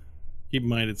sky. Keep in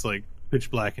mind it's like pitch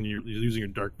black and you're using your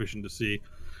dark vision to see.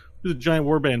 There's a giant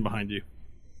warband behind you.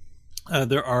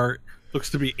 There are looks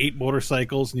to be 8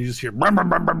 motorcycles, and you just hear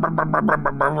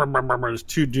there's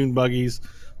 2 dune buggies.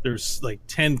 There's like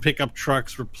 10 pickup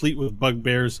trucks replete with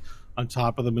bugbears on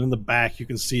top of them, and in the back you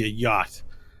can see a yacht.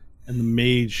 And the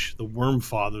mage, the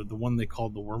Wormfather, the one they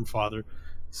called the Wormfather,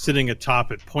 sitting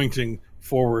atop it, pointing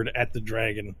forward at the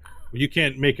dragon. You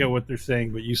can't make out what they're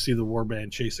saying, but you see the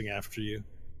warband chasing after you.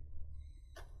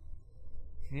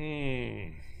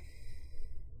 And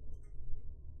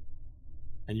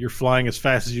you're flying as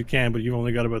fast as you can, but you've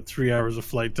only got about 3 hours of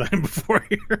flight time before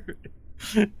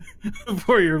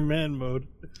you're man mode.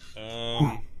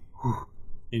 And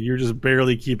you're just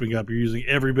barely keeping up. You're using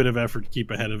every bit of effort to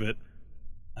keep ahead of it.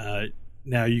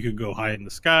 Now you could go high in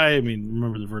the sky. I mean,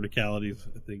 remember the verticality is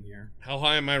a thing here. How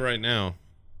high am I right now?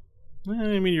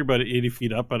 I mean, you're about 80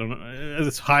 feet up. I don't know.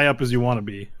 As high up as you want to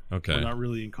be. Okay. We're not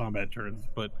really in combat turns,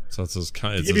 but So it's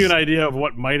to give you an idea of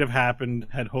what might have happened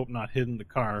had Hope not hidden the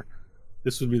car,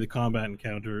 this would be the combat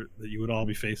encounter that you would all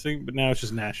be facing, but now it's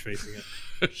just Nash facing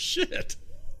it. Shit.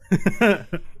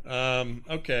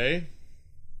 Okay.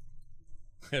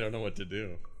 I don't know what to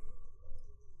do.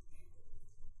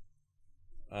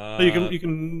 You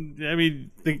can. I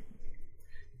mean, think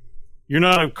you're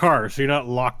not a car, so you're not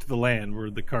locked to the land where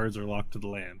the cars are locked to the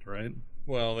land, right?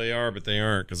 Well, they are, but they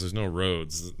aren't because there's no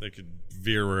roads. They could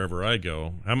veer wherever I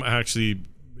go. I'm actually,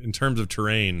 in terms of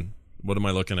terrain, what am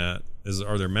I looking at?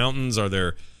 Are there mountains?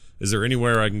 Is there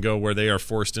anywhere I can go where they are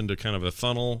forced into kind of a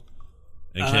funnel?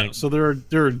 And can't... So there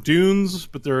are dunes,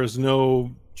 but there is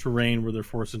no terrain where they're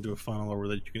forced into a funnel or where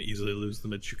that you can easily lose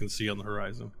them that you can see on the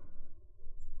horizon.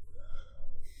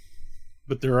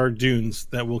 But there are dunes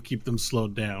that will keep them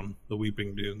slowed down, the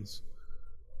Weeping Dunes,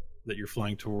 that you're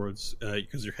flying towards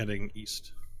because you're heading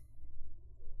east.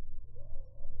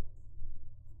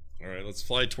 All right, let's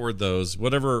fly toward those.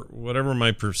 Whatever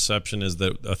my perception is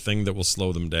that a thing that will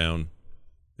slow them down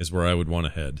is where I would want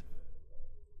to head.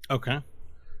 Okay.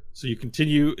 So you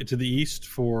continue to the east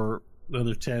for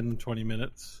another 10, 20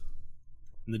 minutes,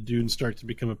 and the dunes start to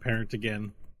become apparent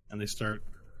again, and they start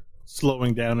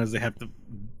slowing down as they have to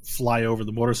fly over.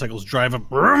 The motorcycles drive up,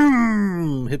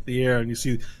 vroom, hit the air, and you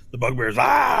see the bugbears.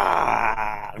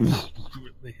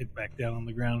 They hit back down on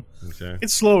the ground. Okay.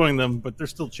 It's slowing them, but they're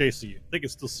still chasing you. They can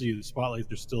still see you. The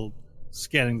spotlights are still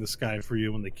scanning the sky for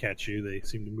you. When they catch you, they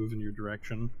seem to move in your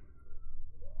direction.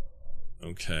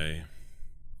 Okay.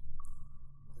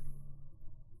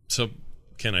 So,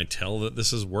 can I tell that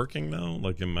this is working, though?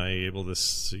 Like, am I able to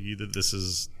see that this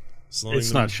is slowing It's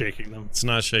them? not shaking them. It's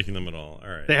not shaking them at all. All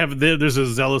right. There's a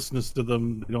zealousness to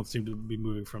them. They don't seem to be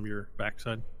moving from your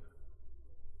backside.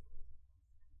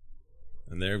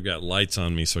 And they've got lights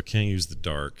on me, so I can't use the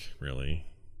dark, really.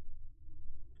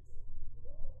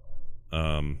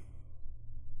 I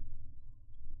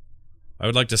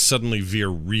would like to suddenly veer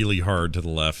really hard to the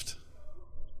left.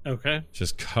 Okay.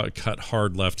 Just cut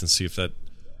hard left and see if that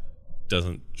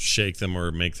doesn't shake them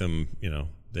or make them,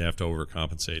 they have to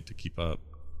overcompensate to keep up.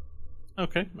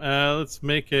 Okay. Let's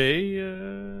make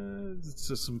it's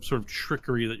just some sort of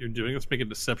trickery that you're doing. Let's make a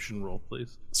deception roll,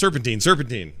 please.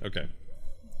 Serpentine. Okay.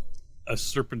 A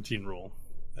serpentine roll.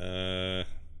 It's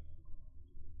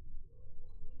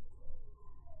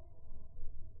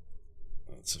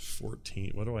a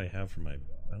 14. What do I have for my...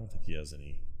 I don't think he has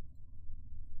any...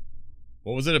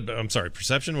 What was it? I'm sorry,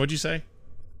 perception? What'd you say?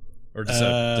 Or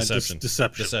deception?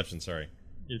 Deception. Deception, sorry.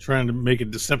 You're trying to make a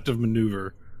deceptive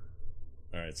maneuver.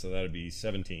 All right, so that would be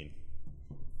 17.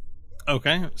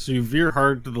 Okay, so you veer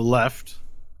hard to the left,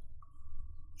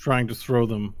 trying to throw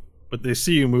them, but they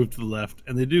see you move to the left,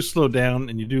 and they do slow down,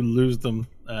 and you do lose them.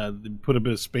 They put a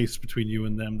bit of space between you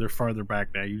and them. They're farther back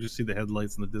now. You just see the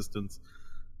headlights in the distance,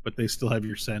 but they still have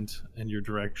your scent and your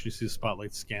direction. You see the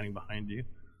spotlights scanning behind you,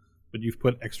 but you've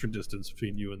put extra distance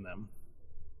between you and them.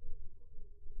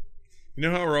 You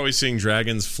know how we're always seeing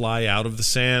dragons fly out of the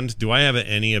sand? Do I have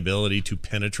any ability to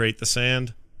penetrate the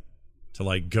sand?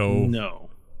 To, go... No.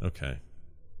 Okay.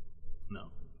 No.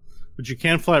 But you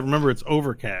can fly. Remember, it's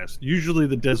overcast. Usually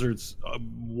the desert's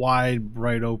wide,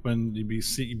 bright open. You'd be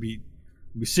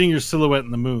seeing your silhouette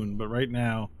in the moon, but right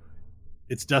now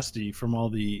it's dusty from all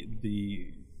the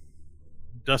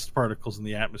dust particles in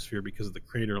the atmosphere because of the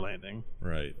crater landing.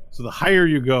 Right. So the higher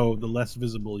you go, the less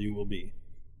visible you will be.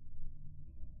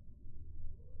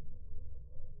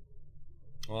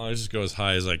 Well, I just go as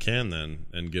high as I can then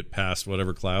and get past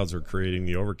whatever clouds are creating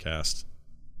the overcast.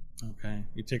 Okay.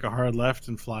 You take a hard left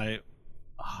and fly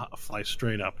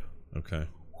straight up. Okay.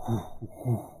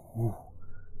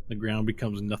 The ground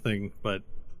becomes nothing but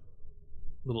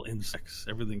little insects.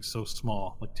 Everything's so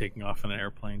small, like taking off in an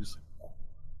airplane. Just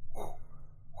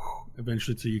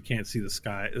eventually, till you can't see the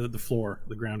sky, the floor,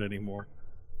 the ground anymore,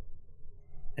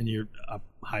 and you're up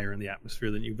higher in the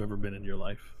atmosphere than you've ever been in your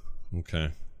life.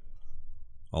 Okay.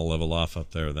 I'll level off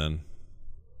up there then.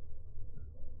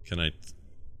 Can I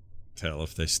tell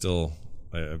if they still...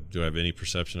 do I have any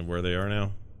perception of where they are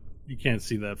now? You can't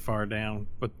see that far down,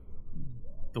 but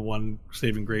the one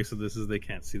saving grace of this is they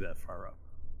can't see that far up.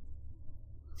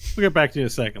 We'll get back to you in a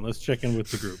second. Let's check in with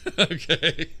the group.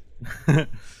 Okay.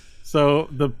 So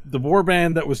the war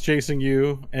band that was chasing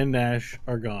you and Nash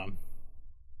are gone.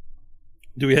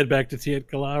 Do we head back to Tiet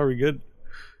Kala? Are we good?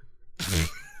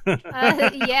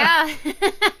 Yeah.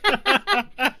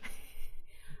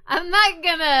 I'm not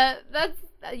gonna.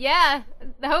 Yeah.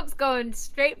 The hope's going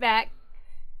straight back.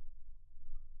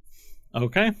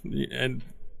 Okay. And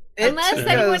Unless took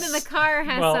anyone us- in the car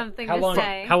has something to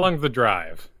say. How long's the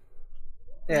drive?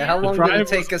 Yeah, how The long did drive it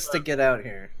take was- us to get out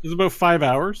here? it's about 5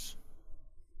 hours.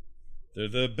 They're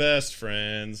the best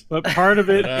friends. But part of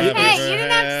it, But Hey, Never you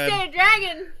didn't have had- to say a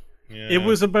dragon. Yeah. it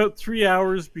was about 3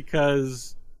 hours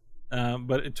because,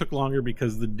 but it took longer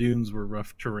because the dunes were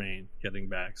rough terrain getting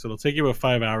back. So it'll take you about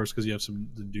 5 hours because you have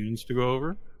the dunes to go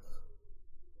over.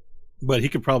 But he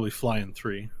could probably fly in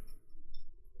 3.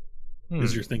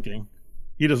 Is your thinking?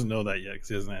 He doesn't know that yet because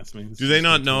he hasn't asked me. Do they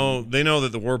not know? They know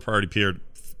that the war party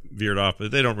veered off,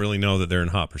 but they don't really know that they're in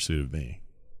hot pursuit of me.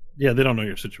 Yeah, they don't know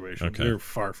your situation. Okay. They're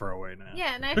far, far away now.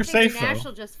 Yeah, and I They're think safe, Nash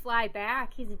though. will just fly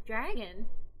back. He's a dragon.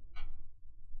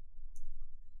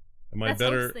 Am I That's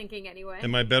better? Hope's thinking anyway.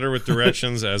 Am I better with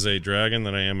directions as a dragon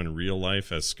than I am in real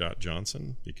life as Scott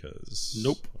Johnson? Because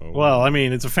Nope. Oh. Well, I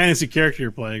mean, it's a fantasy character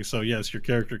you're playing, so yes, your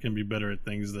character can be better at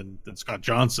things than Scott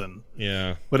Johnson.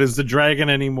 Yeah. But is the dragon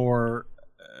any more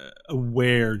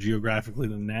aware geographically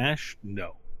than Nash?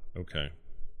 No. Okay.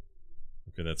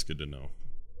 Okay, that's good to know.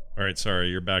 All right, sorry,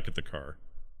 you're back at the car.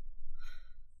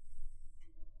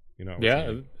 You know.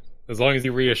 Yeah, as long as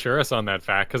you reassure us on that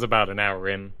fact, because about an hour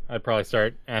in, I'd probably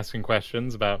start asking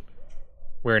questions about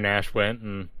where Nash went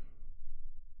and...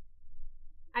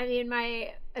 I mean,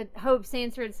 my Hope's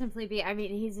answer would simply be, I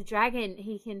mean, he's a dragon.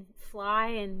 He can fly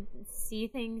and see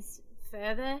things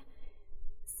further.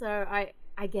 So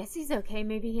I guess he's okay.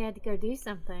 Maybe he had to go do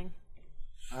something.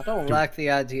 I don't like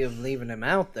the idea of leaving him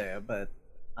out there, but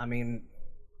I mean,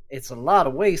 it's a lot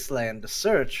of wasteland to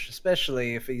search,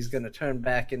 especially if he's going to turn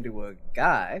back into a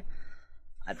guy.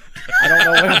 I don't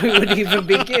know where we would even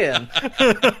begin.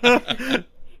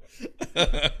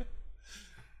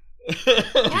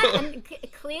 Yeah, and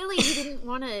clearly he didn't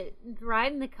want to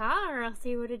ride in the car, or else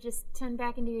he would have just turned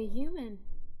back into a human.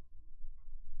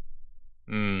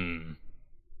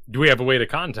 Do we have a way to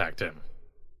contact him?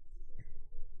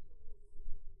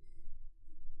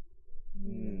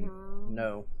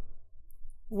 No.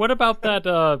 What about that,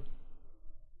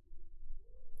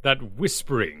 that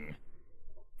whispering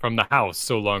from the house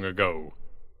so long ago?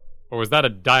 Or was that a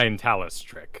Diantalis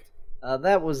trick?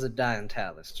 That was a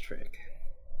Diantalis trick.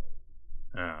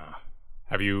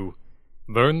 Have you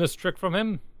learned this trick from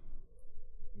him?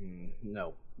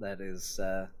 No, that is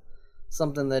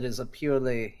something that is a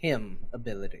purely him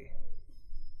ability.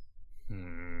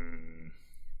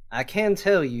 I can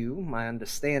tell you, my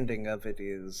understanding of it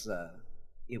is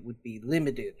it would be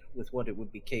limited with what it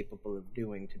would be capable of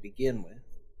doing to begin with.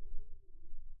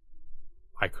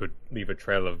 I could leave a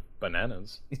trail of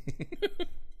bananas.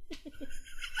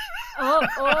 Or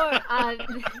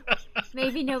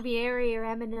maybe Nobieri or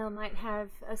Eminil might have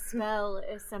a spell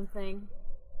or something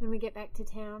when we get back to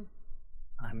town.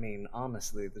 I mean,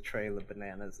 honestly, the trail of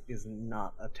bananas is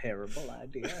not a terrible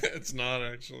idea. It's not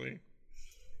actually.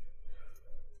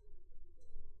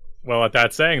 Well, at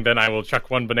that saying, then I will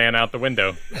chuck one banana out the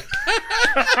window.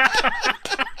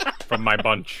 From my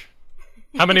bunch.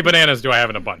 How many bananas do I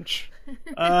have in a bunch?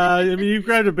 I mean, you've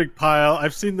grabbed a big pile.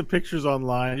 I've seen the pictures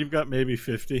online. You've got maybe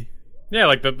 50. Yeah,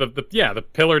 like the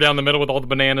pillar down the middle with all the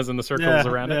bananas and the circles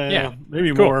around it. Yeah,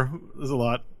 maybe cool. more. There's a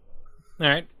lot. All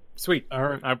right, sweet.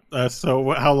 All right.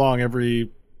 So how long every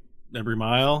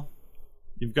mile?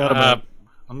 You've got about.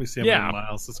 Let me see how many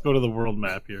miles. Let's go to the world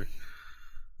map here.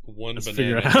 One Let's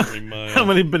banana figure out every mile. how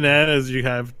many bananas you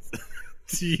have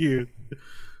to you.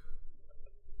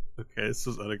 Okay, this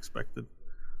was unexpected.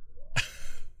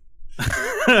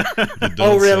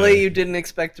 Oh, really? You didn't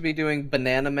expect to be doing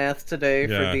banana math today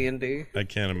for D&D? I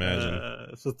can't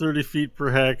imagine. So 30 feet per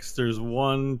hex. There's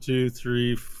 1, 2,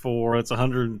 3, 4. That's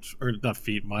 100, or not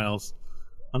feet, miles.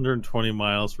 120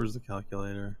 miles. Where's the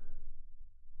calculator?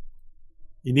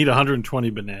 You need 120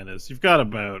 bananas. You've got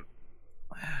about.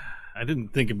 I didn't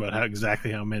think about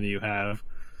exactly how many you have.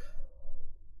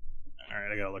 All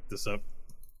right, I gotta look this up.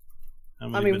 How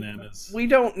many bananas? We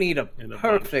don't need a In a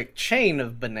perfect chain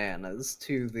of bananas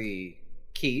to the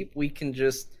keep. We can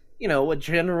just, a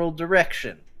general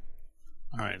direction.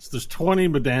 All right, so there's 20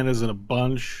 bananas in a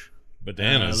bunch.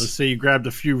 Bananas. Let's say you grabbed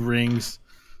a few rings.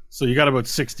 So you got about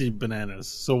 60 bananas.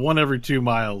 So one every 2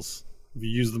 miles if you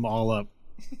use them all up.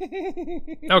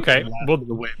 Okay, Well,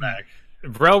 the way back.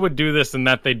 Vrel would do this in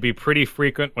that they'd be pretty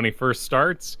frequent when he first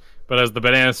starts, but as the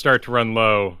bananas start to run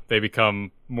low, they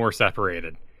become more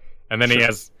separated. And then he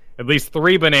has at least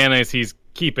 3 bananas he's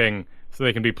keeping so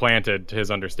they can be planted to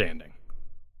his understanding.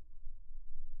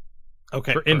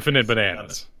 Okay. For infinite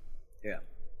bananas. Yeah.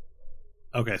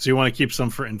 Okay, so you want to keep some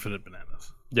for infinite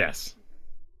bananas. Yes.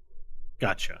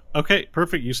 Gotcha. Okay,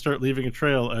 perfect. You start leaving a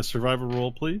trail. A survivor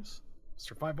roll, please.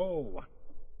 Survival.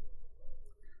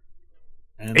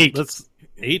 And 8.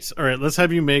 8? All right, let's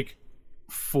have you make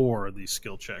 4 of these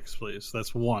skill checks, please.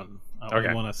 That's 1. Okay.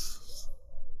 I want to...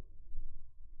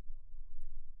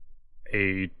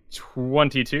 A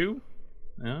 22,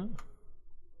 Yeah,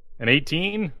 an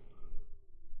 18,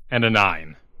 and a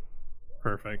 9.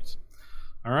 perfect.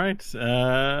 All right,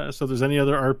 so if there's any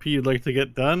other RP you'd like to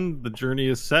get done, the journey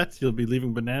is set. You'll be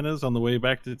leaving bananas on the way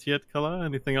back to Tiet Kala.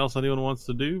 Anything else anyone wants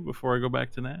to do before I go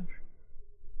back to Nash?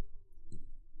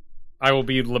 I will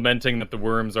be lamenting that the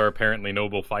worms are apparently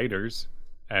noble fighters,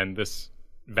 and this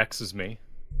vexes me.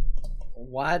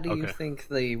 Why do you Okay. think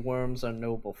the worms are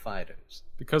noble fighters?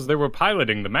 Because they were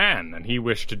piloting the man, and he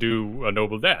wished to do a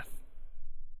noble death.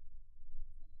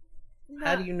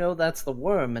 How do you know that's the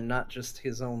worm and not just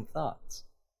his own thoughts?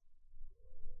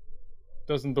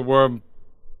 Doesn't the worm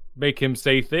make him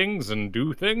say things and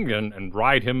do things and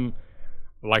ride him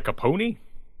like a pony?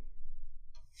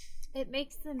 It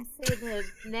makes them say the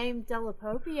name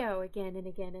Delapopio again and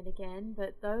again and again,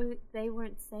 but though they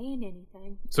weren't saying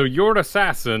anything. So your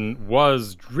assassin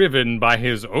was driven by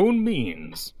his own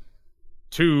means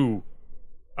to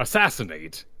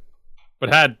assassinate, but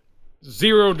had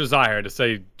zero desire to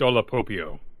say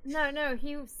Dolapopio. No,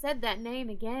 he said that name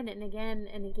again and again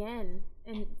and again,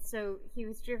 and so he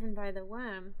was driven by the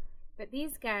worm. But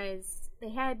these guys,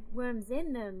 they had worms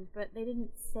in them, but they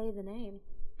didn't say the name.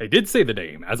 They did say the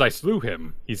name. As I slew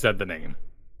him, he said the name.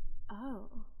 Oh.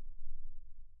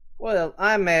 Well,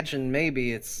 I imagine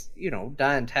maybe it's,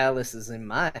 Diantalis is in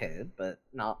my head, but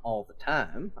not all the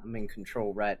time. I'm in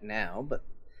control right now, but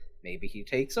maybe he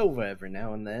takes over every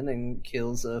now and then and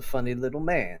kills a funny little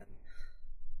man.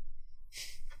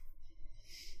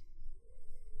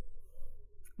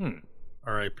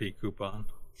 R.I.P. Coupon.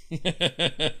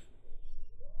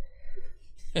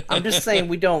 I'm just saying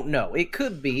we don't know. It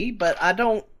could be, but I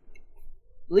don't...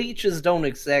 Leeches don't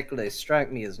exactly strike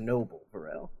me as noble,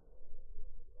 Varel.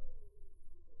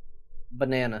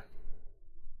 Banana.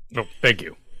 Oh, thank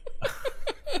you.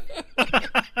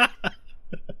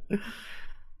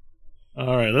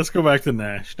 All right, let's go back to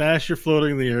Nash. Nash, you're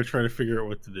floating in the air trying to figure out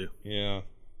what to do. Yeah.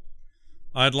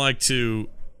 I'd like to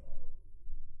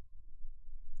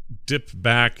dip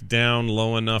back down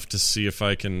low enough to see if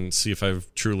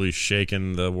I've truly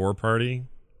shaken the war party.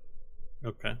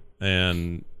 Okay.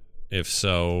 And if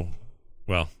so,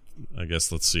 well, I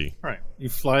guess let's see. All right. You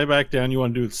fly back down. You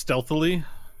want to do it stealthily?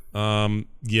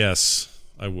 Yes,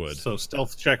 I would. So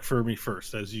stealth check for me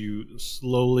first as you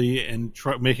slowly and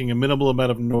making a minimal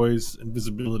amount of noise and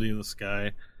visibility in the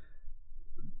sky.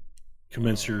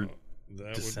 Commence your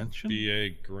That dissension? would be a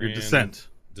grand... Your descent.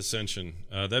 Dissension.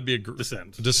 That'd be a...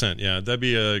 Descent. Descent, yeah. That'd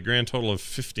be a grand total of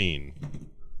 15.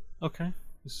 Okay.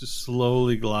 Just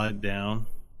slowly glide down,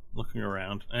 looking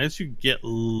around. As you get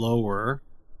lower,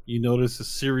 you notice a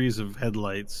series of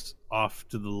headlights off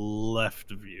to the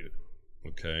left of you.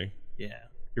 Okay. Yeah.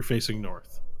 You're facing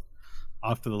north.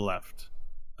 Off to the left.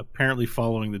 Apparently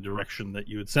following the direction that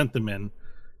you had sent them in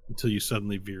until you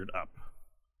suddenly veered up.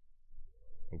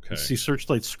 Okay. You see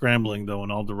searchlights scrambling, though,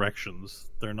 in all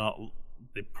directions.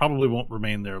 They probably won't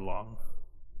remain there long.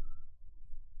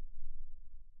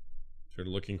 They're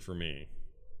looking for me.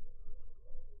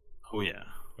 Oh, yeah.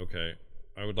 Okay.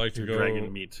 I would like to go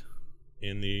Dragon meat.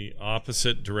 in the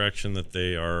opposite direction that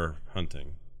they are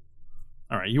hunting.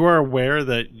 All right. You are aware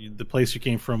that the place you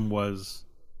came from was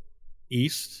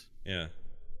east. Yeah.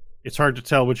 It's hard to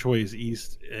tell which way is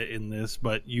east in this,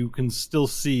 but you can still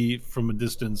see from a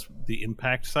distance the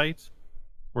impact site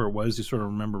where it was. You sort of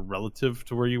remember relative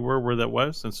to where you were, where that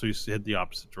was, and so you head the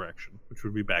opposite direction, which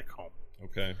would be back home.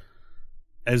 Okay.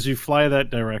 As you fly that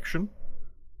direction,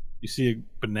 you see a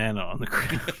banana on the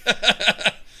ground.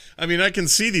 I mean, I can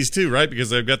see these too, right?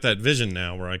 Because I've got that vision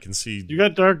now where I can see. You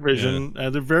got dark vision.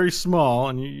 They're very small,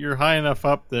 and you're high enough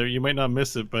up there you might not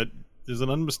miss it, but there's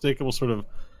an unmistakable sort of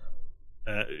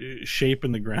shape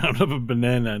in the ground of a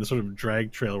banana and a sort of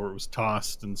drag trail where it was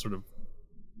tossed and sort of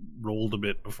rolled a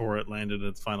bit before it landed in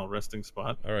its final resting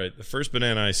spot. All right. The first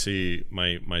banana I see,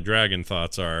 my dragon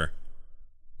thoughts are,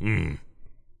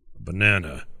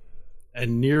 banana.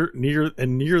 And near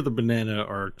the banana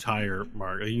are tire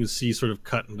marks. You can see sort of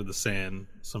cut into the sand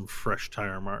some fresh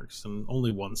tire marks, and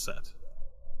only one set.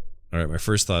 All right, my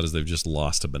first thought is they've just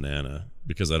lost a banana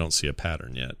because I don't see a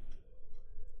pattern yet.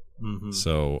 Mm-hmm.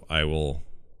 So I will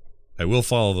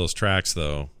follow those tracks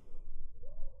though,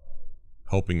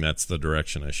 hoping that's the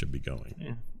direction I should be going.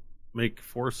 Yeah. Make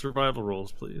 4 survival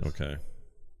rolls, please. Okay.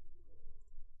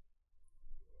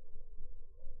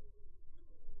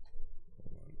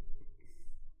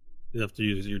 You have to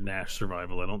use your Nash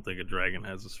survival. I don't think a dragon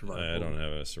has a survival. I don't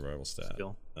have a survival stat.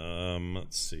 skill.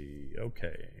 Let's see.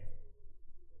 Okay.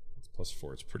 It's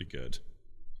 +4. It's pretty good.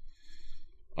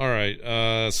 All right.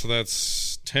 So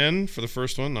that's 10 for the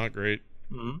first one. Not great.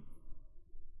 Mm-hmm.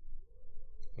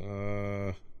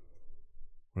 What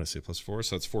did I say? +4.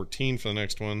 So that's 14 for the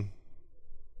next one.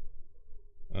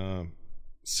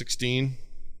 16.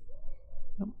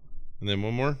 Yep. And then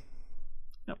one more.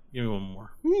 Yep. Give me one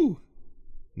more. Woo!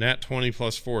 Nat 20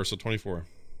 +4, so 24.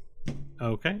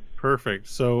 Okay, perfect.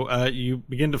 So you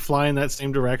begin to fly in that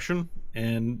same direction,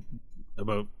 and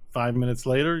about 5 minutes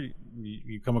later,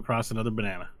 you come across another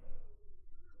banana.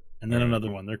 And then All right.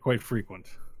 another one. They're quite frequent.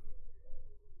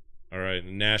 All right.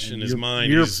 Nash in And his you're,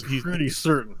 mind. You're he's pretty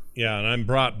certain. Yeah, and I'm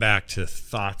brought back to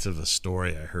thoughts of a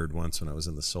story I heard once when I was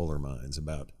in the solar mines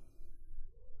about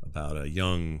a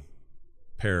young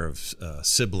pair of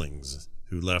siblings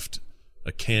who left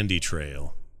a candy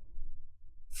trail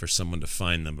for someone to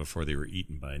find them before they were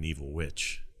eaten by an evil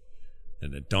witch.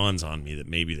 And it dawns on me that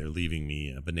maybe they're leaving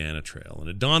me a banana trail. And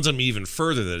it dawns on me even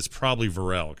further that it's probably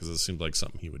Varel, because it seems like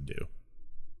something he would do.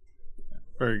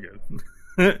 Very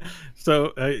good.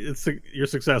 So you're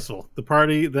successful. The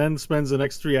party then spends the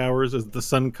next 3 hours as the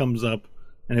sun comes up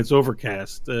and it's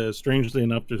overcast. Strangely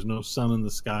enough, there's no sun in the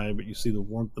sky, but you see the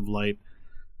warmth of light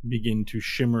begin to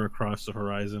shimmer across the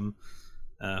horizon.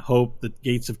 Hope the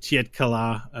gates of Tiet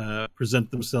Kala present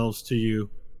themselves to you,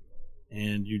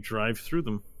 and you drive through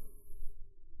them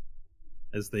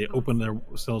as they open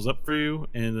themselves up for you,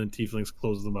 and then tieflings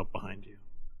close them up behind you.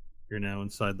 You're now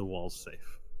inside the walls,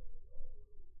 safe.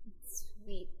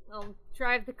 Sweet. I'll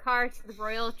drive the car to the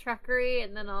Royal Truckery,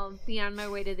 and then I'll be on my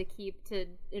way to the keep to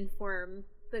inform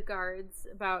the guards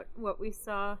about what we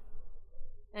saw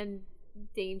and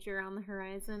danger on the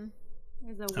horizon.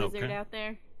 There's a wizard out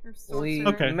there. We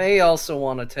Okay. may also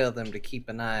want to tell them to keep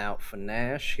an eye out for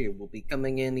Nash. He will be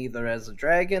coming in either as a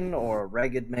dragon or a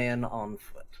ragged man on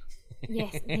foot.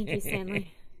 Yes, thank you,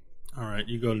 Stanley. All right,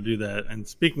 you go to do that. And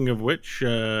speaking of which,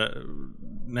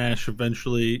 Nash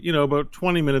eventually, about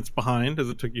 20 minutes behind, as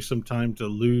it took you some time to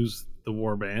lose the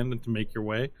warband and to make your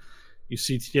way, you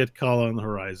see Tiet Kala on the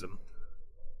horizon.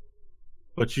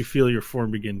 But you feel your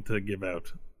form begin to give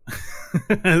out.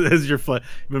 As you've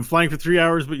been flying for 3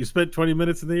 hours, but you spent 20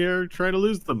 minutes in the air trying to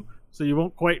lose them. So you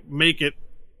won't quite make it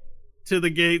to the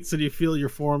gates, and you feel your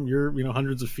form, you're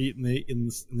hundreds of feet in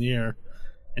the air,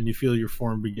 and you feel your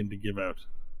form begin to give out.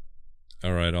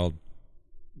 All right, I'll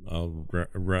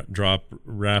drop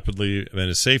rapidly and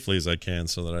as safely as I can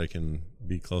so that I can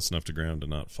be close enough to ground to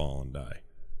not fall and die.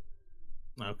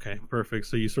 Okay, perfect.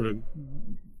 So you sort of,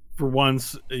 for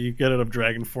once, you get out of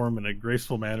dragon form in a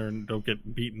graceful manner and don't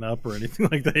get beaten up or anything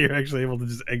like that. You're actually able to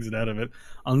just exit out of it.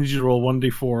 I'll need you to roll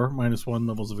 1d4 -1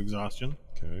 levels of exhaustion.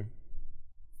 Okay.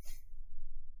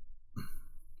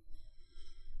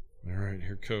 All right,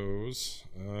 here goes.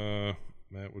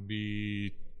 That would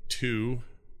be 2.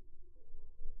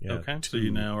 Yeah, Okay, 2. so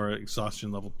you now are at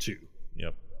exhaustion level 2.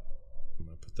 Yep. I'm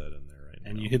going to put that in there right now.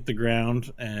 And you hit the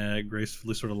ground,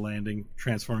 gracefully sort of landing,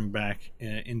 transforming back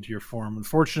into your form.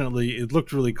 Unfortunately, it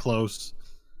looked really close,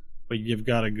 but you've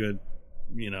got a good,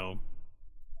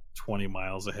 20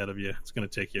 miles ahead of you. It's going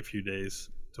to take you a few days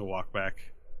to walk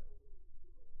back.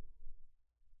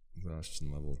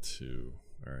 Exhaustion level 2.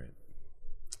 All right.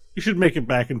 You should make it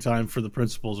back in time for the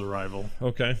principal's arrival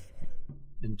Okay.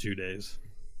 in 2 days.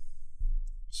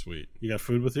 Sweet. You got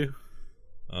food with you?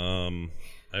 I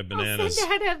have I'll bananas.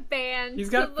 send out a band. He's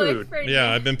to got look food. for Yeah,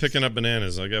 Nick. I've been picking up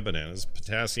bananas. I got bananas.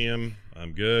 Potassium.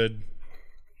 I'm good.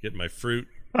 Getting my fruit.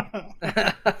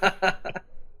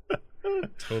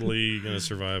 Totally going to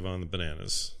survive on the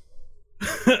bananas.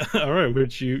 All right,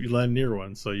 which you land near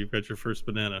one, so you've got your first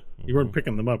banana. You weren't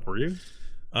picking them up, were you?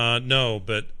 No,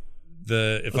 but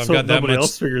if Let's I've hope got that nobody much,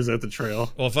 else figures out the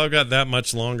trail. well, if I've got that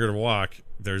much longer to walk,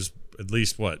 there's at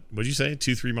least what'd you say?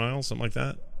 2-3 miles, something like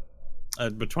that.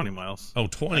 But 20 miles. Oh,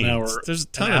 20. An hour. There's a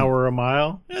An ton. hour a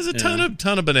mile. There's a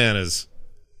ton of bananas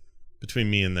between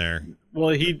me and there, Well,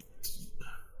 he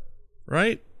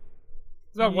right?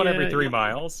 It's about one every 3 yeah.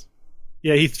 miles.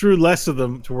 he threw less of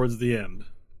them towards the end.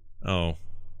 Oh,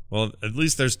 well, at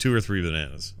least there's 2 or 3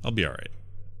 bananas. I'll be all right.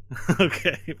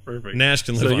 Okay, perfect. Nash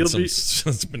can So live on you'll some, be-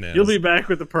 some bananas. You'll be back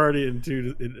with the party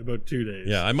in about 2 days.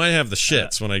 Yeah, I might have the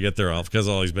shits when I get there because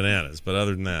of all these bananas. But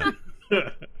other than that,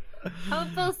 Hope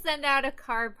they'll send out a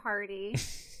car party.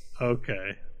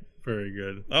 Okay, very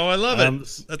good. oh, I love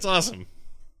it. That's awesome.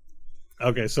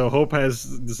 Okay, so Hope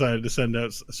has decided to send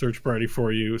out a search party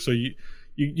for you. So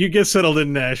you get settled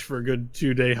in Nash for a good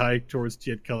 2-day hike towards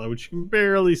Tietkala, which you can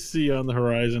barely see on the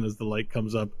horizon as the light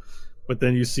comes up. But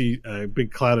then you see a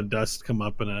big cloud of dust come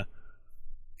up and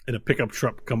a pickup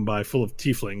truck come by full of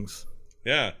tieflings.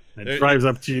 Yeah. And it drives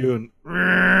up to you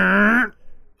and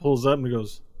pulls up and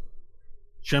goes,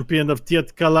 "Champion of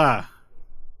Tietkala,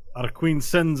 our queen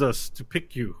sends us to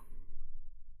pick you.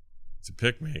 To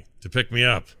pick me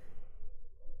up.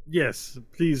 Yes,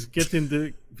 please get in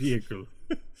the vehicle."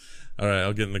 All right,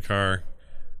 I'll get in the car.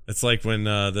 It's like when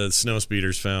the snow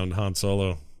speeders found Han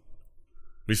Solo.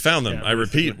 We found them. Yeah, I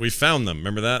repeat, basically. we found them.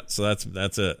 Remember that? So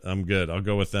that's it. I'm good. I'll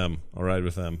go with them. I'll ride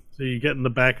with them. So you get in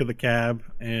the back of the cab,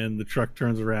 and the truck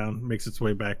turns around, makes its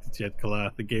way back to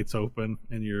Tietkala. The gates open,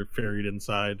 and you're ferried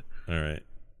inside, All right.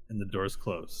 and the doors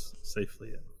close safely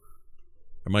in.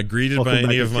 Am I greeted Welcome by back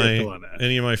to Tietkala, Nash.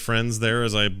 any of my friends there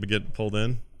as I get pulled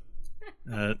in?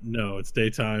 No, it's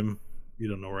daytime. You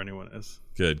don't know where anyone is.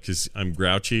 Good, because I'm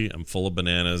grouchy, I'm full of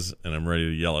bananas, and I'm ready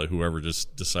to yell at whoever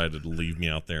just decided to leave me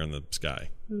out there in the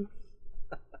sky.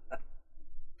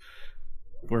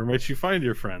 Where might you find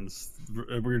your friends?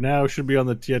 We now should be on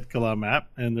the Tietkala map,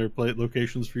 and there are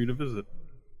locations for you to visit.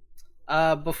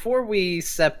 Before we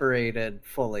separated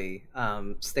fully,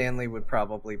 Stanley would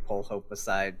probably pull Hope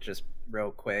aside just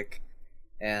real quick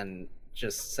and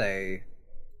just say,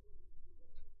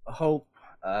 "Hope,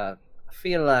 I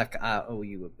feel like I owe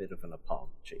you a bit of an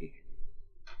apology.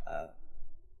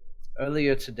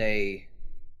 Earlier today,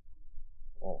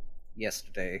 well,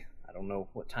 yesterday, I don't know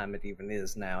what time it even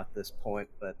is now at this point,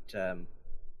 but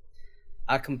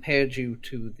I compared you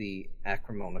to the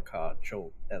Acrimonacar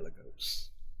Jolt Eligos.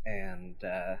 And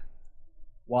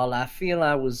while I feel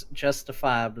I was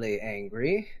justifiably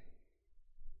angry,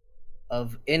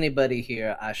 of anybody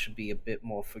here, I should be a bit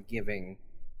more forgiving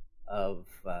of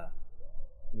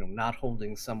not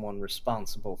holding someone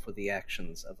responsible for the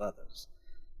actions of others.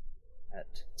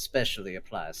 That especially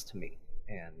applies to me,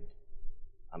 and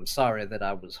I'm sorry that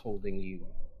I was holding you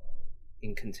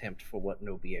in contempt for what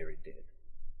Nobieri did."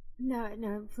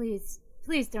 No, please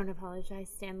don't apologize,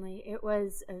 Stanley. It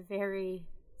was a very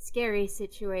scary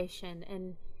situation,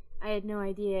 and I had no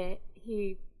idea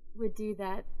he would do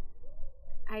that.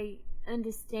 I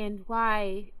understand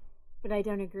why, but I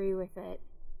don't agree with it.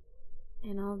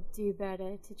 And I'll do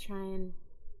better to try and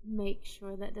make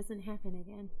sure that doesn't happen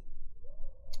again.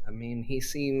 I mean, he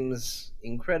seems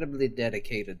incredibly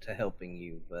dedicated to helping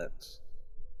you, but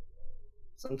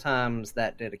sometimes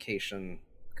that dedication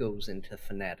goes into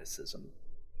fanaticism.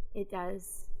 It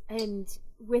does. And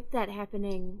with that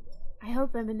happening, I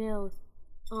hope Eminil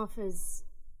offers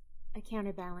a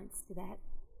counterbalance to that.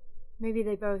 Maybe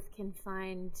they both can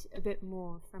find a bit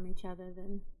more from each other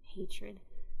than hatred.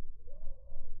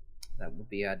 That would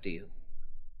be ideal.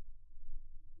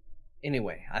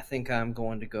 Anyway, I think I'm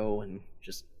going to go and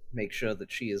just make sure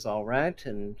that she is all right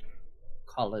and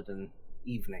call it an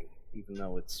evening, even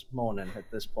though it's morning at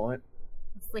this point.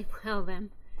 Sleep well then.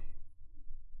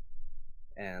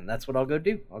 And that's what I'll go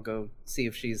do. I'll go see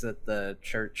if she's at the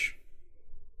church.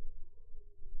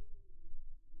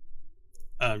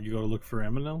 You go to look for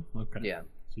Eminel? Okay. Yeah.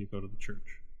 So you go to the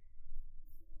church.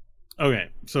 Okay,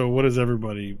 so what does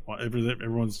everybody want?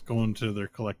 Everyone's going to their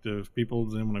collective people.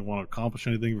 Does anyone want to accomplish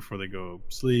anything before they go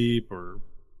sleep? Or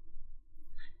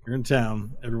you're in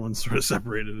town. Everyone's sort of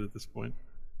separated at this point.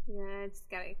 Yeah, I just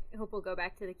gotta hope we'll go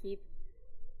back to the keep.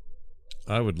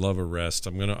 I would love a rest.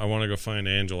 I want to go find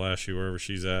Angel Ashley wherever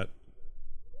she's at.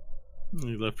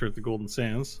 You left her at the Golden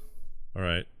Sands. All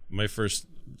right. My first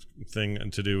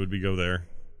thing to do would be go there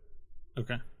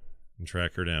Okay. and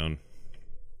track her down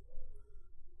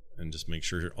and just make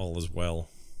sure all is well.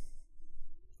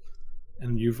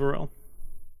 And you, Varel?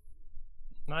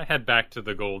 I head back to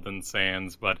the Golden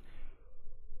Sands, but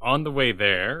on the way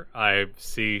there, I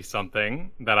see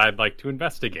something that I'd like to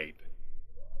investigate.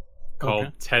 Called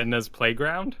Okay. Tedna's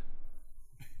Playground.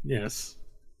 Yes.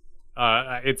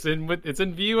 It's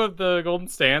in view of the Golden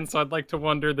Sands, so I'd like to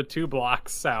wander the 2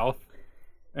 blocks south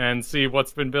and see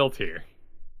what's been built here.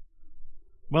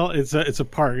 Well, it's a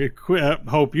park.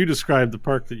 Hope, you described the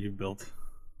park that you built.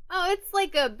 Oh, it's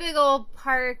like a big old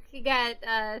park. You got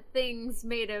things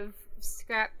made of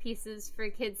scrap pieces for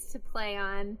kids to play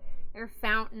on. There are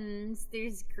fountains.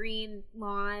 There's green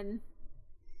lawn.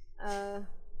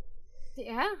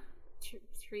 Yeah,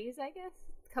 trees, I guess.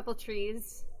 A couple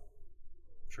trees.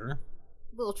 Sure.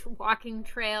 Little walking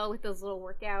trail with those little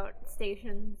workout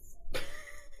stations.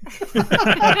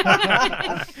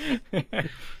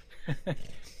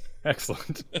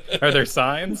 Excellent. Are there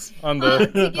signs on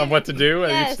the on what to do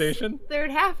at each station? There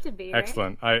would have to be. Right?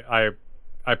 Excellent. I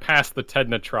passed the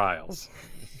Tedna trials.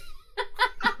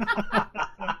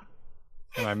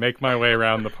 And I make my way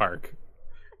around the park.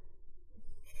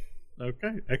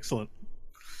 Okay, excellent.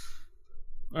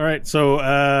 All right, so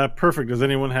perfect. Does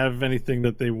anyone have anything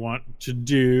that they want to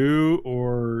do,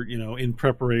 or in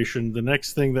preparation? The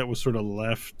next thing that was sort of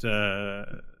left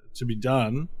to be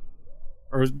done,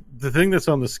 or the thing that's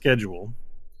on the schedule,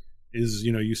 is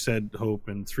you said, Hope,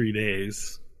 in 3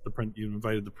 days you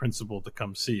invited the principal to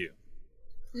come see you.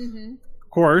 Mm-hmm. Of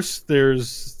course, there's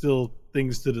still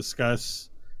things to discuss.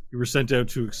 You were sent out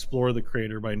to explore the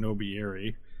crater by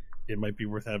Nobieri. It might be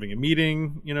worth having a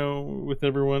meeting, with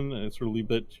everyone, and sort of leave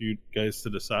that to you guys to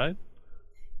decide.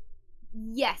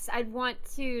 Yes, I'd want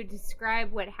to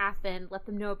describe what happened, let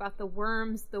them know about the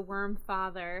worms, the worm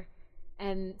father,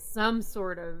 and some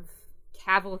sort of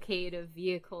cavalcade of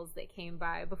vehicles that came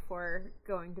by before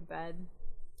going to bed.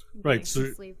 Right,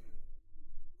 so sleep.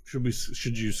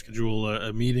 Should you schedule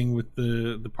a meeting with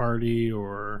the party,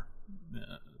 or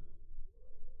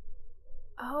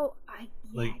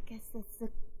I guess that's the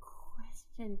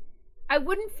question. I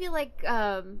wouldn't feel like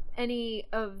any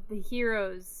of the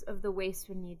heroes of the Waste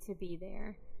would need to be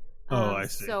there. I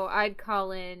see. So I'd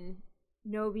call in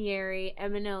Nobieri,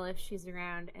 Eminel if she's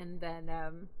around, and then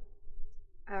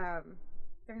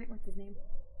what's his name?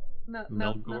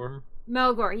 Melgor.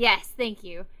 Melgor, yes, thank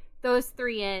you. Those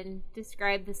three in,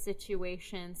 describe the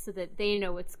situation so that they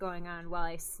know what's going on while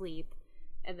I sleep,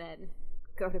 and then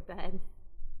go to bed.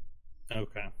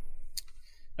 Okay.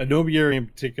 Nobieri in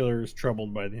particular is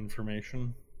troubled by the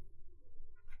information.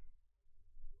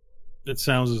 It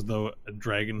sounds as though a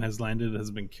dragon has landed,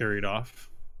 has been carried off,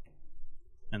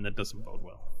 and that doesn't bode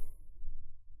well.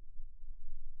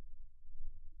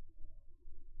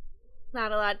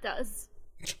 Not a lot does.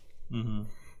 Mm-hmm.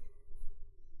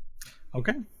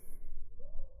 Okay.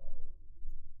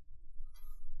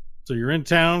 So you're in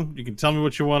town. You can tell me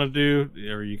what you want to do,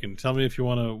 or you can tell me if you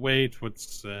want to wait.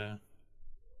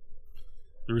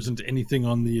 There isn't anything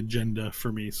on the agenda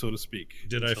for me, so to speak.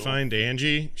 Did I find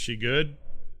Angie? She good?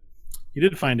 You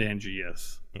did find Angie,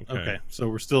 yes. Okay. So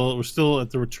we're still at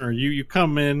the return. You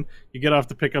come in, you get off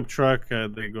the pickup truck.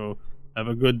 They go, "Have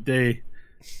a good day,"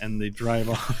 and they drive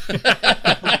off.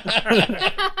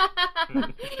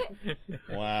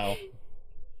 Wow.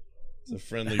 It's a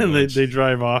friendly And bunch. they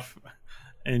drive off,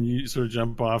 and you sort of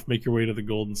jump off, make your way to the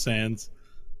Golden Sands.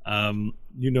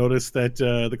 You notice that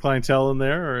the clientele in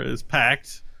there is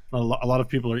packed. A lot of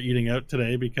people are eating out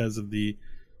today because of the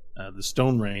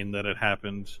stone rain that had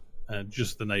happened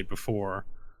just the night before.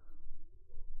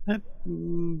 That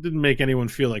didn't make anyone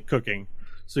feel like cooking.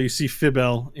 So you see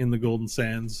Fibel in the Golden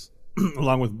Sands,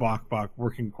 along with Bok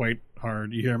working quite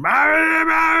hard. You hear him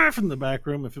from the back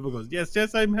room, and Fibel goes, "Yes,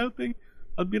 I'm helping.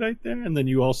 I'll be right there." And then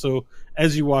you also,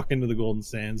 as you walk into the Golden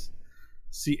Sands,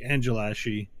 see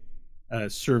Angelashi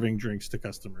serving drinks to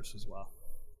customers as well.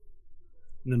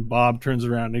 And then Bob turns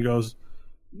around and he goes,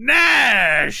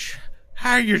 "Nash,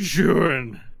 how you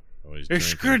doing? Always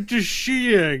It's drinking. good to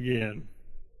see you again."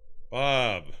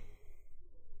 Bob.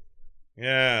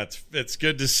 Yeah, it's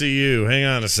good to see you. Hang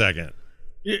on a second.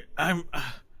 Yeah,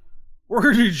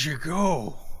 where did you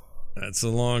go? That's a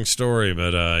long story,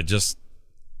 but I just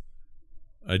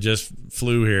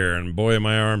flew here, and boy,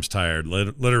 my arm's tired.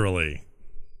 Literally,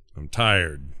 I'm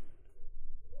tired.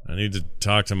 I need to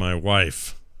talk to my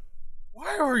wife.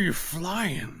 Why are you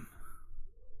flying?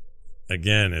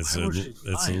 Again, it's Why was she a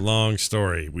flying? long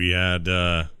story. We had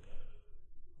a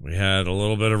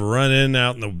little bit of a run-in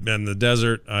out in the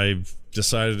desert. I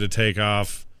decided to take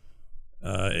off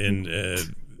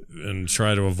and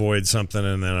try to avoid something,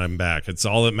 and then I'm back. It's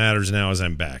all that matters now is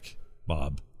I'm back,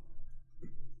 Bob.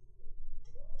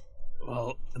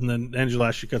 Well, and then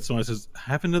Angela, she cuts him and says,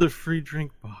 "Have another free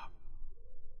drink, Bob.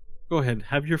 Go ahead,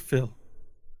 have your fill."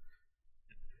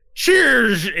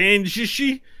 "Cheers,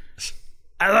 Angie.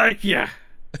 I like ya.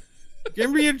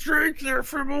 Give me a drink there,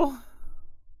 Fibble."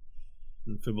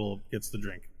 And Fibble gets the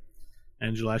drink.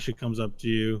 Angela, she comes up to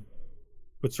you,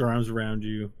 puts her arms around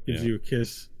you, gives you a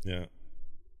kiss. Yeah.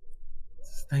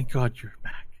 Says, "Thank God you're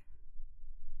back."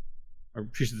 Or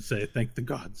she should say, "Thank the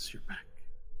gods you're back."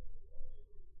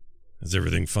 Is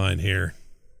everything fine here?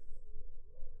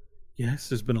 Yes,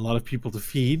 there's been a lot of people to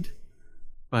feed,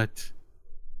 but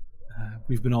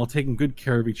we've been all taking good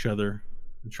care of each other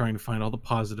and trying to find all the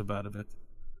positive out of it.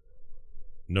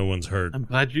 No one's hurt. I'm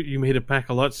glad you made it back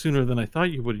a lot sooner than I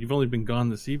thought you would. You've only been gone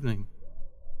this evening.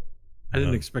 I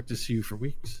didn't expect to see you for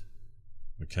weeks.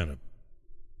 We kind of,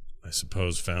 I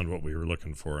suppose, found what we were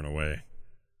looking for in a way.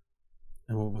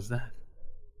 And what was that?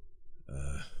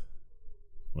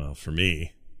 Well, for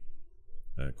me,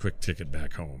 a quick ticket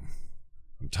back home.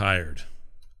 I'm tired,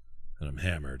 and I'm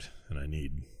hammered, and I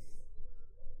need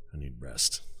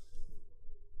rest.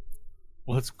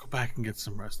 Well, let's go back and get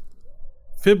some rest.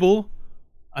 Fibble,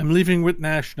 I'm leaving with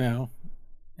Nash now.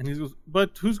 And he goes,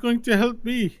 but who's going to help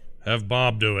me? Have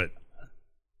Bob do it.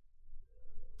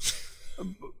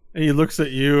 And he looks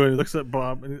at you and he looks at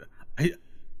Bob. And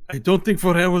I don't think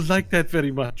Forel would like that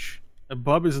very much. And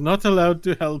Bob is not allowed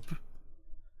to help.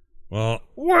 Well,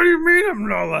 What do you mean I'm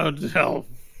not allowed to help?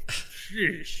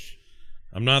 Sheesh.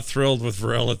 I'm not thrilled with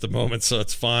Varel at the moment, so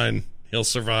it's fine. He'll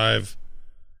survive.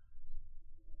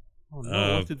 Oh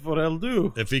no, what did Forel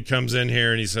do? If he comes in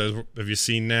here and he says, "Have you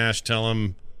seen Nash?" Tell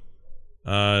him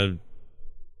I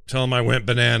went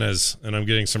bananas and I'm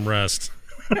getting some rest.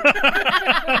 He'll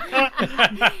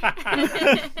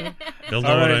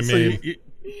know what I mean. So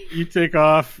you take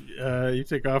off. You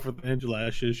take off with Angela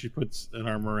Ashes. She puts an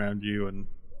arm around you and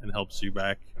helps you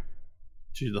back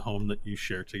to the home that you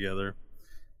share together.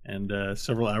 And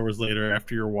several hours later,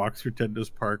 after your walk through Tenda's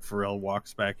Park, Pharrell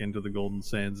walks back into the Golden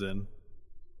Sands Inn.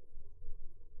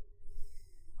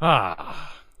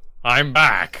 Ah, I'm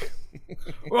back.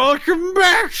 Welcome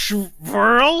back,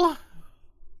 Pharrell,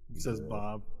 says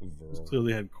Bob, who's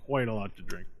clearly had quite a lot to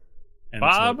drink. And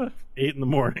Bob? It's like 8 in the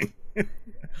morning. There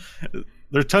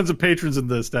are tons of patrons in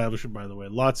the establishment, by the way.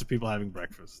 Lots of people having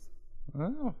breakfast.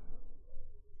 Oh.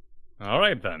 All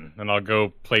right, then. And I'll go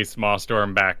place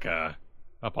Mosstorm back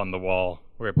up on the wall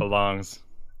where it belongs.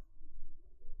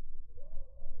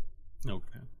 Okay.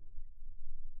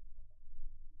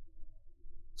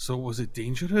 So was it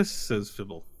dangerous? Says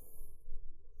Fibble.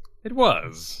 It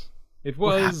was. It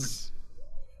was.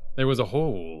 There was a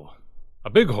hole. A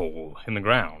big hole in the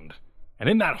ground. And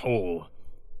in that hole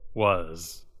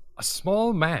was a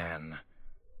small man.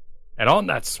 And on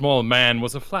that small man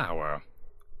was a flower.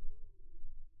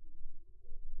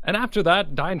 And after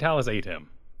that, Diantalis ate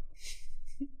him.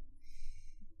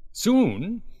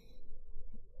 Soon,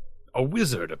 a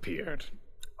wizard appeared.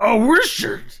 A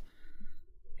wizard?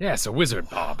 Yes, a wizard,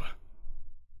 Bob.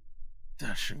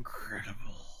 That's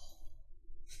incredible.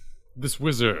 This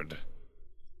wizard,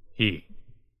 he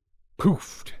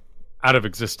poofed out of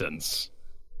existence,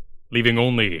 leaving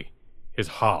only his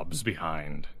hobs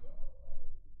behind.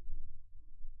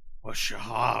 What's your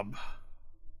hob?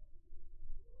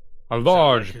 A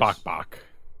large like his- bakbak.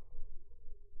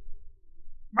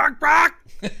 Bark!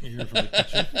 You hear from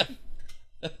the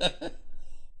kitchen.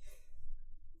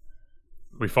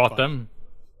 We fought them.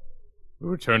 We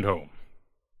returned home.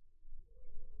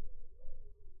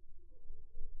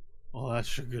 Well,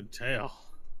 that's a good tale.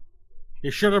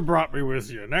 You should have brought me with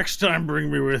you. Next time,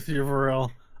 bring me with you,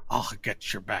 Varel. I'll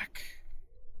get your back.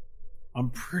 I'm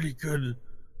pretty good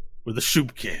with a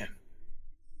soup can.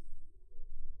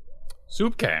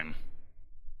 Soup can.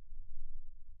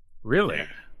 Really? Yeah.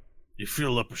 You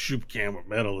fill up a soup can with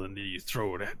metal and then you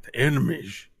throw it at the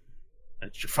enemies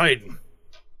that you're fighting.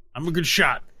 I'm a good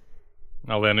shot.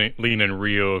 I'll lean in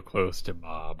real close to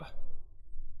Bob.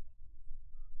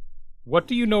 What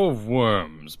do you know of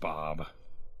worms, Bob?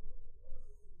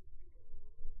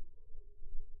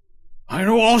 I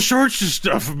know all sorts of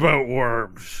stuff about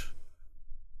worms.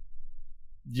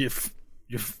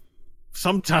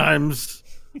 Sometimes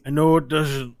I know it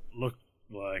doesn't look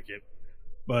like it,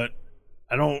 but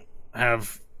I don't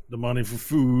have the money for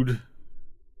food,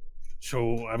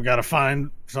 so I've got to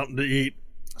find something to eat.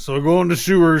 So I go in the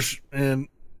sewers and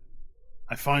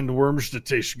I find the worms that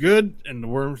taste good and the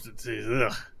worms that taste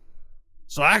ugh.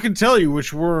 So I can tell you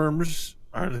which worms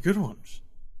are the good ones.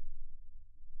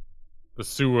 The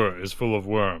sewer is full of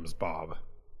worms, Bob.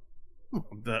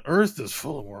 The earth is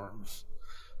full of worms,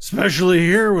 especially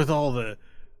here with all the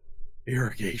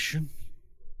irrigation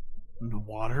and the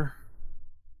water,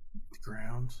 the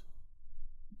ground.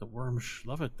 The worms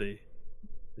love it. They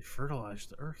fertilize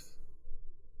the earth.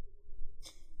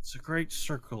 It's a great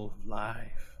circle of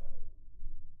life.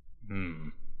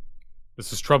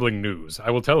 This is troubling news.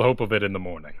 I will tell Hope of it in the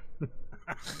morning.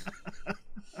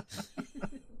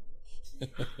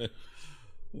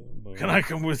 Can I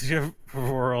come with you,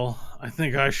 Varel? I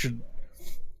think I should,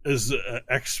 as an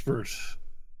expert,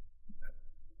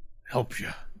 help you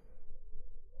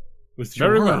with your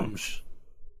Very well. worms.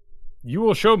 You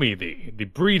will show me the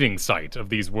breeding site of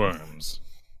these worms.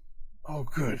 Oh,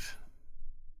 good.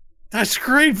 That's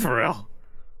great, Varel.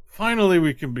 Finally,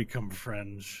 we can become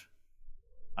friends.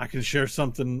 I can share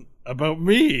something about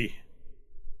me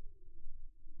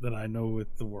that I know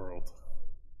with the world.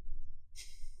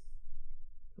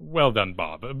 Well done,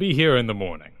 Bob. Be here in the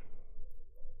morning.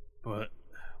 But,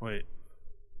 wait.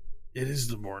 It is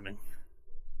the morning.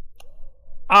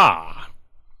 Ah!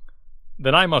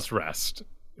 Then I must rest.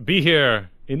 Be here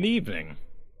in the evening.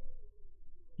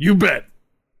 You bet!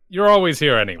 You're always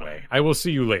here anyway. I will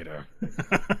see you later.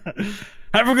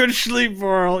 Have a good sleep,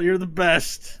 Vorl. You're the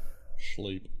best.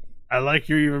 Sleep. I like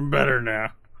you even better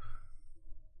now.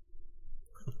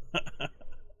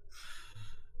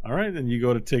 All right, then you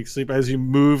go to take sleep. As you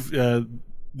move, the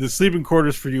sleeping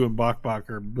quarters for you and Bok Bok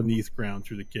are beneath ground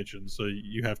through the kitchen, so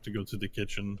you have to go to the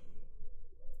kitchen.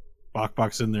 Bok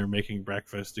Bok's in there making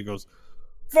breakfast. He goes,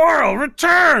 Vorl,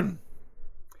 return!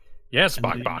 Yes,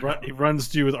 And Bok Bok. he runs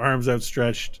to you with arms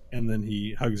outstretched, and then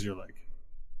he hugs your leg.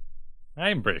 I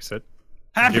embrace it.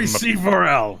 Happy Give him see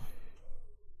Vorel!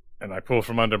 And I pull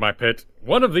from under my pit.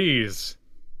 One of these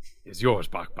is yours,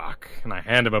 Bok Bok. And I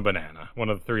hand him a banana. One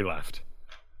of the 3 left.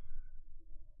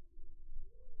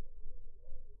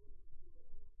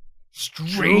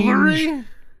 Jewelry?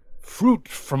 Fruit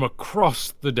from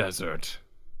across the desert.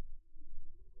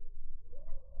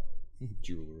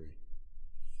 Jewelry.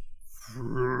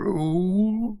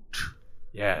 Fruit?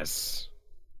 Yes.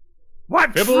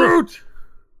 What Fibble? fruit?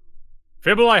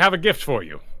 Fibble, I have a gift for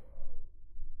you.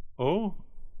 Oh?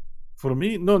 For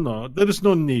me? No. There is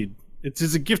no need. It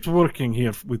is a gift working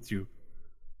here with you.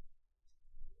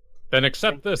 Then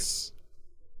accept this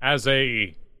as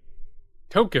a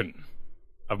token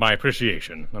of my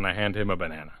appreciation. And I hand him a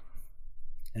banana.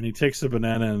 And he takes the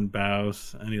banana and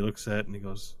bows, and he looks at it and he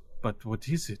goes, But what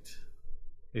is it?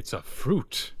 It's a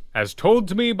fruit, as told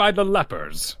to me by the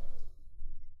lepers.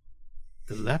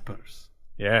 The lepers.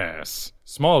 Yes,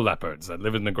 small leopards that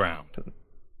live in the ground.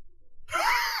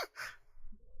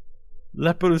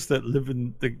 Lepers that live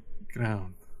in the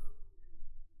ground.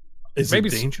 Is Maybe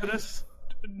it dangerous?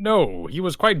 No, he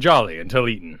was quite jolly until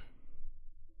eaten.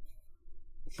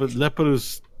 But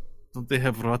lepers, don't they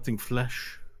have rotting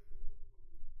flesh?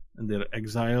 And they're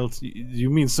exiled? You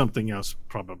mean something else,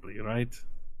 probably, right?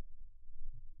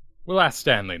 We'll ask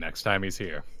Stanley next time he's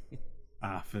here.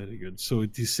 Ah, very good. So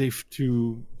it is safe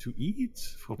to eat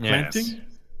for planting? Yes.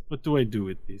 What do I do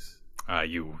with this?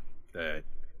 Well,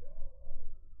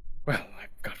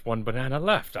 I've got one banana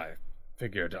left. I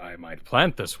figured I might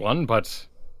plant this one, but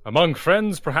among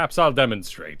friends, perhaps I'll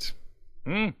demonstrate.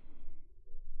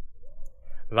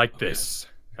 Like this.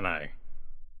 And I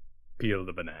peel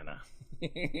the banana.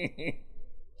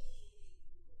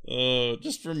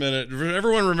 Just for a minute.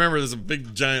 Everyone remember there's a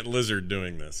big giant lizard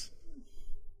doing this.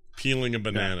 Peeling a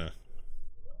banana.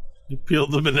 You peel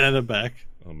the banana back.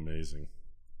 Amazing.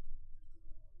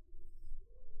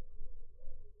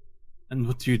 And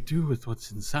what do you do with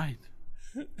what's inside?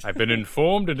 I've been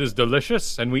informed it is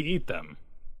delicious, and we eat them.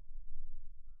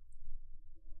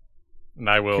 And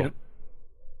I will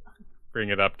bring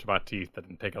it up to my teeth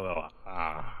and take a little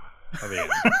at the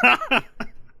end.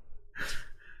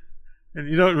 And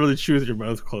you don't really chew with your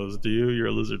mouth closed, do you? You're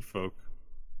a lizard folk.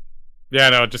 Yeah,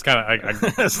 no, just kind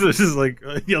of... So this is like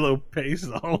a yellow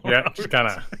paste all Yeah, around. just kind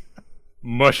of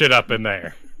mush it up in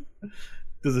there.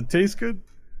 Does it taste good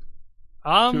to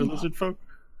a lizard folk?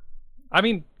 I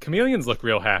mean, chameleons look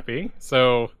real happy,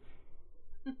 so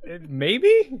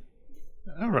maybe.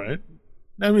 All right.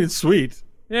 I mean, it's sweet.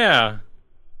 Yeah.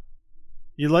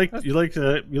 You like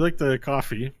the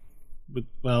coffee, but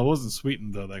well, it wasn't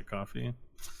sweetened though. That coffee.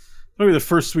 Maybe the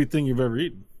first sweet thing you've ever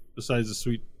eaten, besides the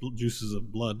sweet juices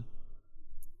of blood.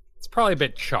 It's probably a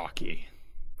bit chalky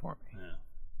for me. Yeah.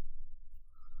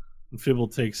 And Fibble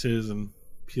takes his and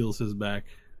peels his back.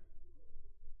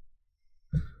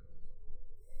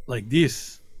 Like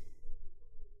this.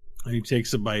 And he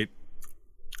takes a bite.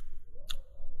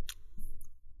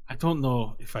 I don't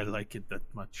know if I like it that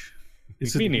much.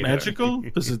 Is Me it neither. magical?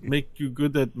 Does it make you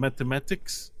good at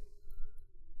mathematics?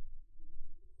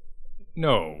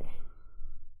 No.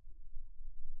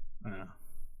 Yeah.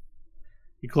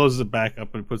 He closes it back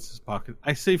up and puts it in his pocket.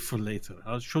 I save for later.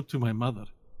 I'll show it to my mother.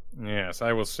 Yes,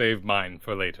 I will save mine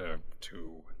for later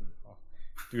too.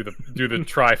 Do the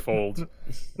trifold.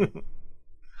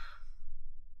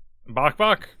 Bok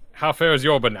Bok, how fares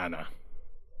your banana?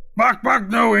 Bok Bok,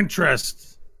 no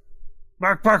interest.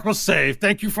 Bok Bok will save.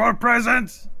 Thank you for a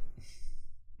present.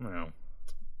 Well,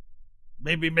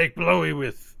 Maybe make blowy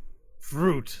with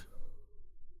fruit.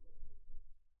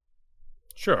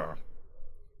 sure.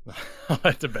 I'll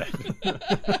head to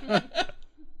bed.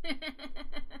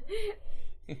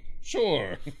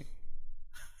 Sure.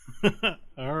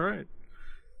 All right. It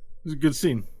was a good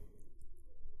scene.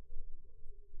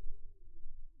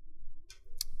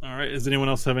 All right. Does anyone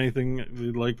else have anything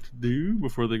they'd like to do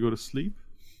before they go to sleep?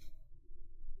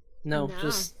 No, No.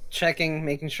 just checking,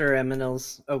 making sure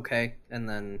Eminel's okay, and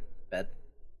then bed.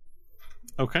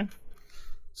 Okay.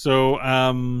 So,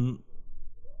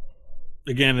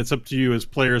 again, it's up to you as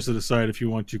players to decide if you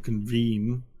want to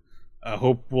convene. I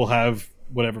hope we'll have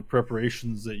whatever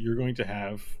preparations that you're going to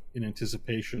have in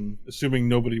anticipation, assuming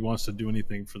nobody wants to do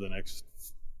anything for the next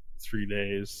 3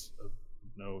 days.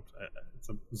 No,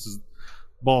 this is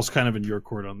ball's kind of in your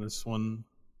court on this one.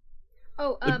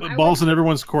 Oh, Ball's in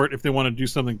everyone's court if they want to do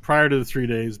something prior to the 3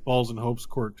 days. Ball's in Hope's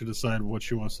court to decide what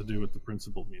she wants to do with the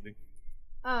principal meeting.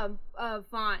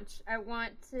 Vaunch, I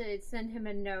want to send him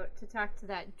a note to talk to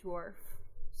that dwarf,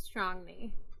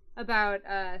 Strongme, about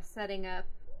setting up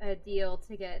a deal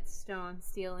to get stone,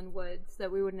 steel, and wood so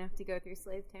that we wouldn't have to go through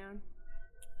Slave Town.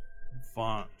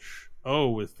 Vaunch. Oh,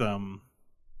 with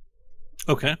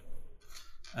Okay.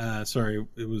 Sorry,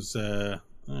 it was. I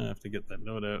have to get that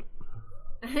note out.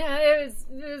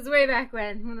 it was way back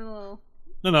when. One of the little.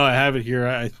 No, I have it here.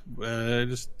 I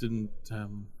just didn't.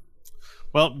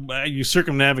 Well, you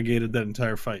circumnavigated that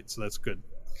entire fight, so that's good.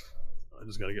 I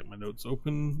just got to get my notes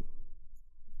open.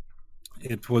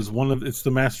 It was it's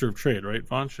the Master of Trade, right,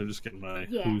 Vaunch? I'm just getting my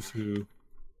Who's Who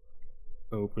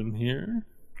open here.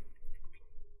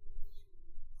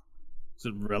 Is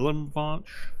it Relum Vaunch,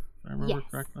 if I remember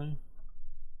correctly?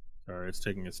 Sorry, it's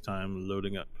taking its time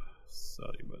loading up.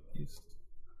 Sorry about these.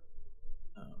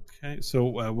 Okay, so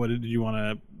what did you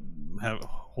want to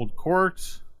hold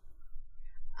court?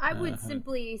 I would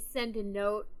simply send a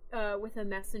note with a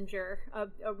messenger,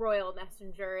 a royal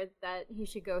messenger, that he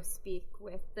should go speak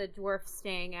with the dwarf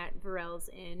staying at Varel's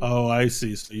Inn. Oh, I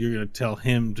see. So you're going to tell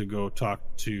him to go talk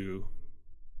to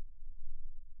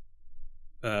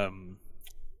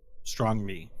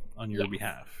Strongme on your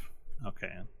behalf.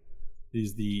 Okay.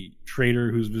 He's the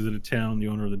trader who's visited town, the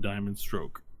owner of the Diamond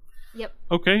Stroke. Yep.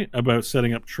 Okay, about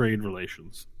setting up trade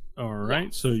relations. All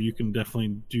right, so you can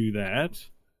definitely do that.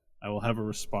 I will have a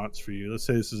response for you. Let's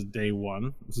say this is day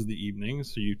 1. This is the evening,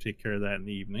 so you take care of that in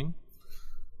the evening.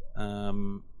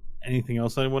 Anything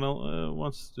else anyone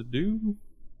wants to do?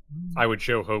 I would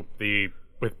show Hope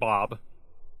with Bob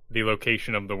the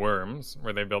location of the worms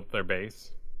where they built their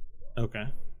base. Okay.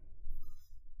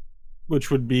 Which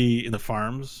would be in the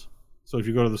farms. So if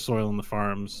you go to the soil in the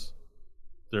farms,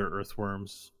 there are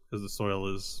earthworms because the soil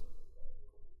is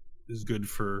good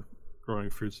for growing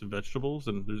fruits and vegetables,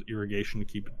 and there's irrigation to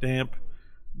keep it damp.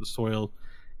 The soil,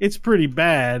 it's pretty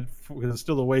bad because it's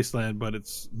still a wasteland, but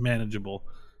it's manageable.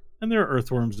 And there are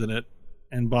earthworms in it,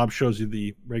 and Bob shows you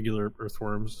the regular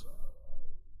earthworms,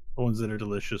 the ones that are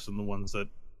delicious and the ones that,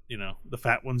 the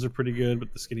fat ones are pretty good,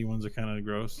 but the skinny ones are kind of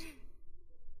gross.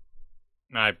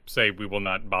 I say we will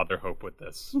not bother Hope with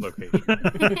this location.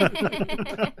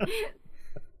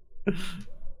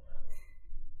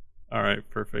 All right,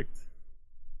 perfect.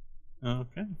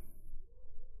 Okay.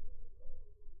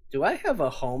 Do I have a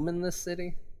home in this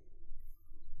city?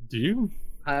 Do you?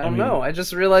 I don't know. I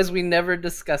just realized we never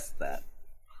discussed that.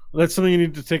 Well, that's something you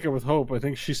need to take up with Hope. I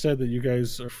think she said that you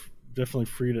guys are definitely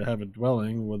free to have a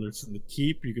dwelling, whether it's in the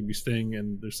keep, you could be staying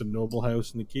in, there's a noble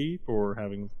house in the keep, or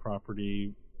having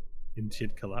property in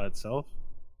Tidkala itself.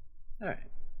 All right.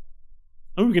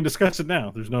 Oh, we can discuss it now.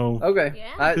 There's no. Okay.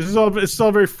 Yeah. It's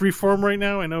all very free form right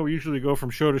now. I know we usually go from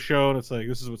show to show, and it's like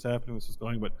this is what's happening, this is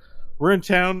going. But we're in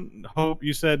town. Hope,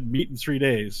 you said meet in 3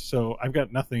 days, so I've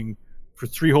got nothing for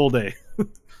 3 whole days.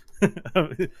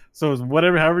 So it's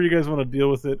however you guys want to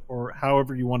deal with it, or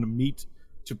however you want to meet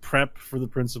to prep for the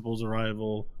principal's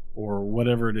arrival, or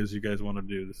whatever it is you guys want to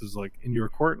do. This is like in your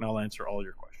court, and I'll answer all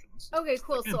your questions. Okay,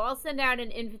 cool. So I'll send out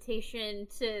an invitation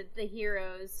to the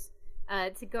heroes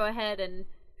to go ahead and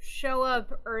show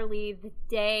up early the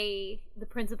day the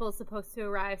principal is supposed to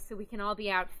arrive, so we can all be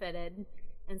outfitted,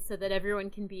 and so that everyone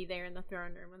can be there in the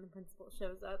throne room when the principal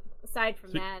shows up. Aside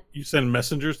from that, you send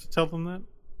messengers to tell them that?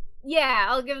 Yeah,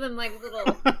 I'll give them like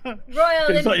little royal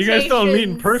invitations. You guys don't meet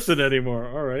in person anymore.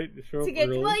 All right, you show up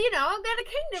early. Well, I've got a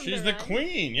kingdom. She's the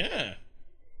queen, yeah.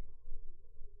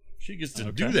 She gets to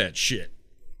do that shit.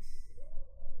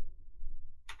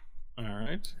 All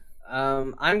right.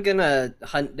 I'm gonna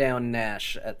hunt down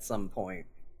Nash at some point.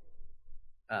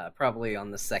 Probably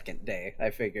on the 2nd day, I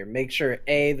figure. Make sure,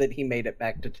 A, that he made it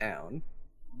back to town.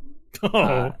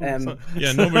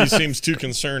 Yeah, nobody seems too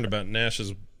concerned about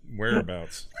Nash's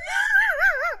whereabouts.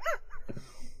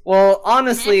 Well,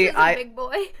 honestly, Nash is a big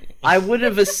boy. I would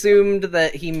have assumed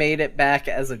that he made it back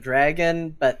as a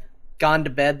dragon, but gone to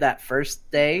bed that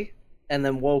first day, and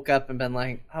then woke up and been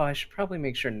like, oh, I should probably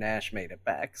make sure Nash made it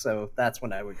back. So that's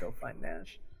when I would go find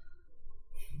Nash.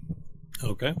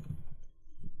 Okay.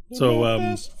 So,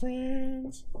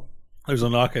 there's a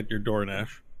knock at your door,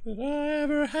 Nash. that I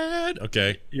ever had.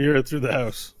 Okay. You hear it through the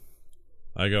house.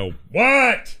 I go,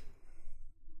 what?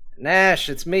 Nash,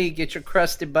 it's me. Get your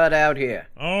crusty butt out here.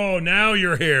 Oh, now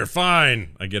you're here.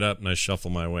 Fine. I get up and I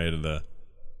shuffle my way to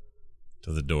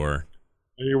the door.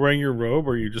 Are you wearing your robe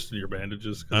or are you just in your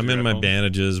bandages? I'm in my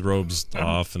bandages, robes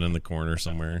off, and in the corner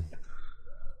somewhere.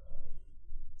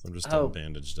 I'm just all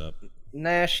bandaged up.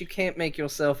 Nash, you can't make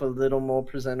yourself a little more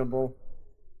presentable?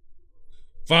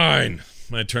 Fine.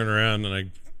 I turn around and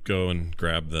I go and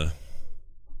grab the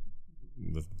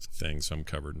thing so I'm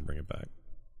covered and bring it back.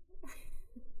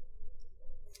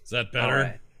 Is that better? All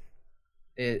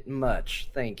right. Much.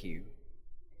 Thank you.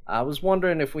 I was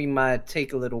wondering if we might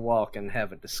take a little walk and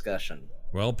have a discussion.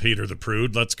 Well, Peter the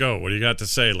Prude, let's go. What do you got to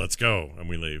say? Let's go. And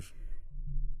we leave.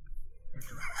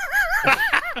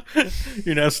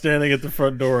 You're now standing at the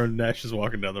front door and Nash is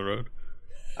walking down the road.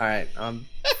 All right. I'm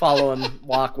following,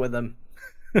 walk with him.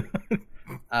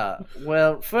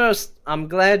 Well, first, I'm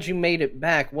glad you made it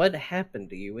back. What happened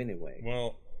to you anyway?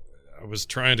 Well, I was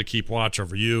trying to keep watch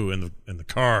over you in the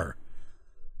car.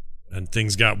 And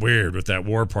things got weird with that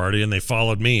war party, and they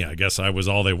followed me. I guess I was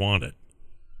all they wanted.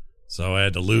 So I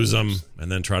had to lose them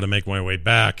and then try to make my way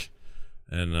back.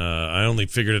 And I only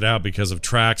figured it out because of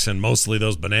tracks and mostly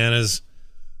those bananas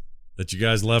that you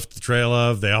guys left the trail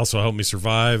of. They also helped me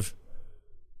survive.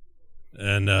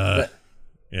 And,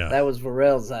 yeah. That was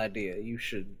Varel's idea. You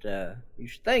should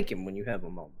thank him when you have a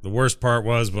moment. The worst part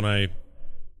was when I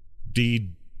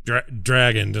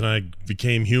dragoned and I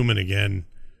became human again.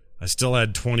 I still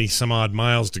had 20 some odd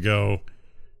miles to go,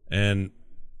 and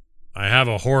I have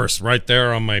a horse right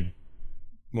there on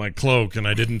my cloak, and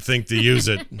I didn't think to use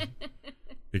it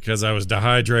because I was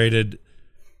dehydrated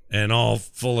and all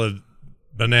full of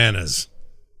bananas.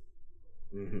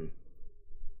 Mm-hmm.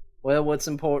 Well, what's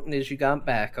important is you got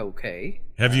back okay.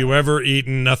 Have you ever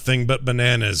eaten nothing but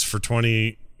bananas for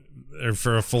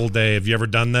for a full day? Have you ever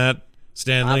done that,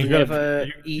 Stanley? I've never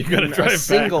eaten a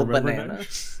single banana.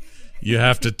 You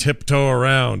have to tiptoe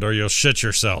around or you'll shit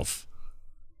yourself.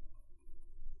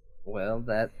 Well,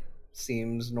 that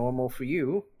seems normal for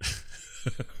you.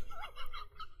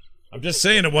 I'm just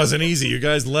saying it wasn't easy. You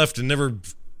guys left and never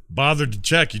bothered to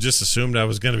check. You just assumed I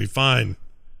was going to be fine.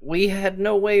 We had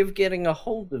no way of getting a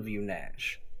hold of you,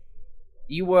 Nash.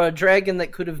 You were a dragon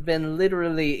that could have been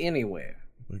literally anywhere.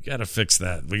 We got to fix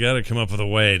that. We got to come up with a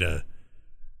way to...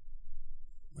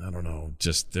 I don't know.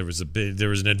 Just there was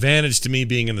an advantage to me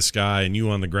being in the sky and you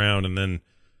on the ground, and then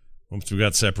once we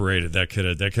got separated, that could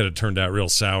have turned out real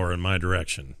sour in my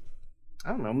direction. I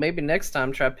don't know. Maybe next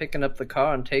time try picking up the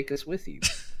car and take us with you.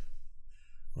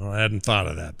 Well, I hadn't thought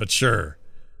of that, but sure,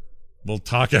 we'll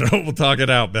talk it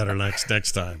out better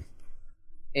next time.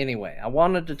 Anyway, I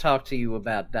wanted to talk to you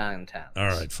about Dying Talents. All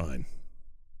right, fine.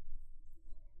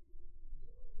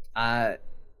 I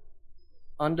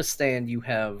understand you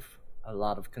have a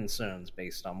lot of concerns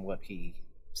based on what he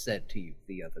said to you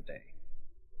the other day.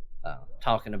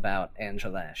 Talking about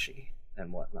Angelashi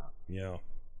and whatnot. Yeah.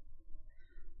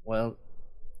 Well,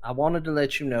 I wanted to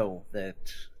let you know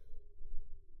that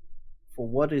for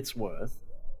what it's worth,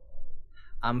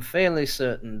 I'm fairly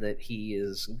certain that he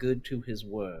is good to his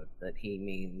word, that he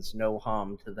means no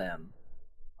harm to them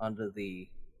under the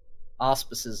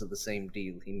auspices of the same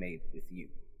deal he made with you.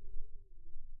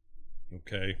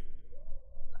 Okay.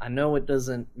 I know it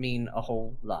doesn't mean a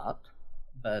whole lot,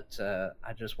 but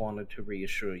I just wanted to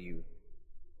reassure you.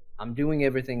 I'm doing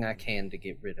everything I can to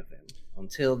get rid of him.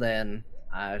 Until then,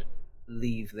 I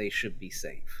believe they should be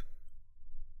safe.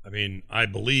 I mean, I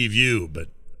believe you, but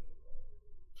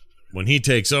when he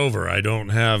takes over, I don't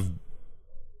have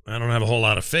a whole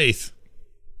lot of faith.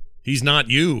 He's not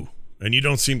you, and you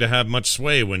don't seem to have much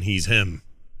sway when he's him.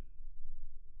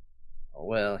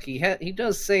 Well, he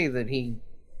does say that he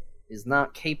is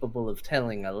not capable of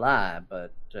telling a lie,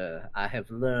 but I have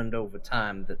learned over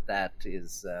time that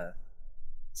is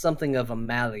something of a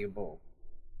malleable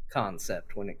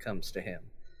concept when it comes to him.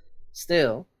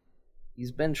 Still,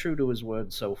 he's been true to his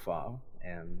word so far,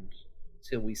 and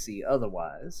until we see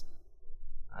otherwise,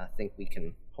 I think we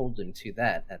can hold him to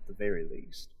that at the very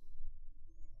least.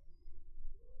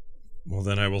 Well,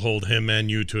 then I will hold him and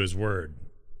you to his word.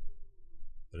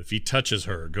 But if he touches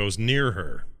her, goes near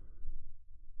her,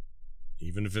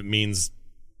 even if it means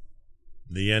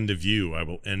the end of you, I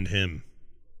will end him.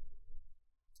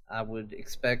 I would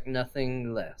expect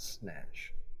nothing less,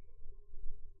 Nash.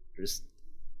 Just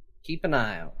keep an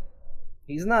eye out.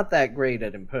 He's not that great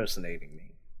at impersonating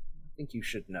me. I think you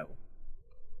should know.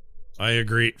 I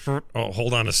agree. Oh,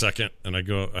 hold on a second. And I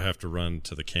have to run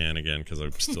to the can again because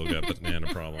I've still got banana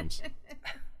problems.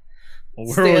 Well,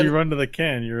 where will you run to the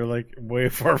can? You're like way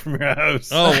far from your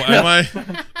house. Oh, am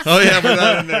I? Oh yeah, we're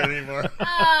not in there anymore.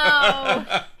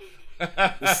 Oh.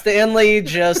 Stanley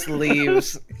just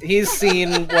leaves. He's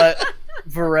seen what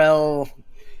Varel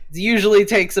usually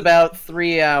takes about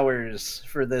 3 hours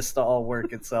for this to all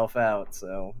work itself out.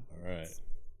 So, All right.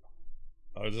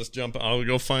 I'll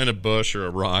go find a bush or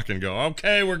a rock and go,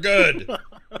 okay, we're good.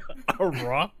 A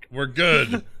rock? We're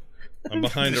good. I'm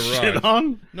behind a rock. Shit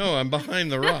on? No, I'm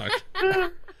behind the rock.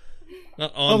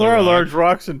 Not on Well, the there are rock. large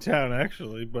rocks in town,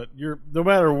 actually, but no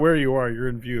matter where you are, you're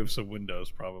in view of some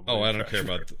windows, probably. Oh, I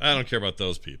don't care about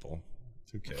those people.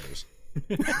 Who cares?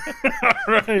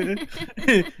 Right.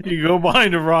 You go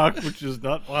behind a rock, which is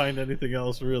not behind anything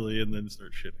else, really, and then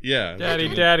start shitting. Yeah.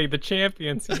 Daddy, the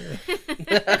champion's here.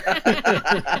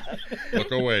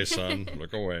 Look away, son.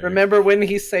 Look away. remember when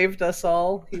he saved us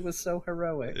all? He was so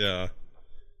heroic. Yeah.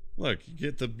 Look,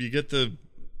 you get the.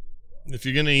 If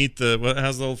you're gonna eat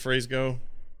how's the old phrase go?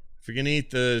 If you're gonna eat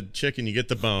the chicken, you get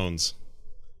the bones,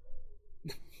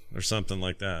 or something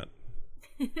like that.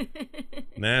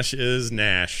 Nash is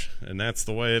Nash, and that's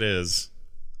the way it is.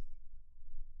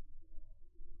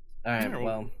 All right, Yeah,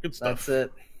 well, good stuff. that's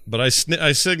it. But I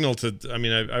signal to. I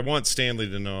mean, I want Stanley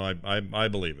to know I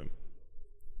believe him.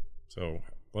 So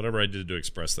whatever I did to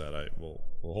express that, we'll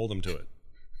hold him to it.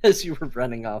 As you were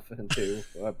running off into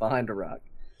behind a rock.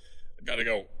 I gotta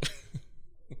go.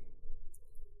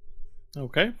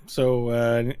 Okay, so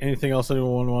anything else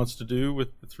anyone wants to do with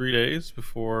the 3 days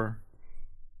before?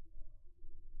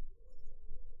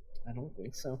 I don't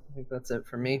think so. I think that's it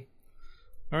for me.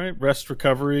 All right, rest,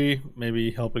 recovery, maybe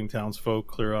helping townsfolk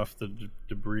clear off the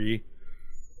debris,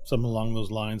 something along those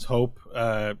lines. Hope,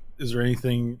 is there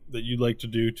anything that you'd like to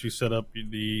do to set up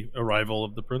the arrival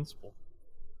of the principal?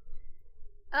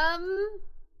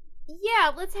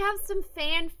 Yeah, let's have some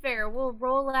fanfare. We'll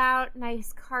roll out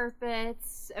nice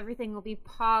carpets. Everything will be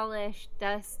polished,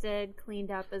 dusted, cleaned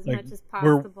up as Like, much as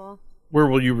where- possible. Where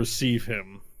will you receive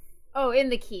him? Oh, in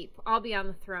the keep. I'll be on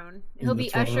the throne. He'll the be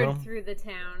throne ushered room? through the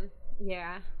town.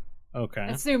 Yeah. Okay.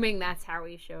 Assuming that's how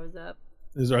he shows up.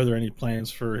 Are there any plans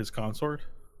for his consort?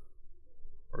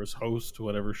 Or his host,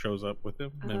 whatever shows up with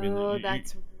him?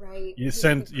 That's right. you Who's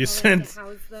sent- the you color sent- to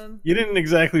house them? You didn't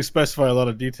exactly specify a lot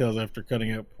of details after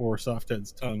cutting out poor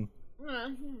Softhead's tongue.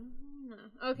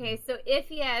 Okay, so if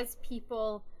he has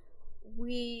people,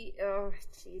 oh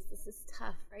jeez, this is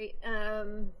tough, right?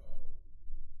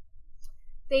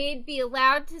 They'd be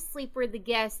allowed to sleep where the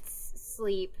guests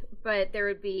sleep, but there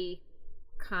would be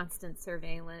constant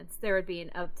surveillance. There would be an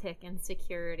uptick in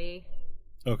security.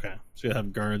 Okay, so you'll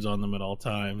have guards on them at all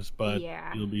times, but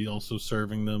Yeah. you'll be also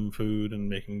serving them food and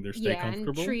making their stay Yeah,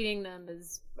 comfortable? and treating them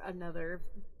as another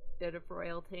bit of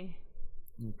royalty.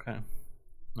 Okay.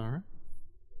 All right.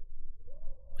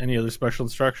 Any other special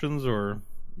instructions, or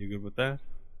you good with that?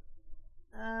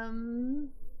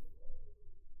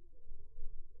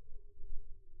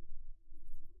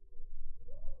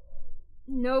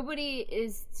 Nobody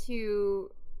is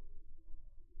to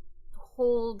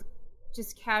hold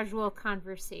just casual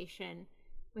conversation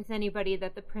with anybody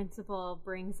that the principal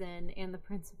brings in and the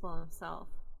principal himself.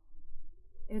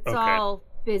 It's Okay. all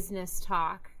business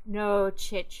talk. No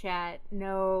chit chat.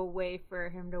 No way for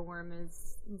him to worm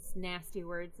his nasty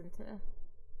words into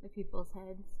the people's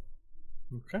heads.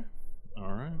 Okay.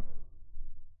 All right.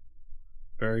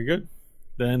 Very good.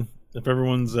 Then, if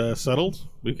everyone's settled,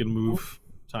 we can move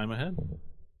time ahead.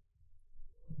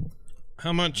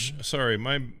 How much? Sorry,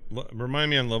 remind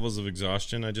me on levels of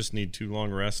exhaustion. I just need 2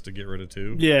 long rests to get rid of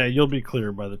 2. Yeah, you'll be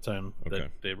clear by the time Okay.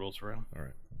 that day rolls around. All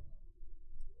right,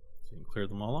 So you can clear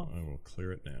them all off. I will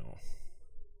clear it now.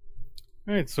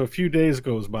 All right, so a few days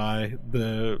goes by.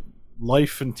 The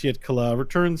life in Tiet Kala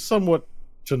returns somewhat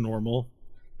to normal.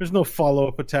 There's no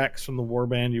follow-up attacks from the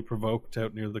warband you provoked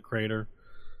out near the crater.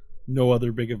 No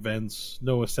other big events,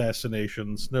 no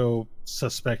assassinations, no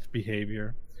suspect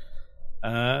behavior.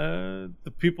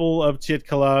 The people of Tiet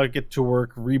Kala get to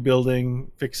work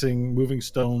rebuilding, fixing, moving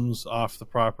stones off the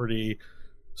property,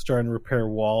 starting to repair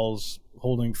walls,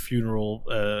 holding funerals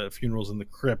in the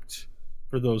crypt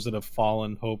for those that have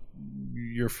fallen. Hope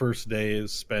your first day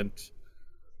is spent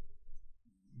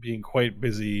being quite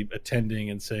busy attending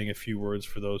and saying a few words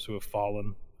for those who have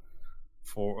fallen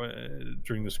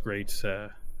during this great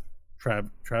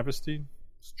travesty.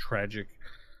 It's tragic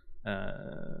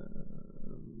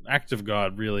act of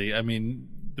God, really. I mean,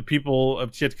 the people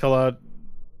of Tiet Kala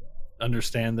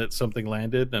understand that something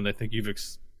landed, and I think you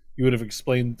would have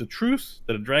explained the truth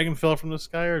that a dragon fell from the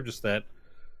sky, or just that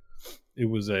it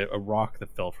was a rock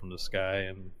that fell from the sky.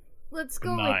 And Let's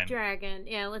go 9. with dragon.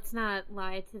 Yeah, let's not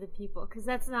lie to the people, because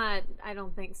that's not, I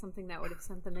don't think, something that would have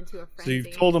sent them into a so frenzy.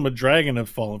 you've told them a dragon had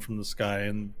fallen from the sky,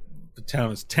 and the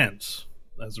town is tense.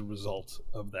 as a result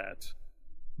of that,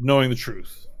 knowing the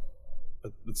truth.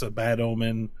 It's a bad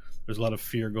omen. There's a lot of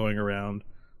fear going around.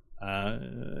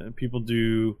 People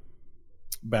do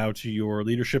bow to your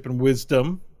leadership and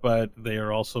wisdom, but they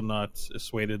are also not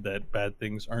assuaded that bad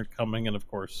things aren't coming. And of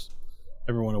course,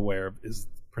 everyone aware of is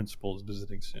the principal is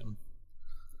visiting soon.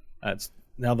 It's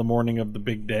now the morning of the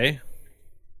big day.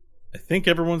 I think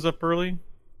everyone's up early.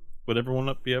 Would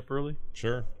everyone be up early?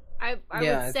 Sure. I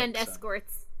Yeah, would send think so.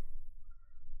 escorts.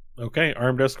 Okay,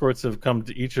 armed escorts have come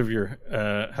to each of your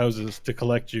houses to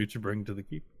collect you to bring to the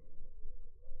keep.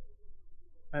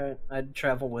 Alright, I'd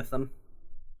travel with them.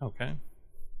 Okay.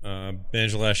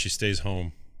 Banjalashi stays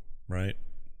home, right?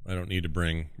 I don't need to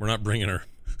bring. We're not bringing her.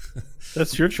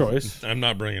 That's your choice. I'm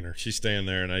not bringing her. She's staying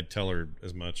there, and I tell her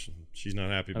as much. She's not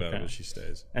happy about it, Okay. but she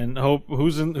stays. And Hope,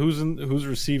 who's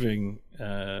receiving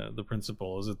the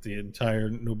principal? Is it the entire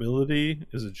nobility?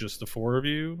 Is it just the four of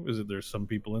you? Is it there's some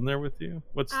people in there with you?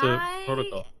 What's the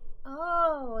protocol?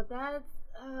 Oh, that's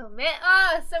oh man!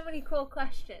 Oh, so many cool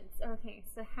questions. Okay,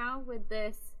 so how would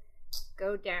this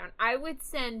go down? I would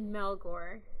send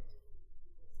Melgor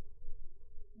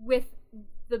with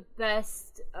the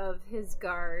best of his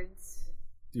guards.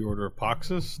 The Order of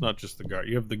Poxus, not just the guard.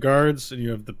 You have the guards, and you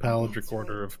have the Paladric That's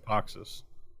Order right. of Poxus.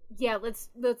 Yeah, let's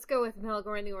go with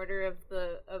Melgor in the order of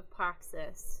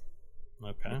Poxus.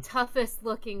 Okay. The toughest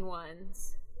looking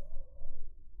ones,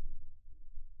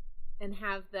 and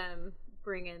have them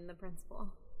bring in the principal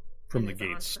From and the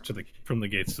his gates entourage. from the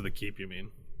gates to the keep, you mean?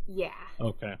 Yeah.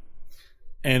 Okay.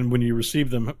 And when you receive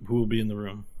them, who will be in the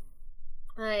room?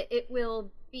 It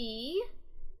will be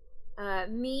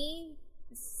me,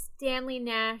 Stanley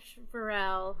Nash,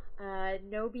 Varel,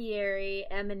 Nobieri,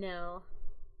 Eminil,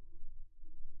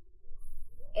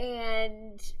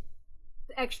 and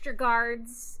extra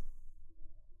guards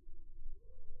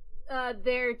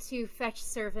there to fetch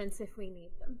servants if we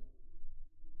need them.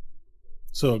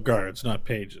 So guards, not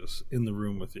pages, in the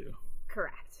room with you.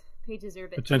 Correct. Pages are a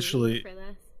bit Potentially- too weak for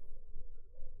this.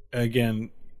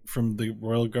 Again, from the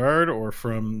Royal Guard or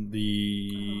from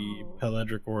the Oh.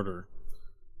 Paladric Order?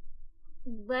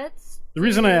 Let's. The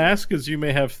reason I ask is you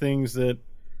may have things that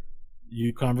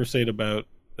you conversate about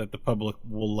that the public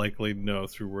will likely know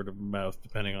through word of mouth,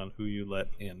 depending on who you let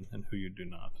in and who you do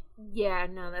not. Yeah,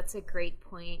 no, that's a great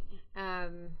point.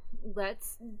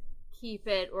 Let's keep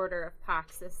it Order of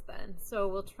Poxus then. So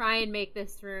we'll try and make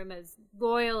this room as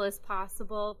loyal as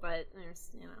possible, but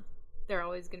there's, there are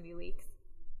always going to be leaks.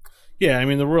 Yeah, I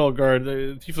mean, the Royal Guard,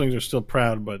 the Tieflings are still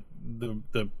proud, but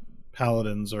the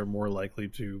Paladins are more likely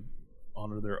to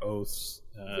honor their oaths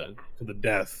to the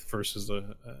death versus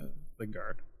the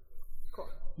Guard. Cool.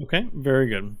 Okay, very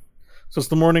good. So it's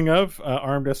the morning of.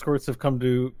 Armed escorts have come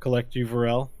to collect you,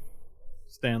 Varel,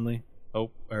 Stanley,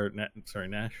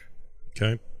 Nash.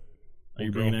 Okay. Are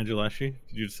you bringing Angelashi?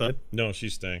 Did you decide? No,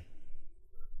 she's staying.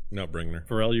 I'm not bringing her.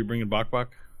 Varel, you bringing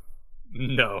Bok?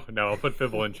 No, I'll put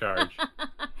Fibble in charge.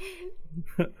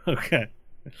 Okay,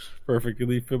 perfect. You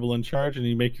leave Fibble in charge, and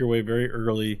you make your way very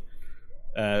early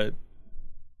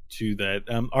to that.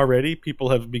 Already, people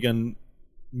have begun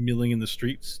milling in the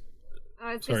streets.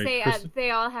 I was Sorry, to say Kristen?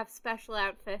 they all have special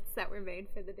outfits that were made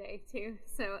for the day too.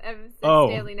 So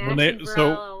Stanley Nash when and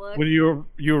Varel all look. when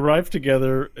you arrive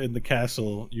together in the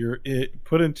castle, you're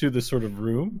put into this sort of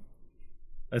room.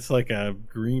 It's like a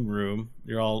green room.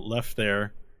 You're all left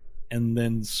there, and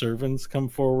then servants come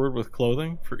forward with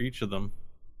clothing for each of them.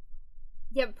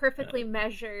 Yeah, perfectly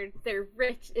measured. They're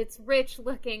rich. It's rich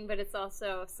looking, but it's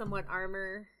also somewhat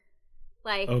armor.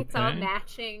 Like it's all Okay.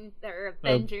 matching. They're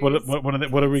Avengers.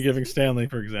 What are we giving Stanley,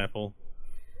 for example?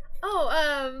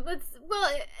 Oh,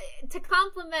 to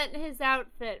complement his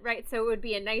outfit, right? So it would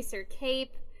be a nicer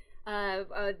cape,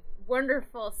 a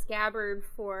wonderful scabbard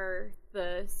for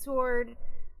the sword,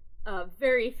 a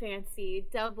very fancy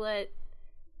doublet,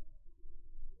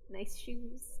 nice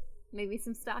shoes, maybe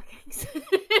some stockings.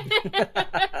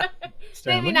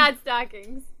 Stanley? Maybe not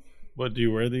stockings. What do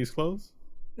you wear these clothes?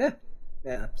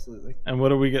 Yeah, absolutely. And what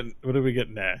do we get? What do we get,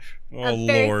 Nash? Oh, A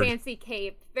very Lord. fancy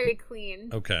cape, very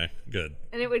clean. Okay, good.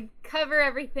 And it would cover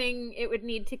everything it would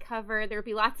need to cover. There would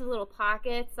be lots of little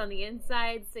pockets on the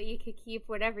inside so you could keep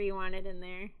whatever you wanted in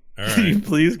there. All Can you right.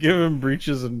 please give him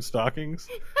breeches and stockings?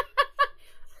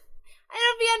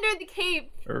 It'll be under the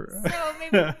cape.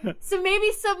 Or- So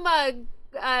maybe some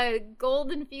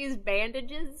gold infused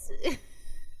bandages.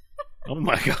 Oh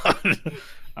my god!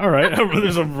 All right,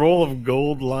 there's a roll of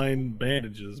gold-lined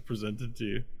bandages presented to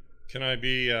you. Can I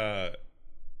be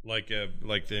like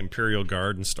the Imperial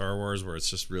Guard in Star Wars, where it's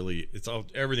just really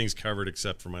everything's covered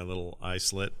except for my little eye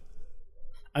slit?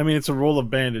 I mean, it's a roll of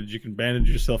bandage. You can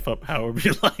bandage yourself up however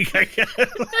you like, I guess.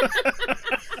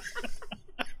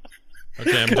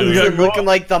 I'm You doing gotta it. go- Looking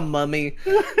like the mummy.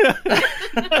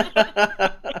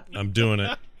 I'm doing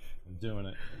it. I'm doing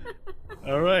it.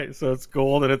 All right, so it's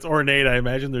gold and it's ornate. I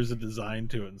imagine there's a design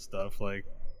to it and stuff. Like,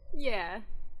 Yeah.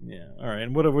 yeah. All right,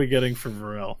 and what are we getting for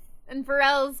Varel? And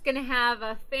Varel's gonna have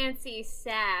a fancy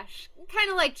sash, kind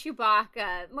of like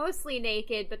Chewbacca, mostly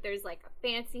naked, but there's like a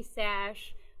fancy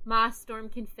sash. Moss Storm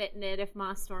can fit in it if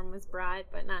Moss Storm was brought,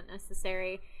 but not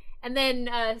necessary. And then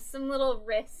some little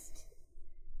wrist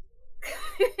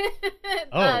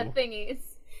thingies.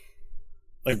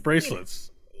 Like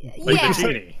bracelets. Yeah,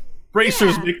 Bikini.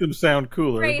 Bracers Yeah. make them sound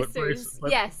cooler, bracers.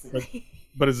 but Yes.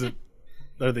 But is it?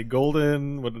 Are they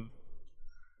golden? What?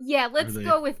 Yeah, let's they-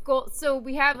 go with gold. So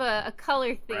we have a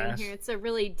color theme Brass? here. It's a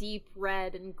really deep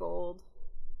red and gold.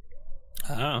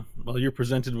 Ah, well, you're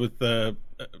presented with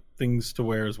things to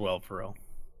wear as well, Pharrell.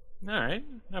 All right,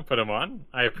 I'll put them on.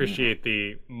 I appreciate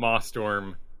the Moss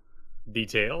Storm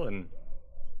detail and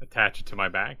attach it to my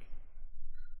back.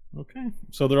 Okay,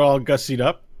 so they're all gussied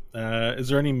up. Is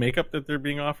there any makeup that they're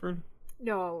being offered?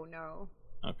 No.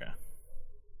 Okay.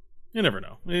 You never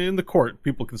know. In the court,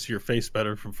 people can see your face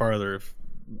better from farther. If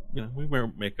we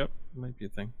wear makeup, it might be a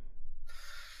thing.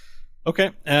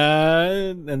 Okay,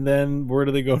 and then where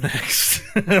do they go next?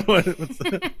 What's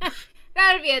the...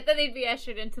 That would be it. Then they'd be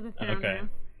ushered into the throne Okay. room.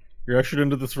 You're ushered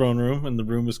into the throne room, and the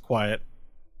room is quiet.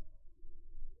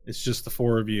 It's just the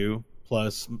four of you,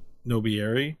 plus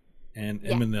Nobieri and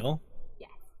Yeah. Eminil, Yeah.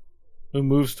 who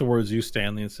moves towards you,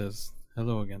 Stanley, and says,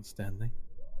 "Hello again, Stanley.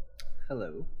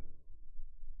 Hello.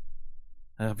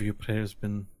 Have your prayers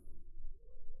been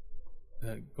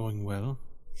going well?"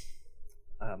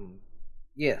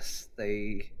 Yes,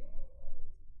 they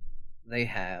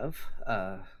have.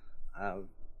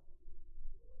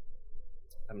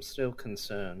 I'm still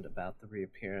concerned about the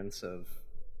reappearance of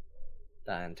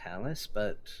Diantalis,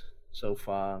 but so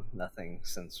far nothing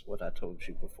since what I told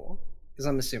you before. Because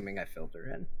I'm assuming I filled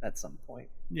her in at some point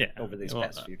Yeah. over these well,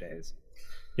 past few days.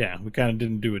 Yeah, we kind of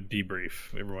didn't do a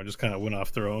debrief. Everyone just kind of went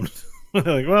off their own. Like,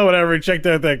 well, whatever. We checked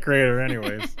out that crater,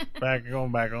 anyways.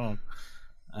 Going back on.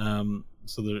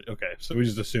 So okay. So we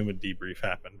just assume a debrief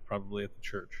happened, probably at the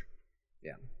church.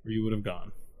 Yeah. Where you would have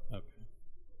gone. Okay.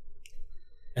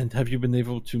 And have you been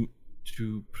able to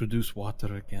produce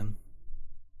water again?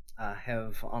 I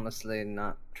have honestly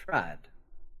not tried.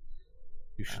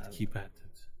 You should keep at it.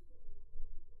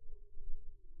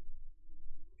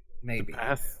 Maybe.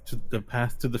 The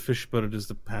path to the fishbird is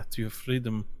the path to your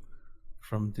freedom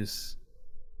from this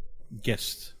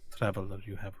guest traveler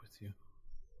you have with you.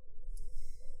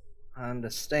 I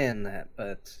understand that,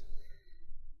 but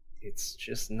it's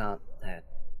just not that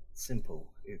simple.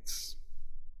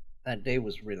 That day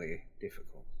was really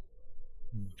difficult.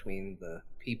 Between the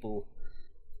people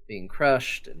being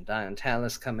crushed and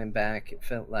Diantalis coming back, it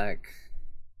felt like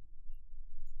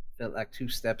two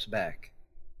steps back.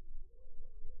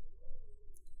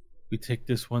 We take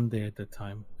this one day at a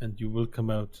time, and you will come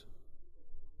out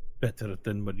better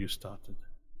than when you started.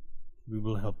 We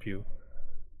will help you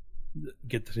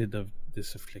get rid of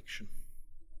this affliction.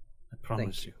 I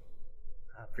promise you.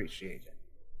 I appreciate it.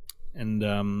 And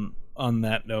on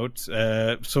that note,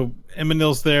 so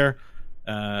Eminil's there,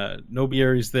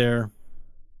 Nobieri's there.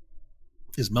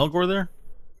 Is Melgor there?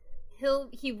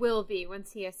 He will be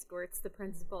once he escorts the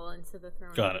principal into the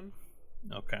throne Got it. room.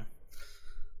 Okay.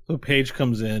 So Paige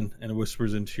comes in and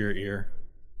whispers into your ear.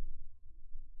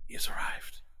 He has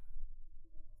arrived.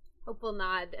 Hope will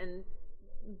nod and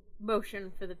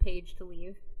motion for the page to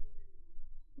leave.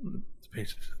 The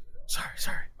page says,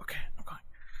 sorry. Okay, I'm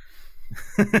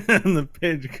going. And the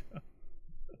page goes.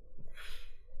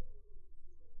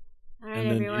 All right, And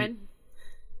then everyone.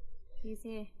 He's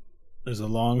here. There's a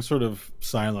long sort of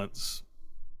silence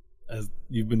as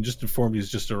you've been just informed he's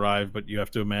just arrived, but you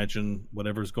have to imagine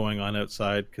whatever's going on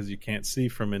outside because you can't see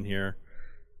from in here.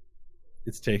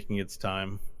 It's taking its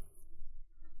time.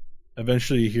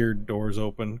 Eventually you hear doors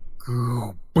open,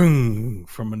 boom,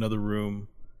 from another room,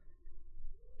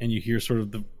 and you hear sort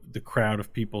of the crowd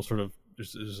of people sort of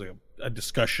there's like a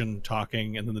discussion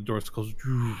talking, and then the doors close,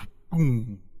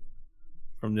 boom,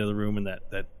 from the other room, and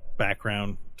that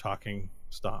background talking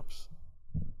stops.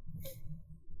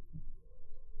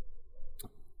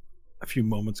 A few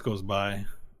moments goes by,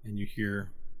 and you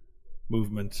hear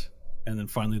movement, and then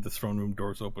finally the throne room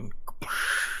doors open.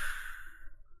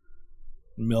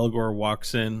 Melgor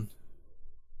walks in,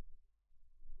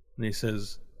 and he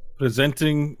says,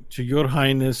 "Presenting to your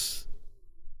highness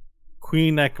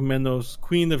Queen Akmenos,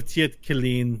 Queen of Tiet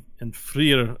Kelin, and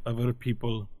freer of her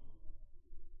people,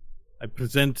 I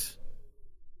present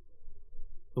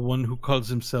the one who calls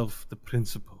himself the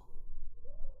principal."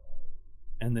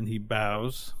 And then he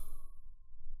bows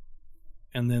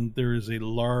and then there is a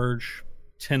large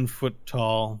 10-foot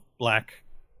tall black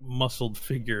muscled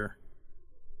figure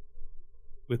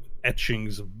with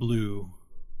etchings of blue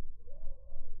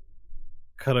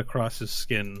cut across his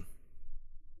skin,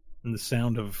 and the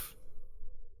sound of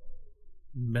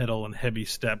metal and heavy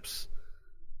steps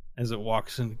as it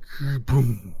walks in.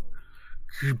 Boom,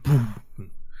 boom,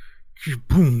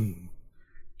 boom,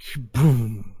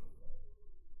 boom.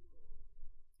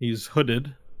 He's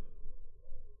hooded,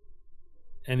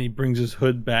 and he brings his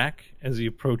hood back as he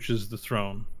approaches the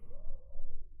throne.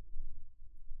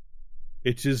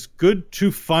 It is good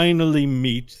to finally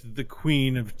meet the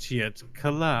Queen of Tiet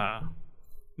Kala.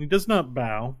 He does not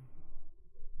bow,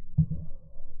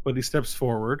 but he steps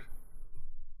forward,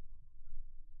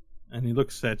 and he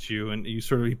looks at you, and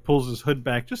he pulls his hood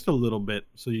back just a little bit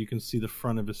so you can see the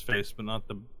front of his face, but not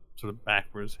the sort of back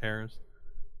where his hair is.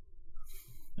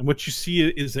 And what you see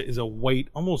is a white,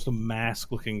 almost a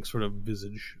mask-looking sort of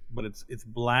visage, but it's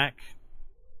black,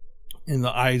 and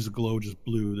the eyes glow just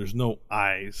blue. There's no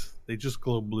eyes; they just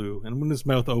glow blue. And when his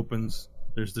mouth opens,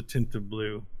 there's the tint of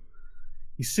blue.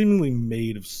 He's seemingly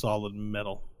made of solid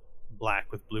metal,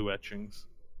 black with blue etchings.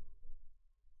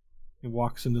 He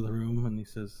walks into the room and he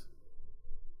says,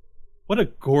 "What a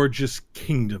gorgeous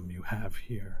kingdom you have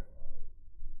here.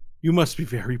 You must be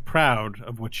very proud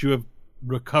of what you have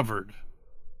recovered."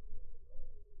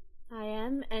 I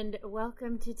am, and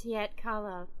welcome to Tiet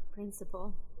Kala,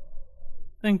 Principal.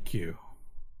 Thank you.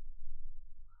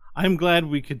 I'm glad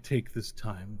we could take this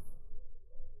time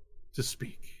to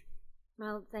speak.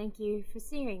 Well, thank you for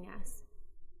seeing us.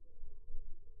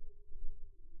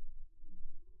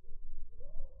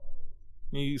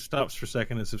 He stops for a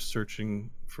second as if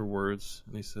searching for words,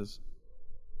 and he says,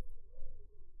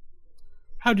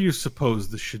 "How do you suppose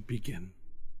this should begin?"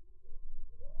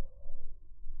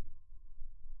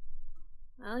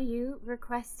 Well, you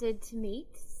requested to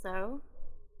meet, so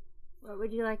what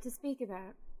would you like to speak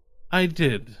about? I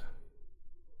did.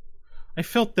 I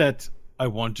felt that I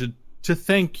wanted to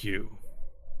thank you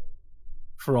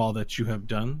for all that you have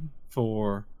done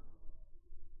for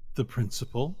the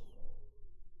principal.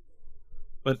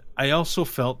 But I also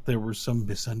felt there were some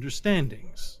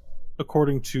misunderstandings,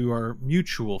 according to our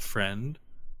mutual friend,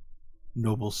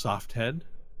 Noble Softhead.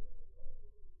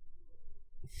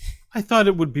 I thought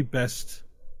it would be best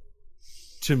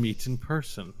to meet in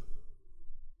person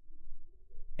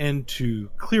and to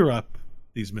clear up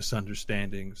these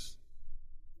misunderstandings,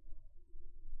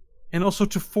 and also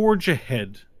to forge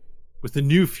ahead with a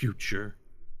new future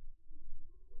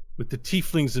with the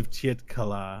tieflings of Tiet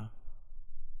Kala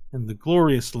and the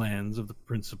glorious lands of the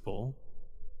principal,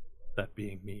 that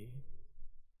being me,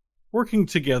 working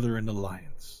together in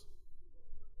alliance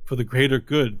for the greater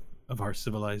good of our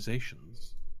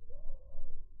civilizations.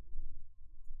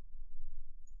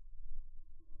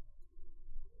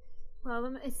 Well,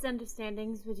 what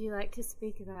misunderstandings would you like to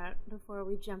speak about before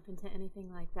we jump into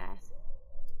anything like that?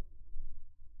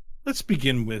 Let's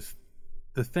begin with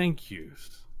the thank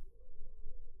yous.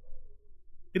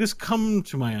 It has come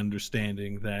to my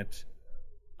understanding that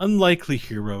unlikely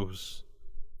heroes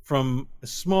from a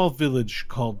small village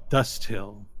called Dust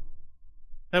Hill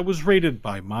that was raided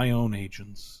by my own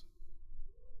agents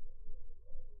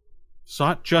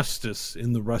sought justice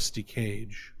in the rusty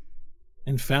cage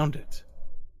and found it,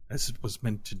 as it was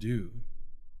meant to do.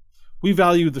 We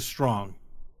value the strong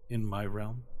in my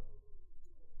realm,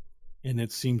 and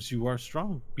it seems you are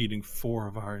strong, beating 4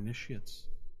 of our initiates.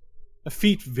 A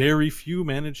feat very few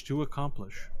managed to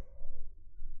accomplish.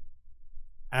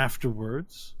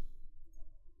 Afterwards,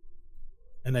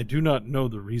 and I do not know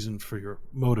the reason for your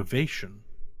motivation,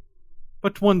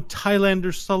 but one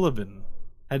Tylander Sullivan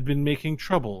had been making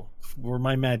trouble for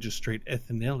my magistrate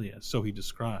Ethnelia, so he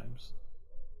describes.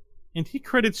 And he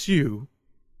credits you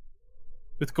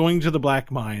with going to the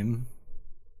Black Mine,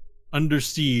 under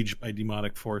siege by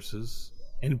demonic forces,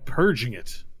 and purging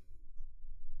it.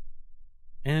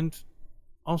 And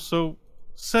also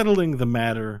settling the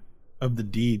matter of the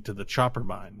deed to the Chopper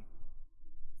Mine.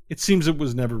 It seems it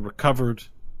was never recovered,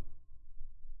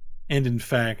 and in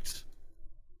fact,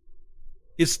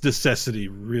 its necessity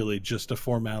really just a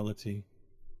formality.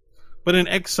 But in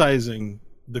excising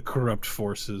the corrupt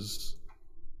forces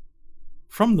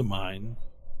from the mine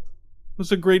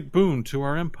was a great boon to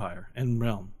our empire and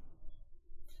realm.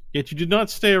 Yet you did not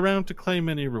stay around to claim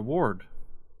any reward.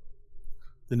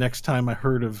 The next time I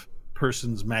heard of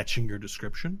persons matching your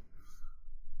description,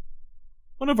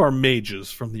 one of our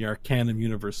mages from the Arcanum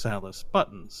Universalis,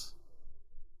 Buttons,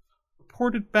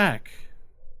 reported back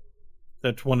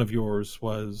that one of yours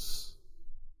was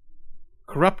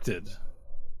corrupted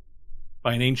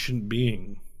by an ancient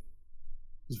being,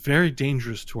 is very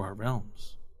dangerous to our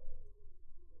realms.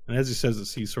 And as he says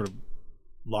this, he's sort of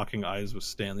locking eyes with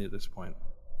Stanley at this point.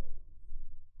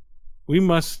 We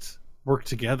must work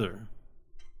together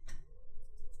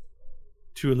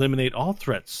to eliminate all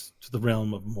threats to the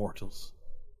realm of mortals.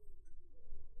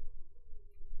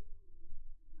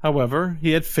 However,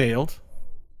 he had failed,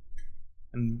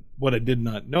 and what I did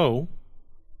not know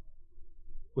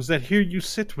was that here you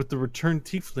sit with the returned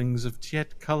tieflings of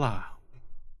Tiet Kala.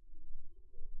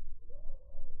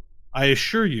 I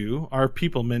assure you, our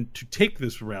people meant to take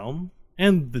this realm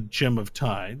and the Gem of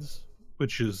Tides,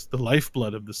 which is the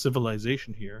lifeblood of the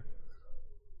civilization here,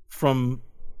 from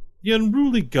the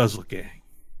unruly Guzzle Gang,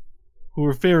 who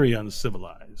were very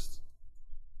uncivilized.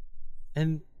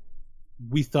 And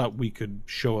we thought we could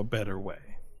show a better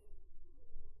way.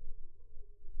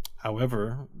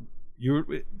 However,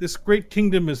 this great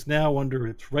kingdom is now under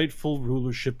its rightful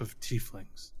rulership of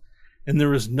tieflings, and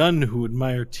there is none who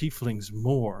admire tieflings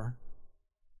more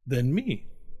than me,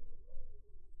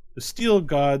 the Steel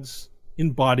God's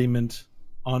embodiment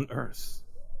on Earth,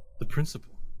 the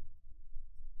principle.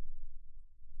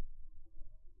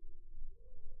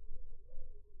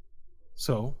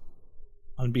 So,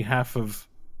 on behalf of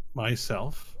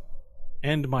myself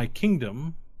and my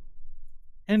kingdom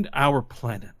and our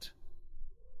planet,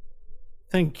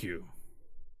 thank you,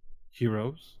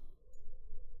 heroes.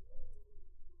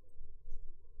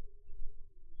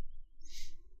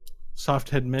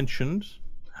 Soft had mentioned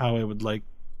how I would like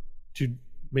to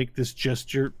make this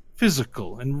gesture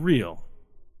physical and real,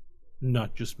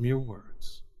 not just mere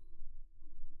words.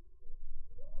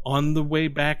 On the way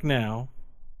back now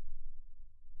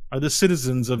are the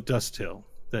citizens of Dust Hill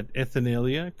that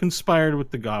Ethanalia conspired with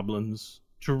the goblins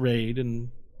to raid and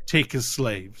take as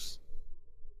slaves.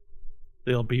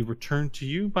 They'll be returned to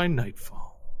you by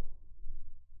nightfall.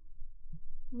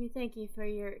 We thank you for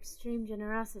your extreme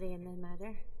generosity in this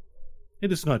matter.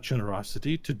 It is not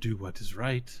generosity to do what is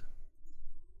right.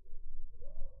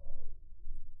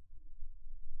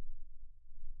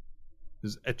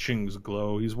 His etchings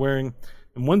glow. He's wearing...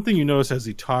 And one thing you notice as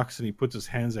he talks and he puts his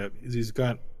hands out is he's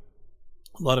got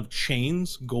a lot of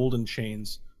chains, golden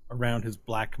chains, around his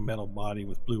black metal body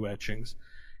with blue etchings.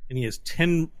 And he has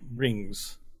 10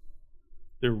 rings.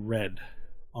 They're red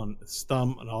on his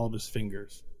thumb and all of his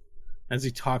fingers. As he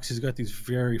talks, he's got these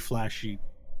very flashy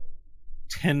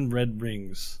 10 red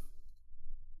rings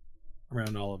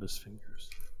around all of his fingers.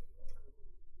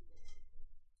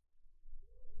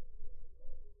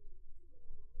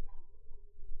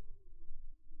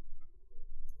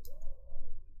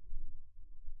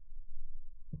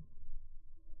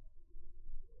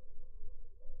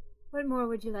 What more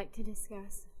would you like to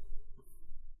discuss?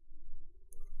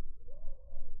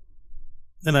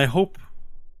 And I hope,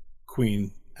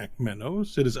 Queen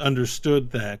Akmenos, it is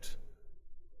understood that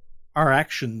our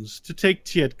actions to take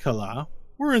Tiet Kala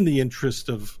were in the interest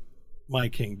of my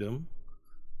kingdom.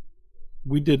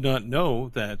 We did not know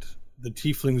that the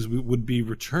tieflings would be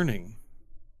returning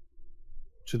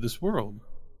to this world.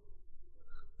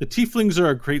 The tieflings are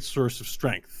a great source of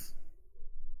strength,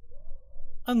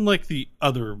 unlike the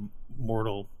other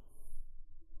mortal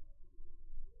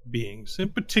beings, in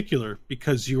particular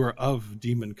because you are of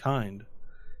demon kind,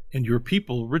 and your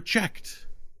people reject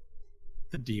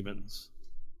the demons.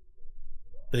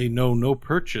 They know no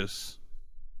purchase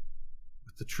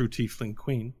with the true tiefling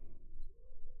queen.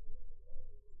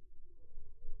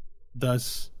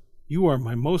 Thus, you are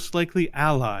my most likely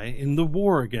ally in the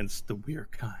war against the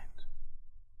weird kind.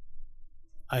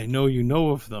 I know you know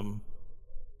of them.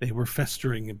 They were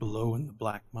festering below in the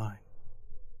Black Mine.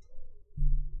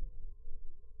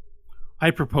 I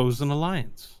propose an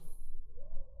alliance.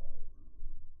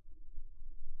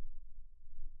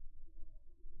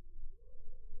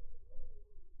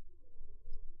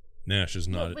 Nash is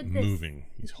not moving.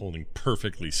 He's holding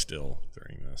perfectly still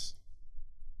during this.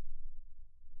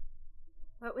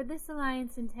 What would this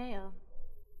alliance entail?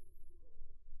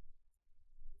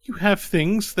 You have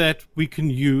things that we can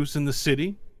use in the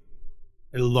city.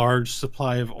 A large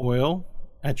supply of oil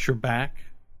at your back.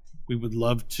 We would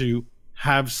love to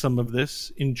have some of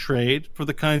this in trade for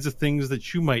the kinds of things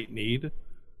that you might need.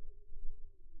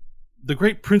 The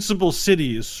great principal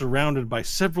city is surrounded by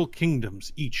several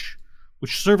kingdoms, each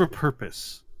which serve a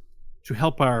purpose to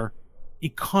help our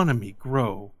economy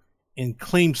grow and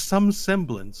claim some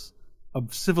semblance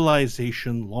of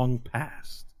civilization long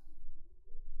past.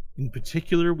 In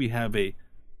particular, we have a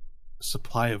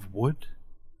supply of wood.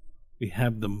 We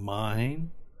have the mine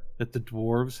that the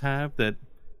dwarves have that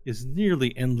is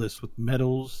nearly endless with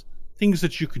metals, things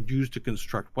that you could use to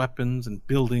construct weapons and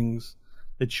buildings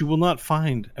that you will not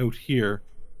find out here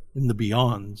in the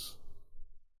Beyonds.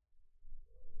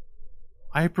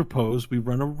 I propose we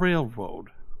run a railroad.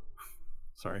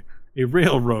 Sorry, a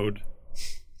railroad.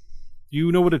 Do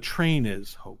you know what a train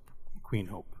is, Hope? Queen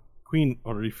Hope. Queen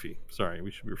Orifi. Sorry,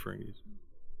 we should be referring to you.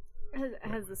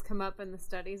 Has this come up in the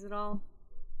studies at all?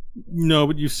 No,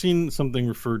 but you've seen something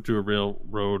referred to a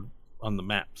railroad on the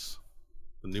maps.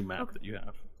 The new map that you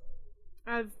have.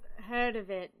 I've heard of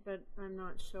it, but I'm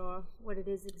not sure what it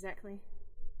is exactly.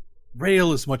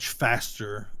 Rail is much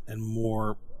faster and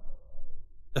more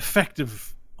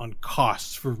effective on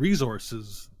costs for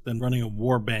resources than running a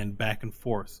warband back and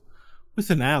forth. With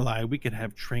an ally, we could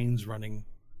have trains running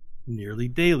nearly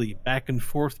daily back and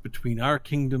forth between our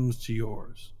kingdoms to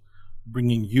yours,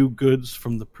 bringing you goods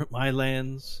from my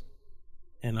lands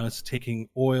and us taking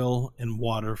oil and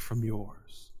water from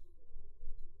yours.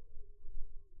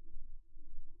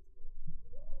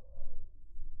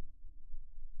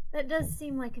 That does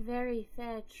seem like a very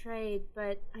fair trade,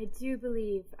 but I do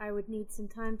believe I would need some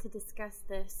time to discuss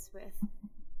this with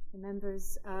the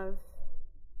members of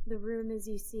the room as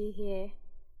you see here.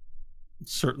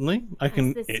 Certainly. I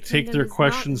can take their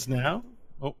questions now.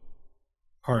 Oh,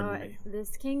 pardon me.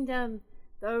 This kingdom,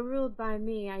 though ruled by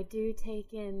me, I do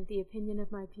take in the opinion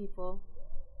of my people.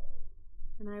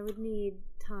 And I would need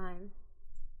time.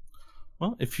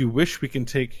 Well, if you wish, we can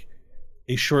take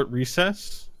a short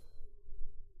recess.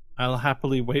 I'll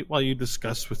happily wait while you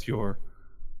discuss with your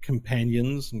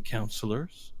companions and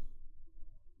counselors.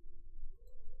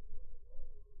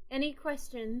 Any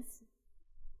questions?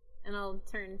 And I'll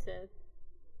turn to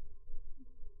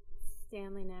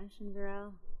Stanley, Nash, and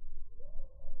Varel.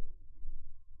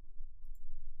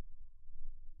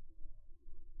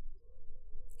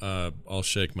 I'll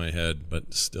shake my head,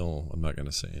 but still, I'm not going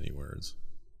to say any words.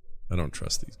 I don't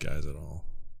trust these guys at all.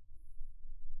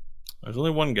 There's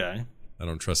only one guy. I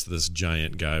don't trust this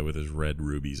giant guy with his red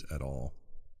rubies at all.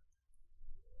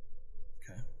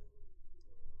 Okay.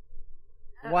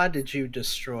 Why did you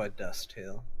destroy Dust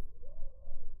Hill?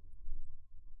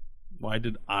 Why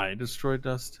did I destroy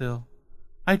Dust Hill?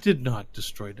 I did not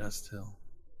destroy Dust Hill.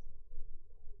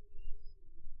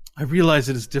 I realize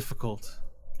it is difficult,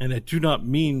 and I do not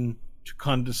mean to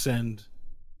condescend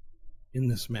in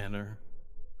this manner.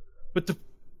 But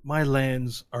my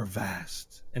lands are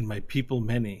vast, and my people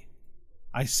many.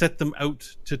 I set them out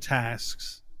to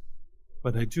tasks,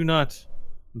 but I do not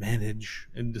manage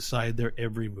and decide their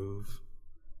every move.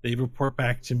 They report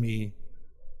back to me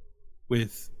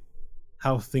with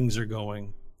how things are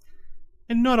going,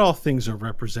 and not all things are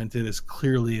represented as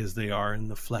clearly as they are in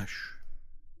the flesh.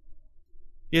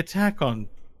 The attack on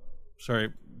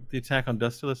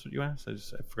Dust Hill, that's what you asked? I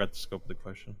forgot the scope of the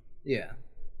question. Yeah.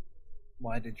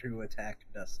 Why did you attack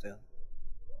Dust Hill?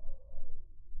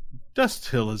 Dust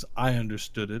Hill, as I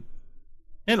understood it,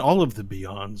 and all of the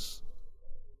Beyonds,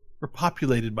 were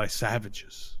populated by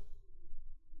savages.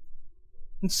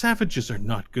 And savages are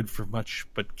not good for much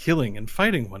but killing and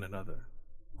fighting one another.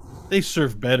 They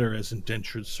serve better as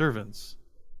indentured servants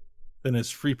than as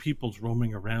free peoples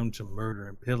roaming around to murder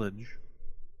and pillage.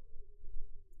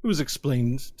 It was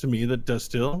explained to me that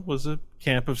Dust Hill was a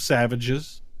camp of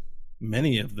savages,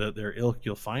 many of their ilk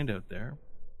you'll find out there.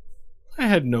 I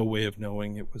had no way of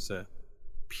knowing it was a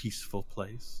peaceful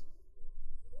place.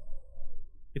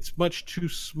 It's much too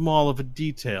small of a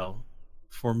detail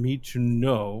for me to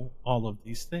know all of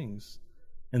these things,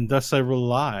 and thus I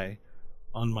rely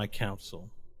on my counsel.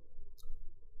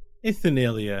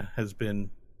 Athenalia has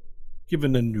been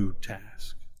given a new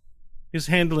task. His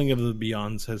handling of the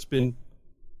Beyonds has been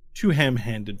too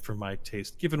ham-handed for my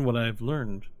taste, given what I have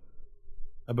learned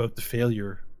about the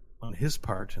failure on his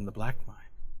part in the Black Mine.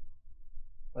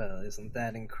 Well, isn't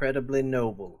that incredibly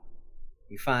noble?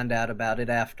 You find out about it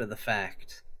after the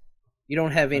fact. You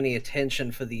don't have any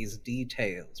attention for these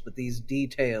details, but these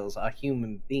details are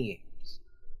human beings.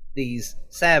 These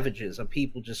savages are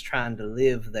people just trying to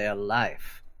live their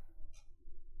life.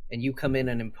 And you come in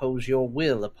and impose your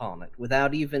will upon it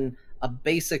without even a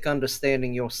basic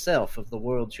understanding yourself of the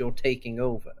worlds you're taking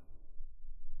over.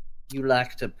 You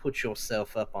like to put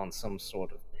yourself up on some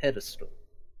sort of pedestal.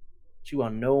 But you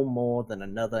are no more than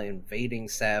another invading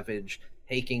savage,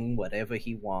 taking whatever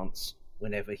he wants,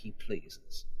 whenever he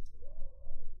pleases.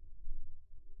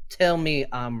 Tell me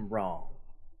I'm wrong.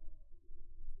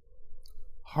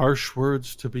 Harsh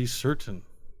words to be certain.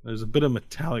 There's a bit of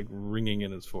metallic ringing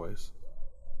in his voice.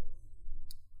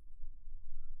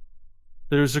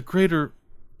 There's a greater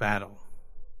battle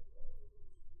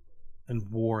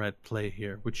and war at play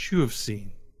here, which you have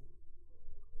seen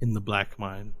in the Black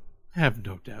Mine. I have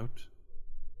no doubt.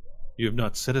 You have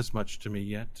not said as much to me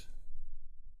yet.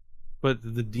 But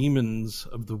the demons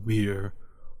of the Weir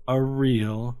are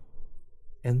real,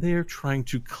 and they are trying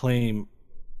to claim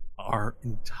our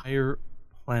entire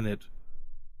planet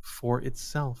for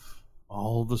itself,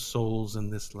 all the souls in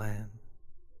this land.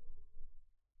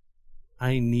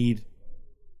 I need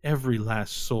every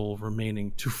last soul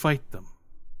remaining to fight them.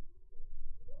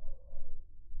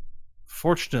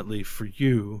 Fortunately for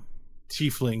you,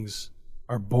 tieflings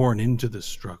are born into this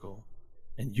struggle,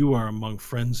 and you are among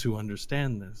friends who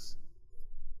understand this.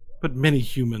 But many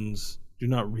humans do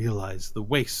not realize the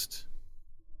waste.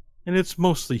 And it's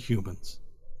mostly humans.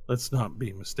 Let's not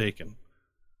be mistaken.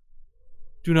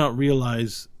 Do not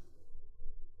realize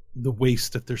the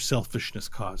waste that their selfishness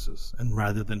causes, and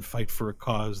rather than fight for a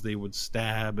cause, they would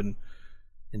stab and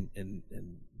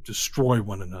destroy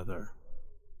one another,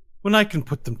 when I can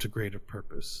put them to greater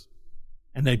purpose,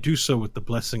 and I do so with the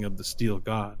blessing of the Steel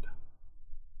God,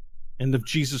 and of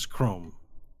Jesus Chrome,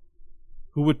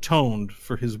 who atoned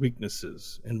for his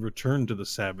weaknesses and returned to the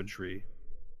savagery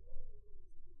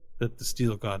that the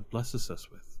Steel God blesses us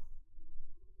with.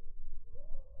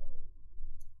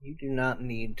 You do not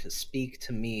need to speak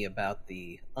to me about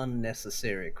the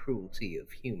unnecessary cruelty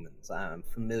of humans. I am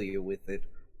familiar with it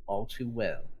all too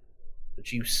well.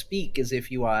 But you speak as if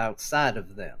you are outside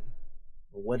of them.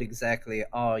 What exactly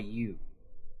are you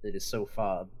that is so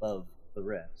far above the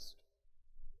rest?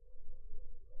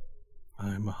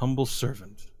 I am a humble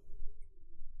servant.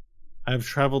 I have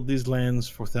traveled these lands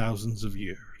for thousands of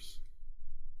years.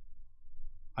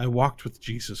 I walked with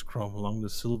Jesus Chrome along the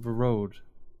Silver Road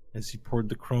as he poured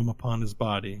the chrome upon his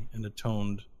body and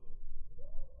atoned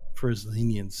for his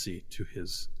leniency to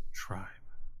his tribe.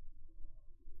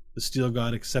 The Steel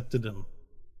God accepted him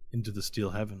into the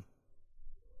Steel Heaven,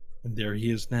 and there he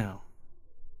is now.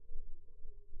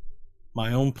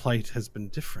 My own plight has been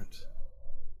different.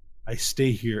 I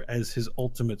stay here as his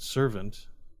ultimate servant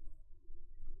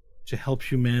to help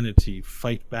humanity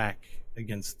fight back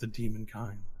against the demon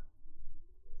kind.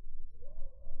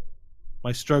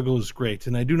 My struggle is great,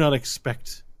 and I do not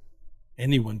expect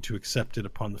anyone to accept it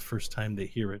upon the first time they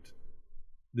hear it.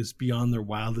 It is beyond their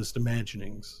wildest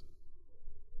imaginings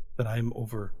that I am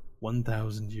over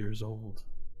 1,000 years old,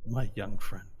 my young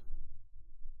friend.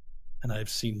 And I have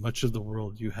seen much of the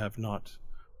world you have not,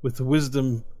 with a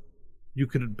wisdom you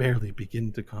could barely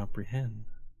begin to comprehend.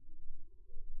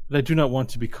 But I do not want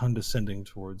to be condescending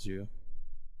towards you.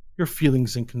 Your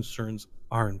feelings and concerns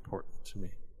are important to me.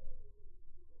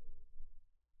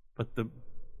 But the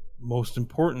most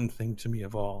important thing to me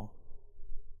of all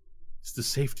is the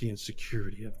safety and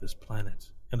security of this planet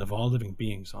and of all living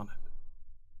beings on it.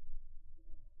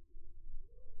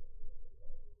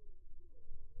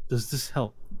 Does this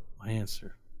help my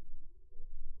answer,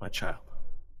 my child?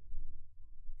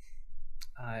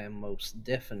 I am most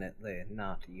definitely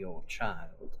not your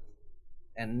child.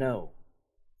 And no,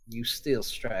 you still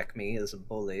strike me as a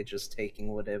bully just taking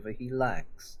whatever he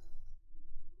likes.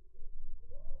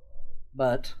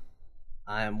 But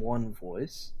I am one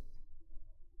voice.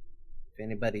 If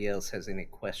anybody else has any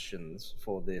questions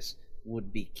for this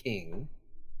would-be king,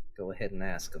 go ahead and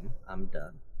ask them. I'm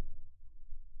done.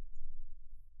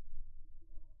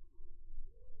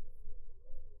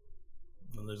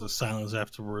 And there's a silence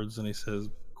afterwards, and he says,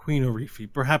 Queen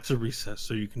Orifi, perhaps a recess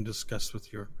so you can discuss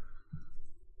with your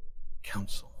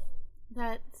council.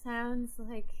 That sounds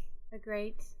like a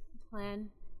great plan.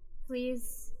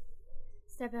 Please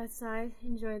step outside,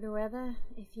 enjoy the weather.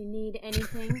 If you need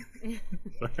anything,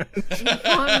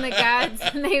 inform the gods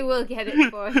and they will get it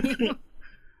for you.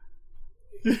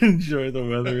 Enjoy the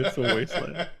weather, it's a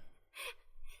wasteland.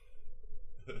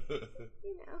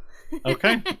 You know.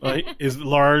 Okay. His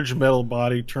large metal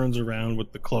body turns around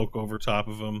with the cloak over top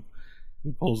of him.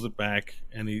 He pulls it back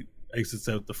and he exits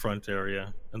out the front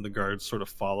area, and the guards sort of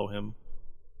follow him.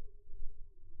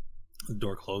 The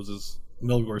door closes.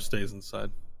 Milgor stays inside.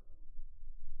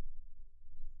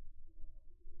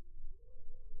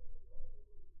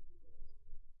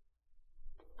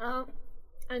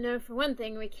 I know for one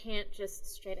thing we can't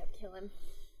just straight up kill him.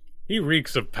 He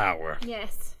reeks of power.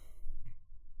 Yes.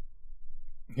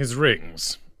 His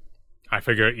rings. I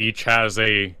figure each has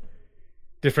a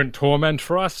different torment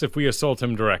for us if we assault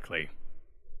him directly.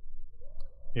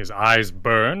 His eyes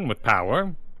burn with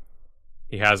power.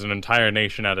 He has an entire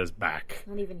nation at his back.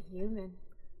 Not even human.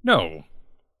 No.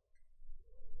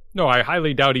 No, I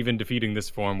highly doubt even defeating this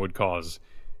form would cause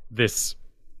this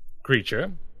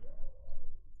creature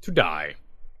to die.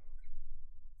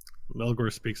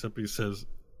 Melgor speaks up. He says,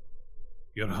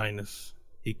 Your Highness,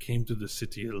 he came to the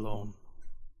city alone.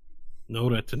 No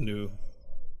retinue,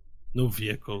 no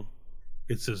vehicle.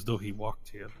 It's as though he walked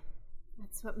here.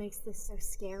 That's what makes this so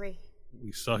scary.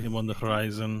 We saw him on the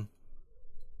horizon.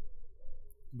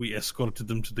 We escorted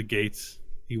him to the gate.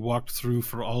 he walked through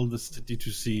for all the city to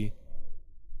see.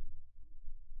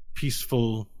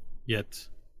 Peaceful, yet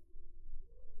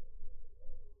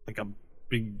like a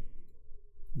big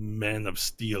man of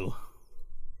steel.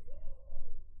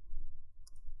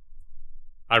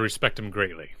 I respect him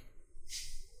greatly.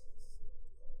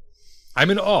 I'm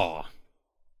in awe.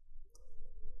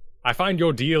 I find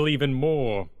your deal even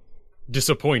more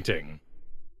disappointing,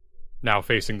 now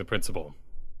facing the principal.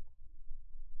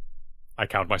 I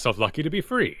count myself lucky to be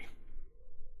free.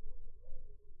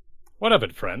 What of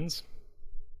it, friends?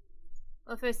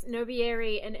 Well, first,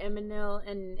 Nobieri and Eminil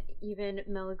and even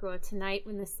Meligor, tonight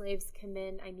when the slaves come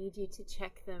in, I need you to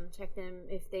check them. Check them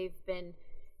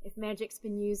if magic's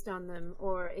been used on them,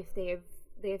 or if they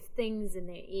have things in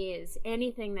their ears.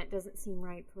 Anything that doesn't seem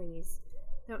right, please.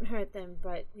 Don't hurt them,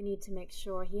 but we need to make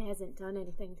sure he hasn't done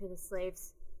anything to the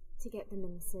slaves to get them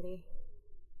in the city.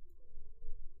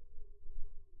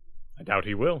 I doubt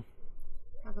he will.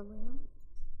 Probably not.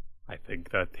 I think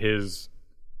that his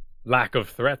lack of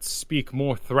threats speak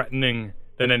more threatening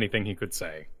than anything he could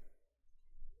say.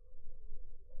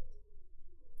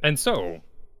 And so,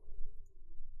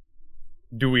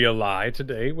 do we ally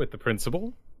today with the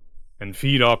principal, and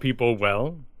feed our people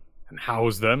well, and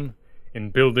house them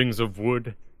in buildings of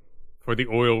wood for the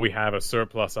oil we have a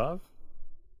surplus of?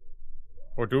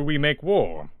 Or do we make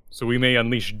war, so we may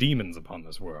unleash demons upon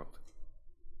this world?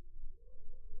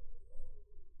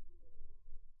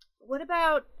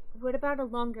 What about a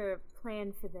longer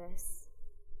plan for this?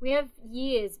 We have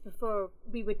years before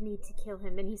we would need to kill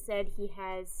him, and he said he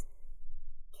has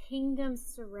kingdoms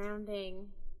surrounding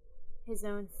his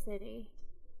own city.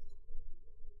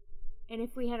 And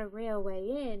if we had a railway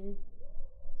in,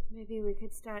 maybe we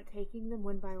could start taking them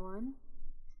one by one.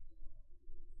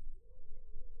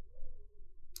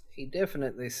 He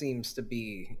definitely seems to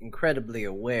be incredibly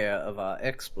aware of our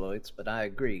exploits, but I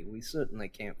agree, we certainly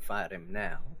can't fight him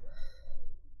now.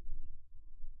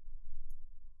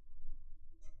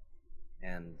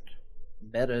 And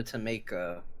better to make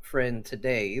a friend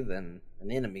today than an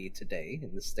enemy today,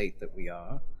 in the state that we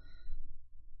are.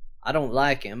 I don't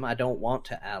like him, I don't want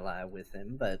to ally with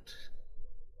him, but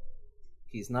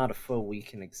he's not a foe we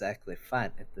can exactly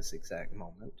fight at this exact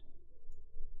moment.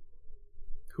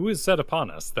 Who is set upon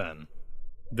us, then?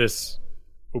 This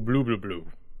Oblublu.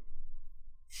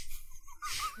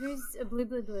 Who's a blue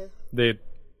blue blue? The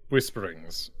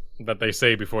whisperings that they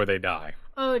say before they die.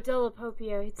 Oh,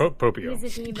 Dolopopio. Popio.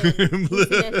 He's a demon.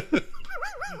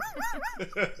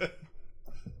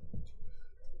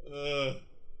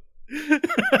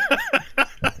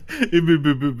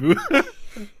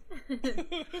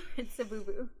 It's a boo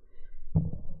boo.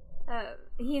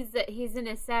 He's an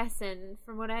assassin.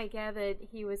 From what I gathered,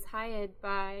 he was hired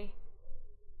by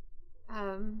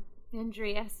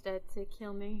Andriesta to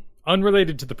kill me.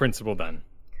 Unrelated to the principal, then.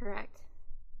 Correct.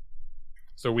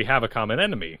 So we have a common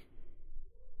enemy.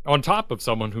 On top of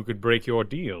someone who could break your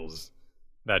deals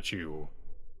that you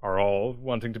are all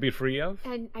wanting to be free of.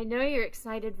 And I know you're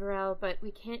excited, Varel, but we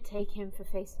can't take him for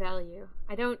face value.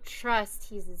 I don't trust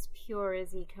he's as pure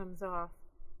as he comes off.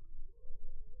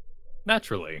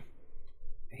 Naturally.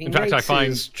 In fact, I find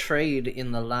his trade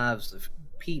in the lives of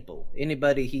people.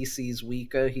 Anybody he sees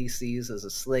weaker, he sees as a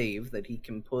slave that he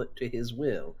can put to his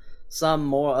will. Some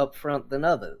more upfront than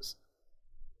others.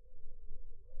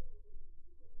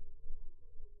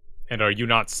 And are you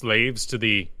not slaves to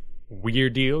the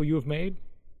weird deal you have made?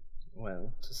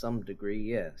 Well, to some degree,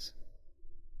 yes.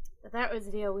 But that was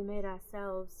a deal we made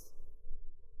ourselves.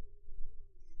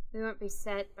 We won't be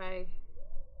set by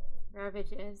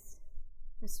ravages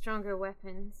with stronger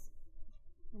weapons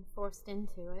and forced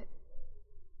into it.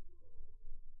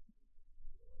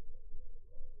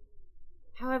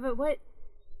 However,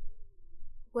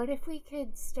 what if we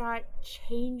could start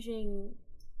changing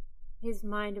his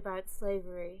mind about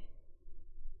slavery?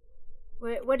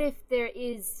 What if there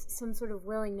is some sort of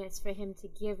willingness for him to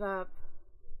give up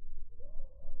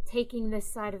taking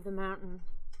this side of the mountain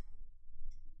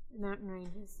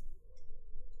ranges?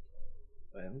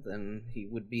 Well, then he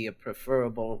would be a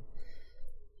preferable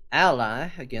ally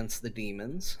against the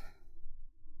demons.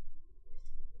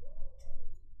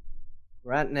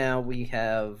 Right now we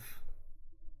have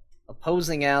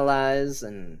opposing allies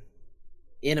and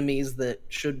enemies that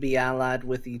should be allied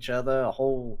with each other, a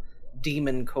whole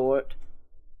demon court.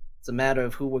 It's a matter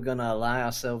of who we're going to ally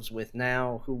ourselves with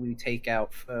now, who we take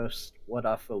out first, what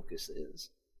our focus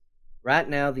is. Right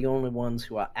now, the only ones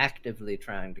who are actively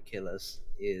trying to kill us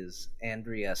is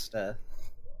Andriesta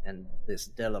and this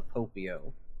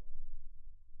Delapopio.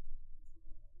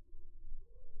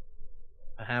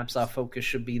 Perhaps our focus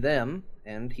should be them,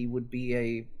 and he would be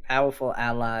a powerful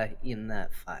ally in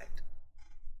that fight.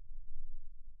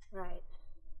 Right.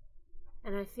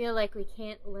 And I feel like we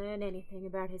can't learn anything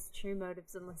about his true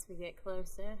motives unless we get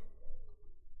closer.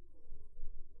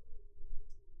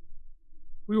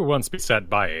 We were once beset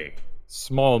by a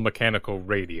small mechanical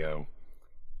radio.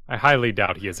 I highly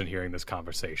doubt he isn't hearing this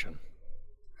conversation.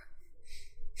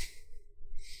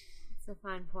 That's a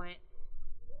fine point.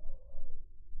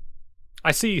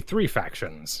 I see 3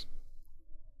 factions.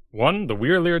 1, the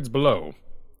Weirleards below.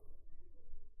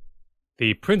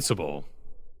 The Principal.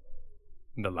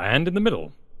 And the land in the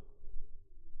middle.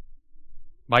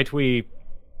 Might we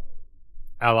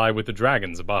ally with the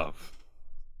dragons above?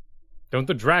 Don't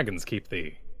the dragons keep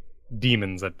the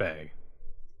demons at bay?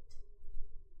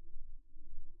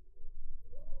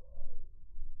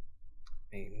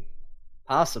 I mean,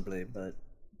 possibly, but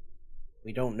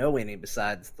we don't know any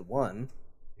besides the one.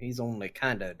 He's only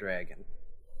kinda a dragon.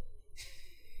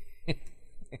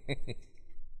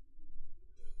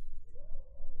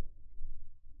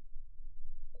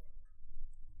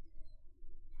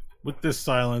 With this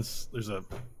silence, there's a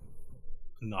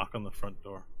knock on the front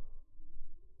door.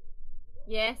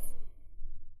 Yes?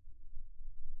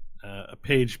 A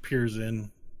page peers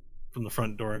in from the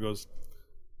front door and goes,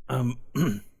 and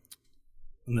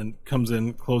then comes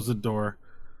in, closes the door.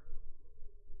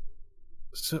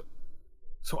 So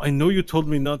I know you told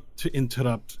me not to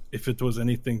interrupt if it was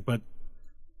anything, but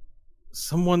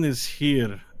someone is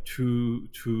here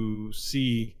to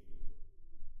see.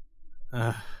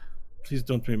 Please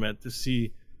don't be mad. To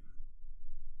see.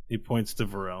 He points to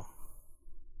Varel.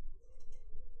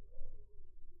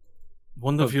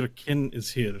 One of your kin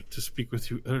is here to speak with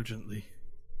you urgently.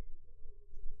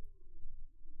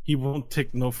 He won't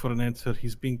take no for an answer.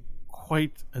 He's been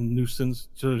quite a nuisance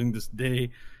during this day.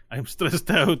 I'm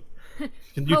stressed out.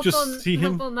 Can you just see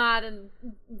him? Hope will nod and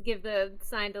give the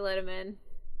sign to let him in.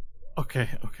 Okay.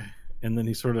 And then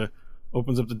he sort of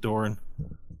opens up the door and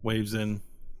waves in.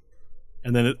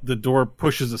 And then the door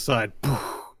pushes aside.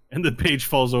 And the page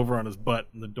falls over on his butt.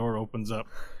 And the door opens up.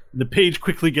 And the page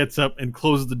quickly gets up and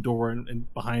closes the door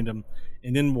and behind him.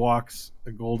 And in walks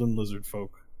a golden lizard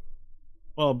folk.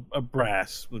 Well, a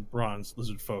brass with bronze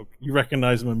lizard folk. You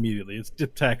recognize him immediately. It's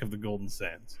Diptak of the Golden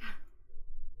Sands.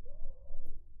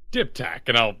 Diptak,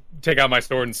 and I'll take out my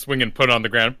sword and swing and put it on the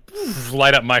ground,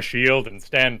 light up my shield, and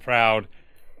stand proud.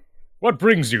 What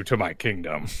brings you to my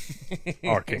kingdom?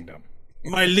 Our kingdom.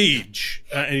 My liege.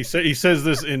 And he says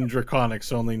this in Draconic,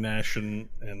 so only Nash and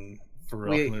Varel can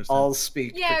We understand. all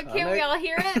speak Yeah, Draconic. can we all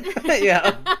hear it?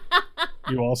 Yeah.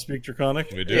 You all speak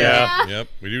Draconic? We do. Yeah. Yep,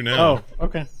 we do now. Oh,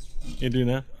 okay. You do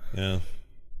now? Yeah.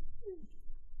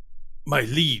 My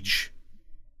liege,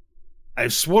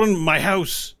 I've sworn my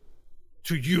house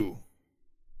to you,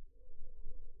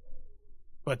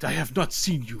 but I have not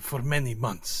seen you for many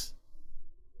months.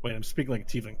 Wait, I'm speaking like a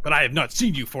tiefling, but I have not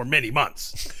seen you for many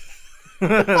months.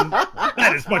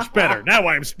 That is much better. Now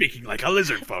I am speaking like a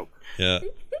lizard folk. Yeah.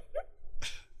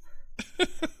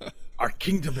 Our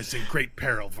kingdom is in great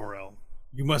peril, Vorel.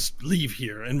 You must leave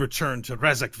here and return to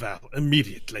Razakval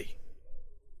immediately.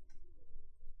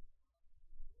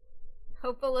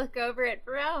 Hope will look over at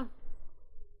Varel.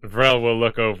 Vrel will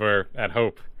look over at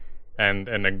Hope, and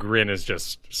a grin is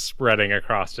just spreading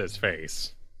across his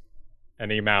face.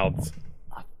 And he mouths,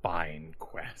 "A fine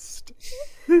quest."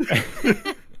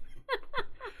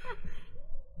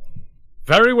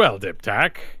 Very well,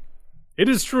 Diptak. It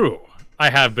is true.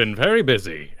 I have been very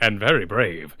busy and very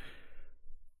brave.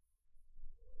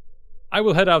 I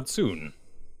will head out soon.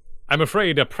 I'm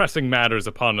afraid a pressing matter is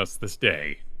upon us this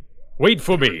day. Wait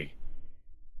for me.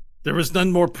 There is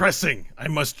none more pressing. I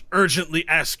must urgently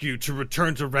ask you to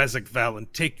return to Razakval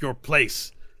and take your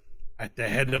place at the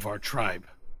head of our tribe.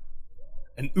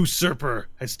 An usurper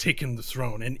has taken the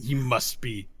throne, and he must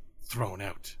be thrown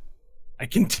out. I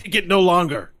can take it no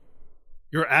longer.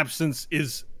 Your absence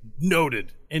is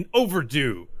noted and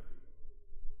overdue.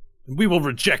 And we will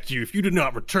reject you if you do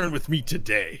not return with me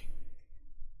today.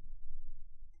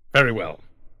 Very well.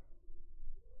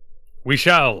 We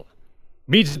shall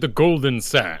meet at the Golden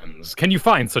Sands. Can you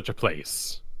find such a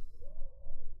place?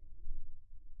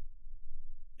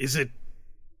 Is it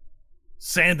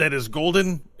sand that is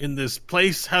golden in this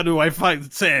place? How do I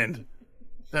find sand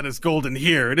that is golden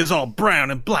here? It is all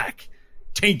brown and black,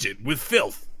 tainted with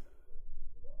filth.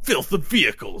 Filth of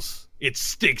vehicles. It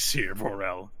stinks here,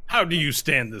 Vorel. How do you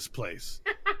stand this place?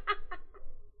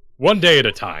 One day at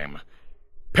a time.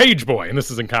 Page boy, and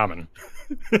this is in common.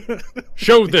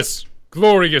 Show this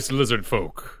glorious lizard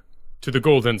folk to the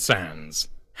Golden Sands.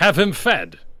 Have him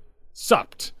fed,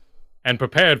 supped, and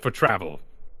prepared for travel.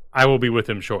 I will be with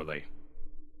him shortly.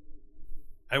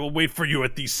 I will wait for you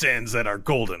at these sands that are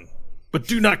golden, but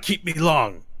do not keep me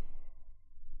long.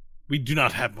 We do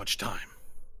not have much time.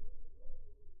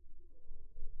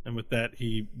 And with that,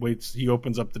 he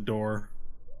opens up the door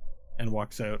and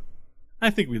walks out. I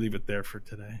think we leave it there for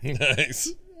today.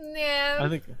 Nice. Yeah. I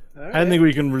think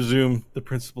we can resume the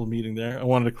principal meeting there. I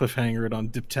wanted to cliffhanger it on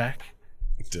Diptac.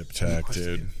 Diptac,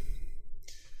 dude.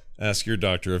 Ask your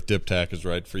doctor if Diptac is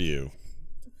right for you.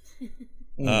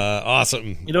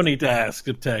 Awesome. You don't need to ask.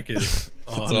 Diptac is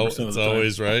 100% It's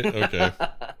always right? Okay.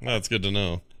 That's good to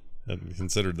know. Hadn't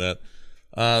considered that.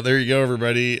 There you go,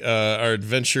 everybody. Our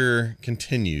adventure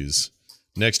continues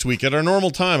next week at our normal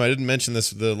time. I didn't mention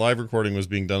this. The live recording was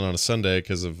being done on a Sunday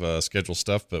because of schedule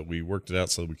stuff, but we worked it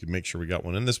out so that we could make sure we got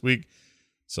one in this week.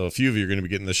 So a few of you are going to be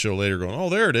getting the show later going, oh,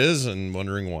 there it is, and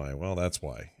wondering why. Well, that's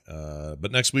why.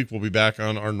 But next week we'll be back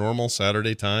on our normal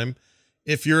Saturday time.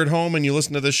 If you're at home and you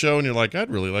listen to this show and you're like,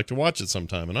 I'd really like to watch it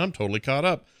sometime, and I'm totally caught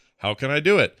up, how can I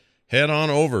do it? Head on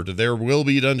over to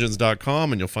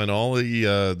therewillbedungeons.com and you'll find all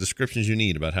the descriptions you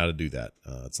need about how to do that.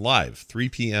 It's live, 3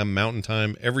 p.m. Mountain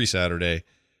Time every Saturday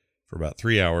for about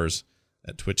 3 hours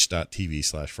at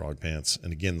twitch.tv/frogpants.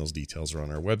 And again, those details are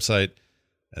on our website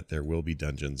at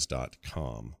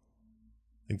therewillbedungeons.com.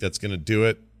 I think that's going to do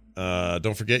it.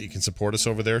 Don't forget, you can support us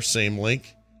over there. Same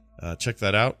link. Check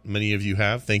that out. Many of you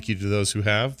have. Thank you to those who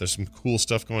have. There's some cool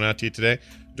stuff going out to you today.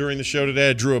 During the show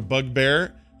today, I drew a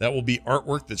bugbear. That will be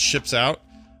artwork that ships out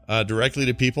directly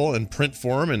to people in print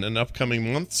form in an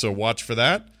upcoming month, so watch for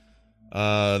that.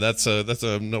 That's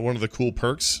one of the cool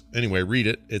perks. Anyway, read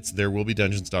it. It's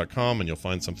therewillbedungeons.com, and you'll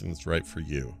find something that's right for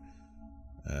you.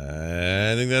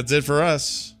 I think that's it for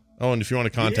us. Oh, and if you want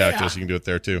to contact us, you can do it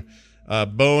there too.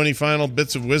 Bo, any final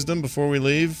bits of wisdom before we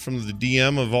leave from the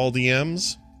DM of all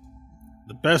DMs?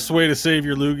 The best way to save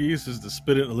your loogies is to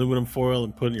spit it in aluminum foil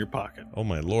and put it in your pocket. Oh,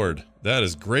 my Lord. That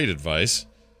is great advice.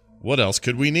 What else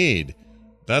could we need?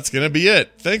 That's going to be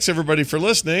it. Thanks, everybody, for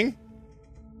listening,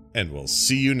 and we'll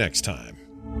see you next time.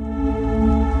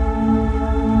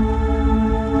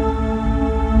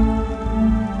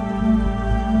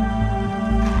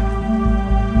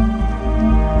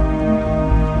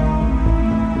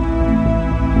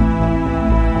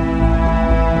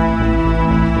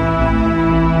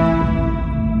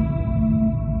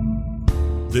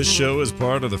 This show is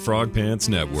part of the Frog Pants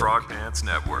Network. Frog Pants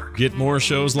Network. Get more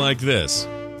shows like this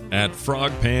at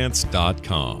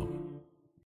frogpants.com.